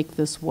actually make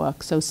this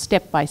work, so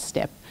step by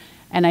step.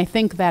 And I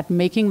think that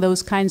making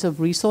those kinds of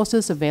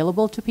resources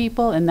available to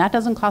people, and that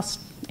doesn't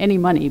cost any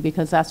money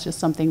because that's just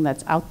something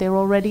that's out there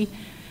already,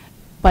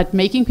 but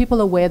making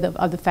people aware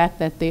of the fact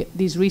that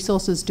these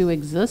resources do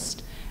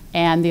exist.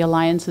 And the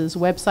Alliance's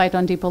website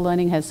on deeper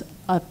learning has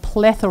a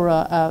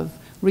plethora of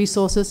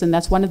resources, and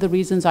that's one of the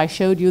reasons I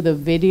showed you the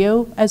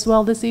video as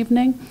well this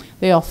evening.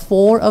 There are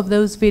 4 of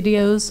those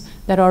videos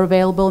that are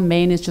available.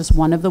 Maine is just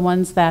one of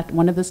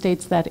the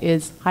states that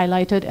is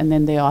highlighted, and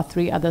then there are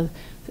 3 other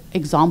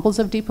examples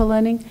of deeper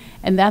learning.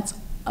 And that's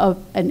a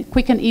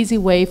quick and easy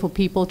way for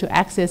people to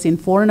access in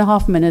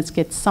 4.5 minutes,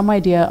 get some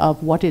idea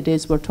of what it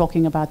is we're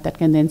talking about that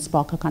can then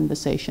spark a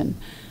conversation.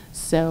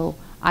 So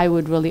I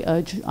would really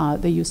urge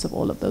the use of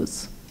all of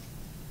those.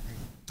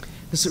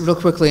 Just real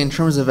quickly, in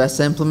terms of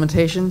ESSA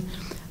implementation,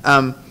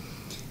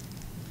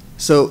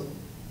 so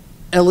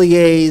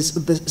LEAs,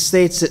 the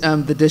states,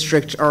 the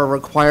district are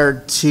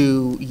required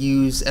to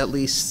use at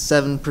least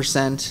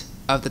 7%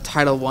 of the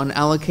Title I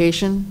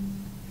allocation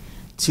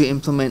to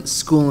implement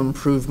school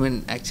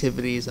improvement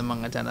activities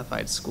among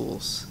identified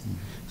schools.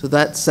 So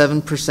that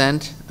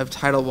 7% of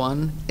Title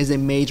I is a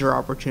major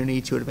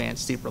opportunity to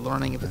advance deeper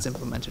learning if it's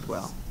implemented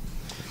well.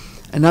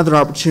 Another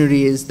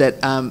opportunity is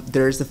that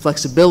there's the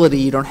flexibility,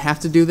 you don't have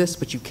to do this,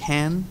 but you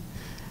can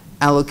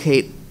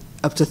allocate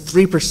up to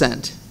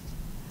 3%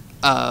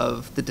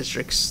 of the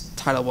district's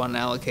Title I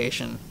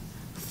allocation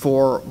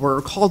for what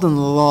are called in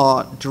the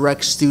law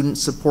direct student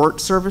support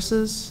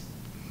services.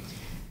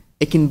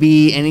 It can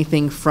be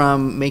anything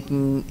from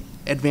making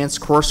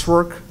advanced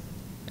coursework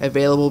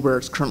available where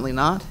it's currently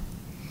not,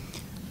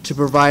 to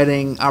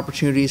providing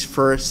opportunities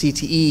for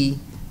CTE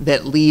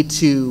that lead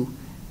to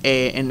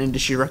an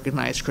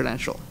industry-recognized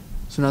credential.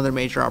 So another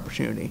major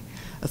opportunity.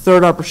 A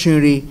third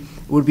opportunity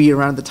would be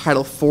around the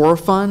Title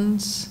IV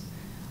funds.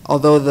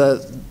 Although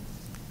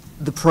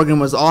The program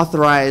was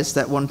authorized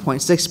at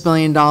 $1.6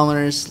 billion.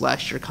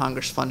 Last year,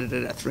 Congress funded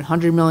it at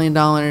 $300 million.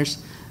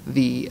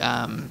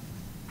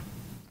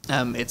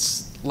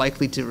 It's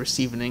likely to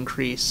receive an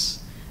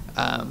increase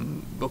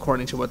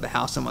according to what the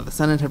House and what the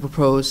Senate have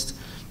proposed.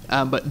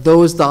 But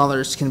those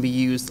dollars can be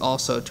used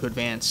also to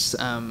advance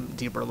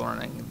deeper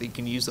learning. You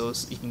can use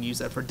those. You can use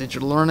that for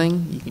digital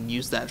learning. You can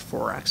use that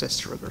for access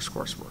to rigorous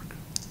coursework.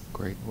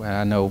 Great. Well,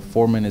 I know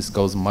 4 minutes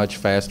goes much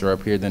faster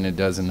up here than it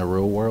does in the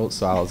real world,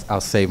 so I'll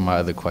save my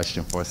other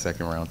question for a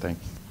second round. Thank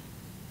you.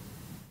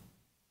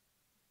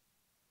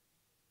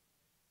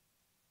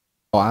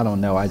 Oh, I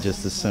don't know. I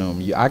just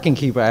assume. I can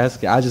keep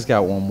asking. I just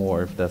got one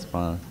more, if that's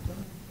fine.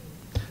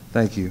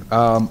 Thank you.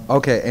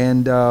 Okay,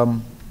 and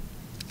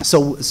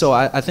so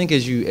I think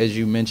as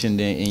you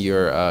mentioned in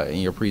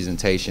your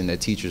presentation,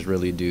 that teachers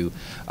really do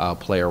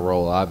play a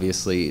role.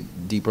 Obviously,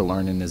 deeper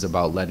learning is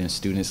about letting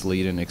students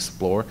lead and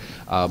explore,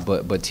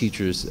 but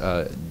teachers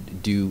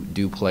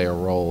do play a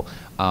role.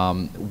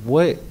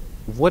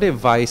 What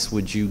advice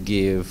would you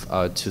give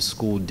to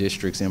school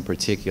districts in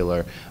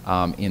particular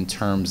in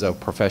terms of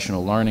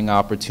professional learning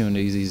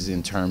opportunities,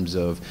 in terms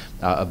of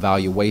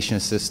evaluation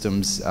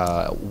systems?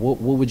 What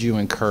would you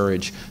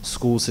encourage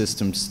school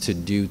systems to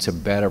do to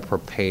better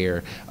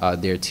prepare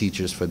their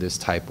teachers for this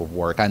type of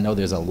work? I know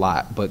there's a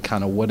lot, but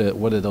kind of what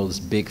are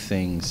those big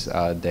things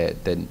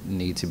that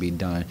need to be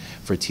done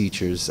for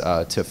teachers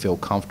to feel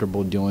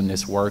comfortable doing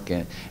this work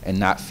and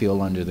not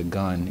feel under the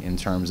gun in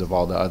terms of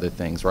all the other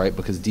things, right?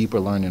 Because deeper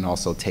learning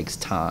also takes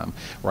time,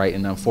 right?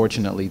 And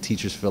unfortunately,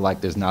 teachers feel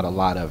like there's not a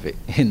lot of it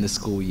in the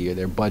school year.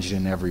 They're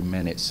budgeting every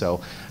minute. So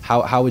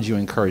how would you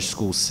encourage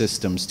school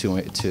systems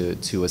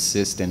to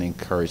assist and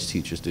encourage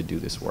teachers to do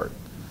this work?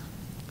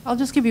 I'll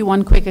just give you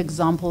one quick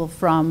example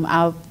from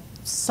our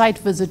site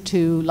visit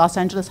to Los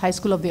Angeles High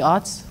School of the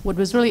Arts. What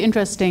was really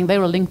interesting, they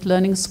were a linked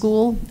learning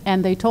school,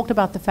 and they talked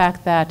about the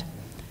fact that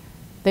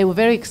they were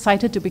very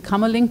excited to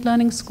become a linked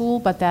learning school,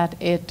 but that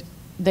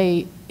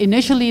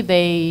initially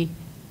they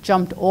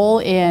jumped all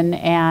in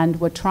and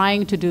were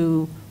trying to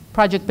do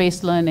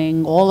project-based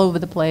learning all over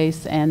the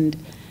place, and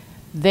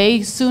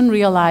they soon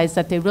realized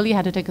that they really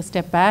had to take a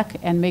step back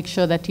and make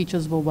sure that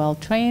teachers were well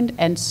trained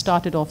and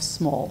started off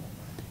small.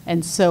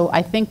 And so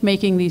I think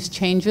making these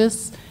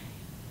changes,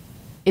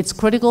 it's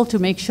critical to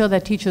make sure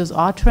that teachers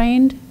are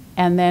trained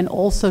and then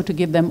also to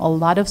give them a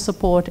lot of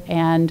support.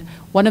 And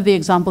one of the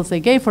examples they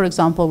gave, for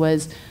example,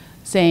 was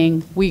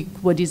saying we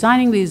were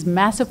designing these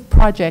massive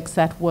projects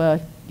that were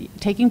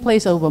taking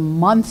place over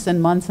months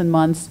and months and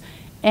months,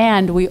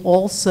 and we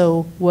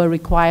also were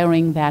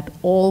requiring that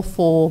all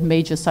 4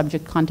 major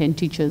subject content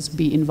teachers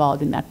be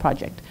involved in that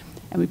project.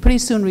 And we pretty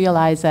soon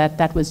realized that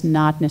that was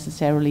not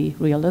necessarily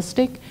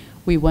realistic.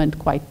 We weren't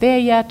quite there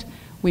yet.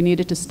 We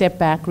needed to step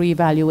back,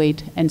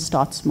 reevaluate, and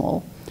start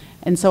small.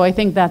 And so I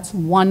think that's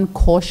one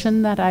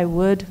caution that I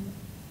would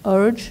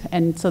urge,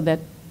 and so that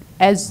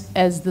as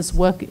this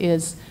work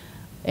is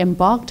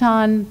embarked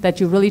on, that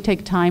you really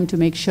take time to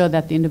make sure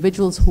that the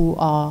individuals who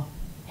are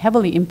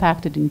heavily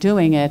impacted in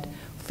doing it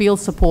feel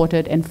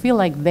supported and feel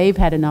like they've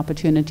had an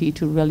opportunity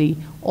to really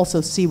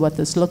also see what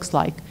this looks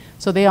like.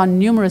 So there are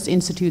numerous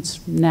institutes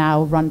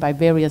now run by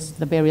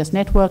the various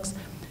networks.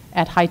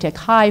 At High Tech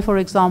High, for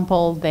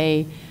example,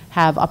 they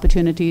have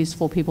opportunities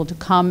for people to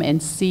come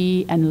and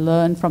see and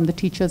learn from the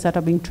teachers that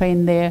are being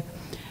trained there.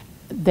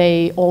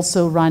 They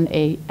also run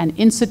an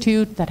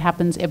institute that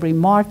happens every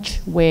March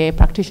where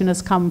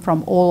practitioners come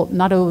from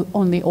not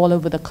only all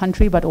over the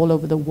country, but all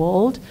over the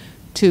world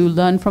to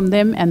learn from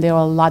them. And there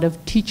are a lot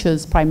of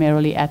teachers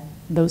primarily at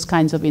those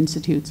kinds of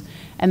institutes.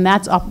 And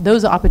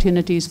those are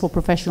opportunities for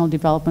professional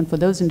development for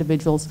those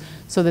individuals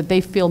so that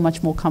they feel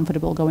much more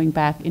comfortable going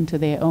back into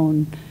their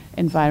own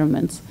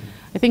environments.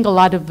 I think a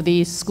lot of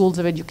these schools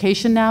of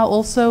education now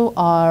also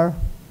are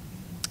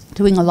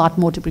doing a lot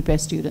more to prepare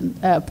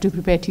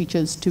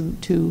teachers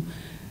to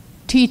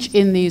teach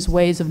in these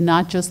ways of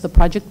not just the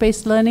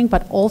project-based learning,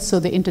 but also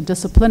the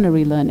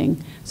interdisciplinary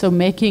learning. So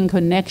making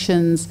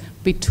connections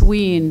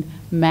between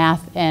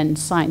math and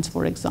science,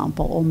 for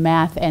example, or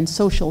math and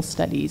social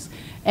studies,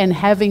 and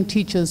having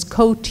teachers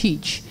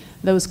co-teach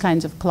those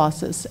kinds of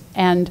classes.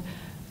 And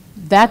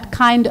that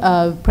kind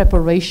of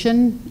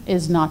preparation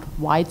is not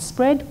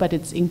widespread, but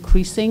it's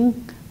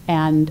increasing.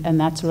 And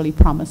that's really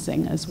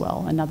promising as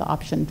well, another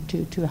option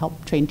to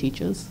help train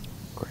teachers.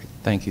 Great,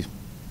 thank you.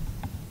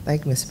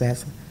 Thank you, Ms.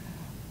 Batchelor.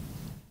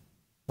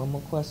 One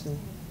more question.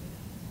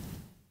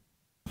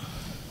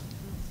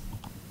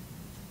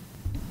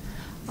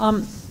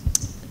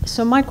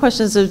 So my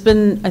questions have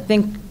been, I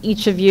think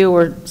each of you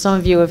or some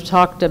of you have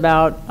talked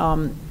about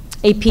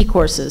AP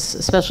courses,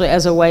 especially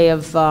as a way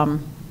of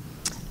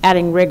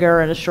adding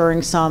rigor and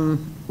assuring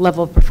some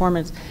level of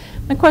performance.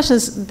 My question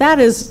is, that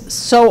is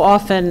so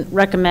often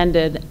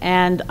recommended,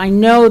 and I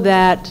know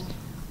that,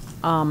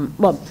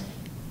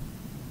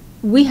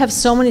 we have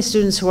so many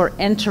students who are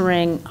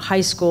entering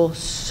high school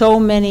so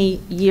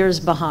many years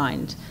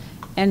behind.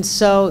 And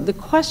so the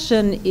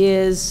question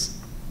is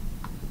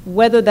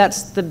whether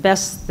that's the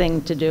best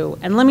thing to do.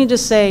 And let me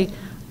just say,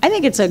 I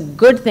think it's a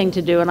good thing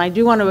to do, and I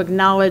do want to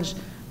acknowledge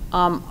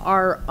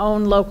our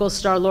own local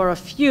star Laura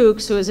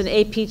Fuchs, who is an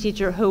AP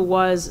teacher who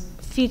was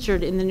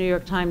featured in the New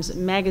York Times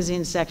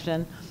Magazine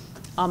section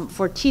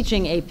for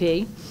teaching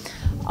AP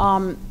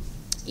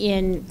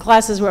in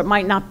classes where it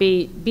might not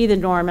be the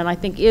norm, and I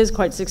think is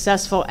quite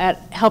successful at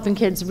helping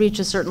kids reach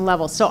a certain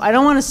level. So I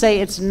don't want to say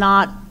it's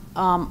not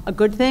a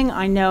good thing.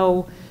 I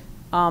know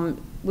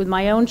with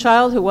my own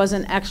child who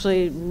wasn't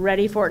actually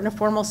ready for it in a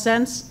formal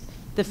sense,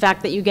 the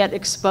fact that you get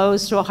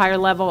exposed to a higher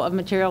level of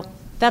material,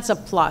 that's a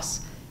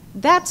plus.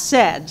 That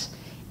said,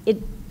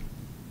 it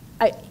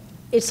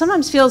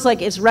sometimes feels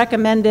like it's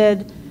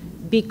recommended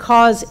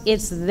because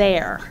it's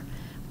there.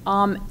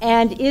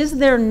 And is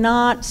there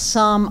not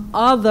some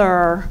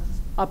other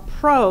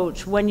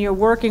approach when you're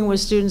working with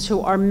students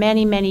who are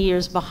many, many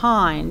years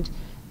behind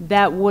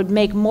that would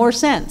make more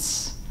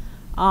sense?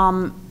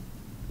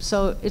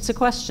 So it's a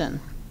question.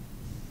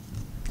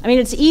 I mean,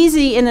 it's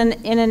easy in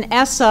an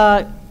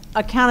ESSA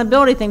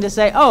accountability thing to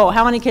say, oh,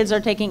 how many kids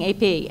are taking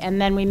AP?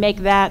 And then we make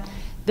that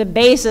the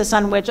basis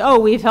on which, oh,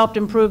 we've helped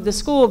improve the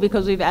school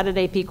because we've added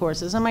AP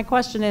courses. And my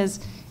question is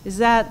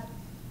that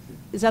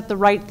the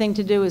right thing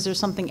to do? Is there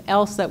something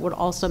else that would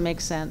also make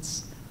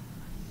sense?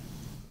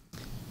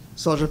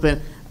 So I'll jump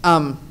in.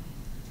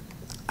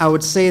 I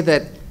would say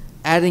that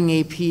adding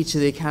AP to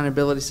the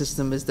accountability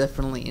system is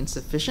definitely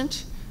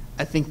insufficient.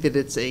 I think that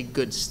it's a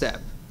good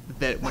step.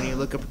 That when you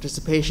look at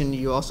participation,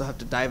 you also have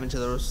to dive into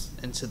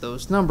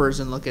those numbers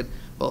and look at,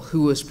 well,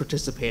 who is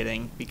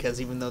participating, because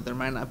even though there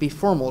might not be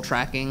formal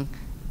tracking,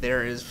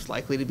 there is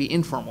likely to be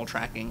informal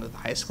tracking with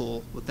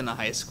within a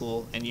high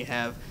school, and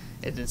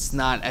it's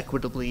not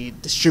equitably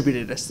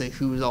distributed as to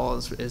who all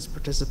is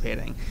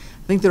participating.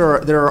 I think there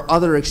are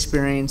other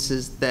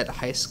experiences that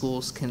high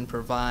schools can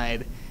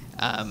provide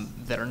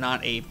that are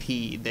not AP.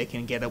 They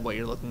can get at what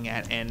you're looking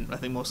at, and I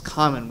think most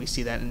common we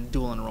see that in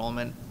dual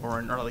enrollment or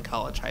in early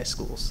college high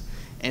schools.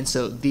 And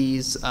so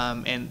these,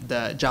 and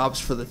the Jobs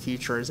for the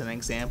Future is an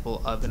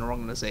example of an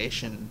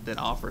organization that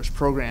offers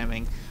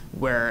programming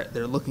where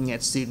they're looking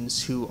at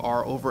students who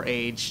are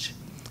overaged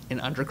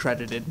and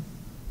undercredited,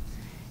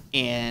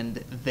 and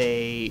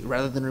they,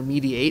 rather than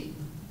remediate,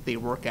 they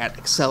work at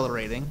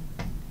accelerating.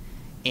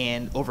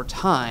 And over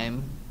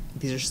time,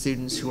 these are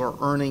students who are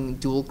earning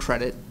dual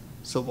credit.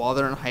 So while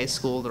they're in high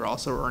school, they're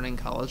also earning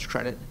college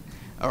credit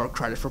or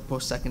credit for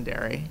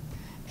post-secondary,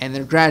 and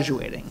they're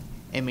graduating.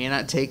 It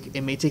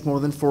may take more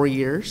than 4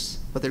 years,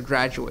 but they're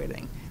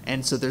graduating.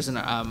 And so there's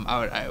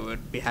I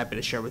would be happy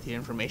to share with you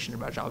information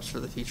about Jobs for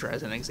the Future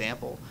as an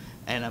example,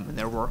 and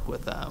their work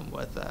with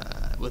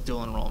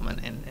dual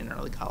enrollment in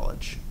early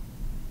college.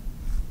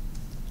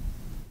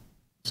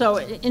 So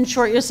in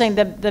short, you're saying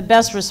that the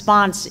best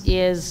response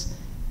is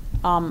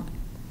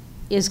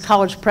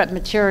college prep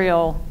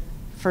material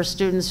for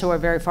students who are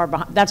very far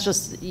behind. That's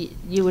just,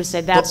 you would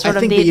say that's sort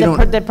of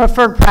the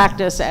preferred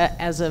practice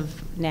as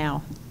of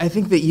now. I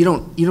think that you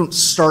don't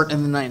start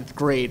in the 9th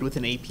grade with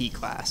an AP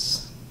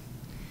class,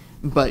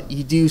 but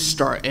you do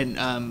start,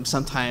 and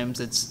sometimes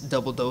it's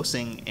double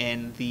dosing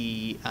in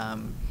the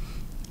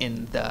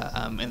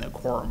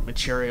Quorum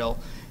material.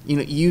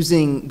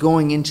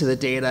 Going into the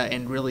data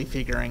and really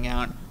figuring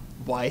out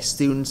why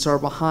students are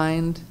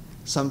behind.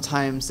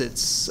 Sometimes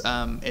it's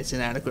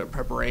inadequate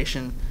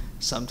preparation.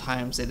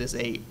 Sometimes it is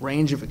a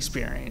range of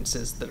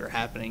experiences that are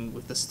happening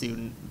with the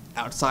student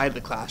outside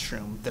the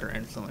classroom that are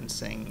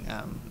influencing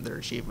their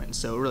achievement.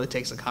 So it really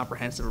takes a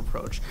comprehensive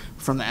approach.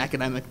 From the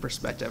academic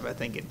perspective, I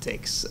think it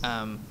takes,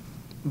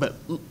 but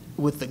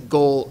with the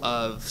goal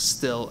of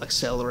still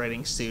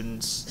accelerating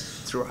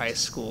students through high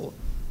school,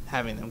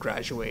 having them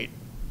graduate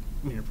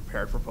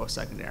prepared for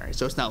post-secondary.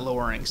 So it's not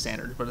lowering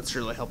standards, but it's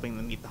really helping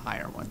them meet the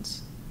higher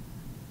ones.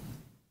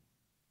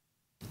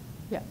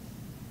 Yeah.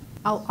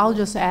 I'll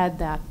just add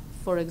that,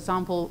 for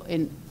example,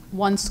 in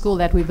one school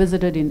that we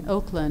visited in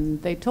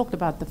Oakland, they talked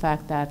about the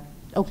fact that,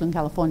 Oakland,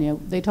 California,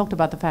 they talked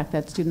about the fact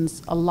that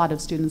a lot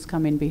of students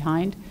come in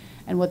behind,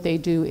 and what they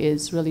do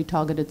is really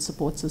targeted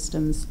support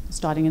systems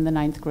starting in the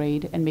 9th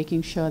grade and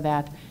making sure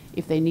that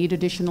if they need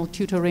additional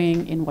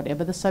tutoring in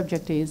whatever the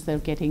subject is, they're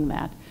getting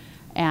that.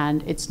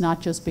 And it's not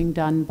just being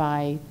done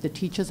by the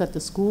teachers at the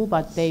school,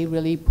 but they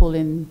really pull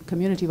in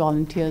community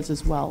volunteers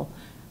as well.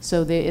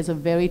 So there is a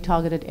very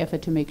targeted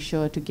effort to make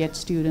sure to get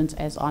students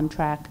as on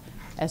track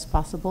as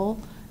possible.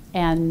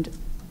 And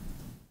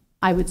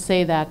I would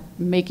say that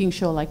making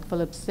sure, like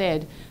Phillip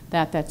said,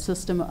 that that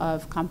system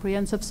of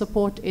comprehensive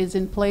support is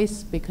in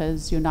place,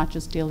 because you're not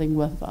just dealing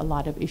with a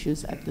lot of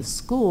issues at the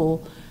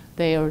school,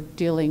 they are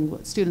dealing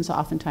with, students are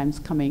oftentimes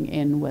coming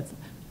in with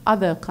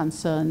other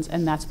concerns,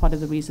 and that's part of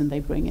the reason they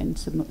bring in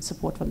some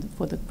support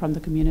from the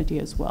community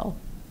as well.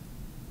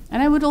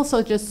 And I would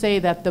also just say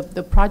that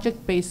the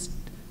project-based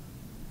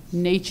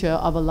nature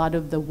of a lot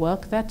of the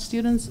work that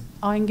students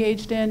are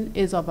engaged in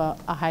is of a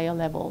higher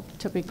level,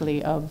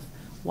 typically, of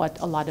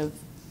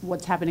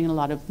what's happening in a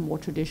lot of more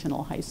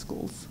traditional high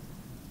schools.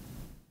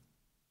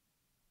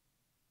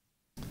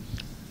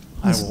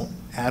 I will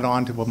add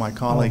on to what my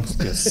colleagues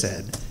just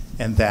said,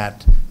 and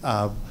that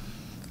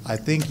I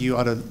think you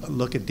ought to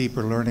look at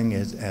deeper learning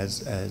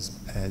as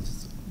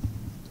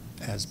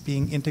as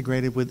being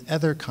integrated with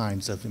other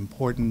kinds of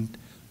important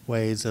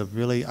ways of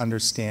really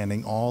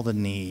understanding all the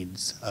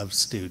needs of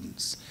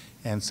students.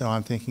 And so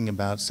I'm thinking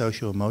about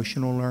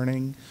social-emotional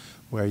learning,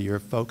 where you're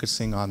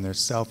focusing on their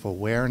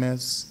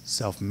self-awareness,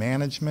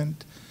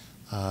 self-management,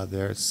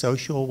 their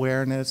social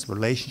awareness,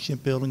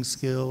 relationship-building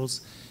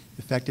skills,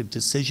 effective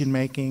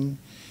decision-making,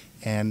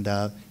 and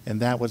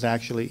that was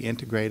actually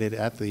integrated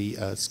at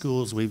the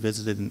schools we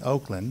visited in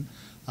Oakland,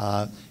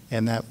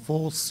 and that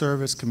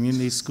full-service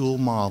community school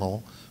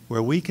model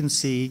where we can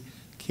see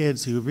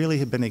kids who really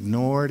have been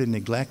ignored and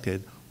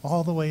neglected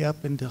all the way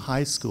up into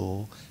high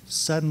school,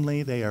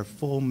 suddenly they are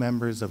full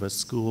members of a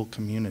school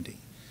community.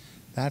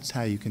 That's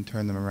how you can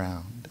turn them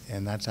around,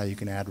 and that's how you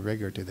can add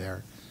rigor to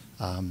their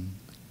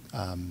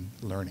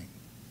learning.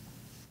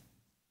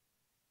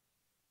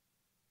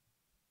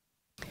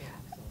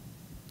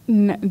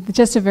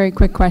 Just a very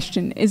quick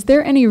question. Is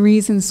there any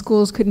reason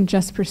schools couldn't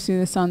just pursue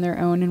this on their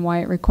own and why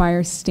it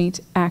requires state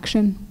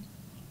action?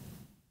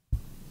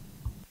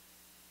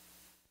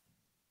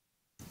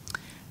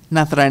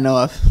 Not that I know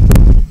of.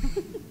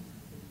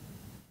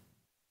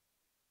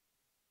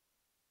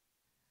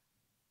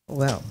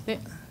 Well,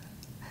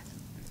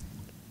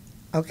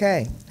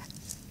 okay.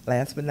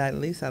 Last but not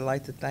least, I'd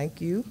like to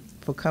thank you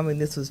for coming.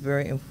 This was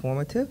very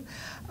informative.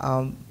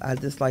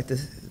 I'd just like to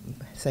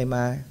say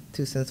my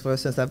 2 cents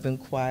first, since I've been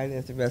quiet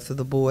as the rest of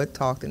the board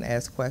talked and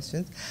asked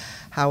questions.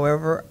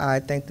 However, I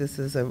think this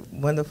is a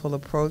wonderful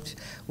approach.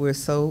 We're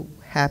so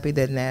happy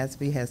that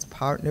NASB has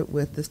partnered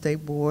with the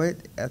State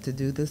Board to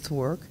do this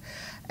work.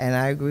 And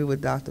I agree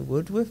with Dr.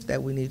 Woodruff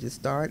that we need to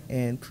start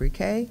in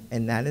pre-K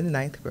and not in the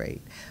 9th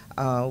grade.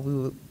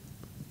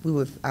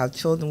 Our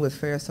children would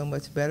fare so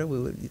much better. We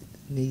would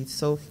need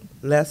so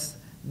less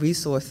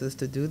resources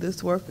to do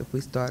this work if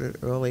we started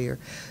earlier.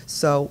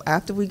 So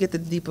after we get the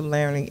deeper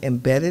learning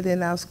embedded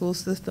in our school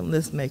system,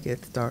 let's make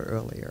it start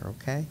earlier,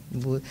 okay?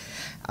 We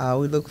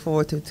look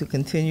forward to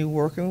continue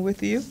working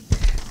with you.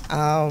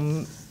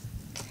 And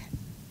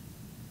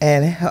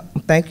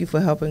thank you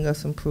for helping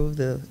us improve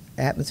the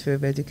atmosphere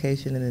of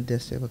education in the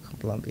District of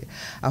Columbia.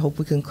 I hope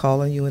we can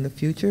call on you in the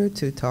future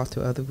to talk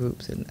to other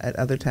groups and at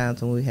other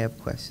times when we have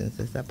questions.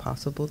 Is that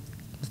possible,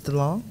 Mr.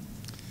 Long?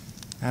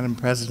 Madam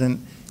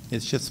President,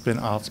 it's just been,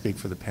 I'll speak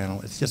for the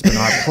panel, it's just been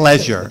our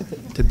pleasure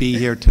to be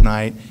here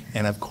tonight.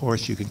 And of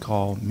course, you can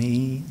call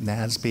me,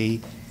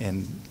 NASB,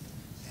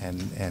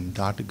 and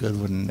Dr.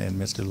 Goodwin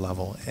and Mr.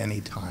 Lovell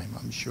anytime.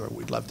 I'm sure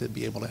we'd love to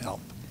be able to help.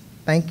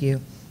 Thank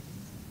you.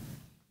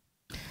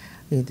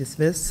 You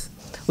dismiss.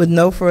 With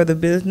no further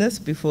business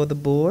before the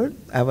board,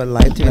 I would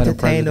like to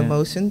entertain a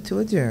motion to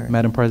adjourn.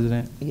 Madam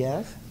President?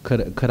 Yes?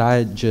 Could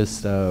I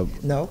just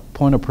no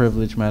point of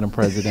privilege, Madam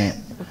President?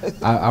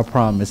 I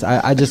promise.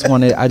 I just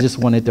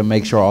wanted to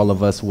make sure all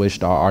of us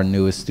wished our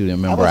newest student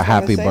member a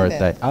happy birthday.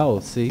 That. Oh,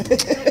 see,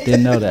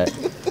 didn't know that.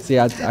 See,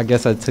 I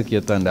guess I took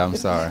your thunder. I'm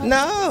sorry.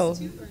 No.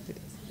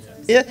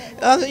 Yeah.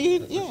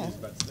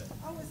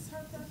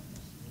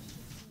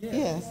 Yeah.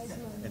 Yes.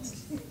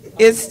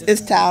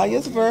 It's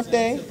Talia's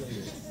birthday.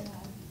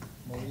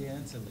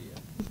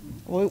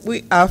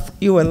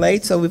 You were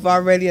late, so we've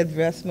already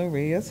addressed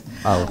Maria's.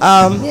 Oh.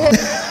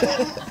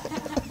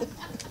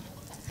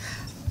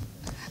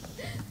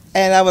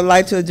 And I would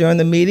like to adjourn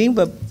the meeting,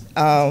 but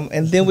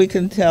and then we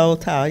can tell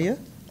Talia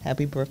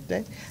happy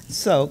birthday.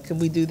 So can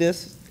we do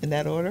this in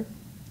that order?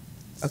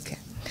 Okay.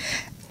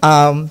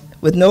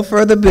 With no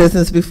further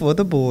business before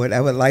the board,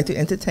 I would like to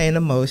entertain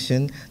a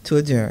motion to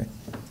adjourn.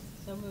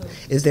 So moved.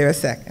 Is there a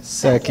second?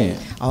 Second.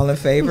 All in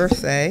favor,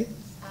 say.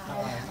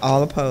 Aye.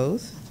 All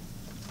opposed?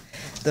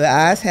 The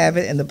ayes have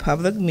it, and the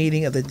public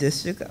meeting of the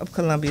District of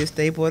Columbia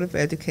State Board of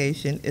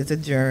Education is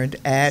adjourned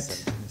at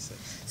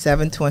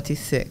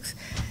 7:26.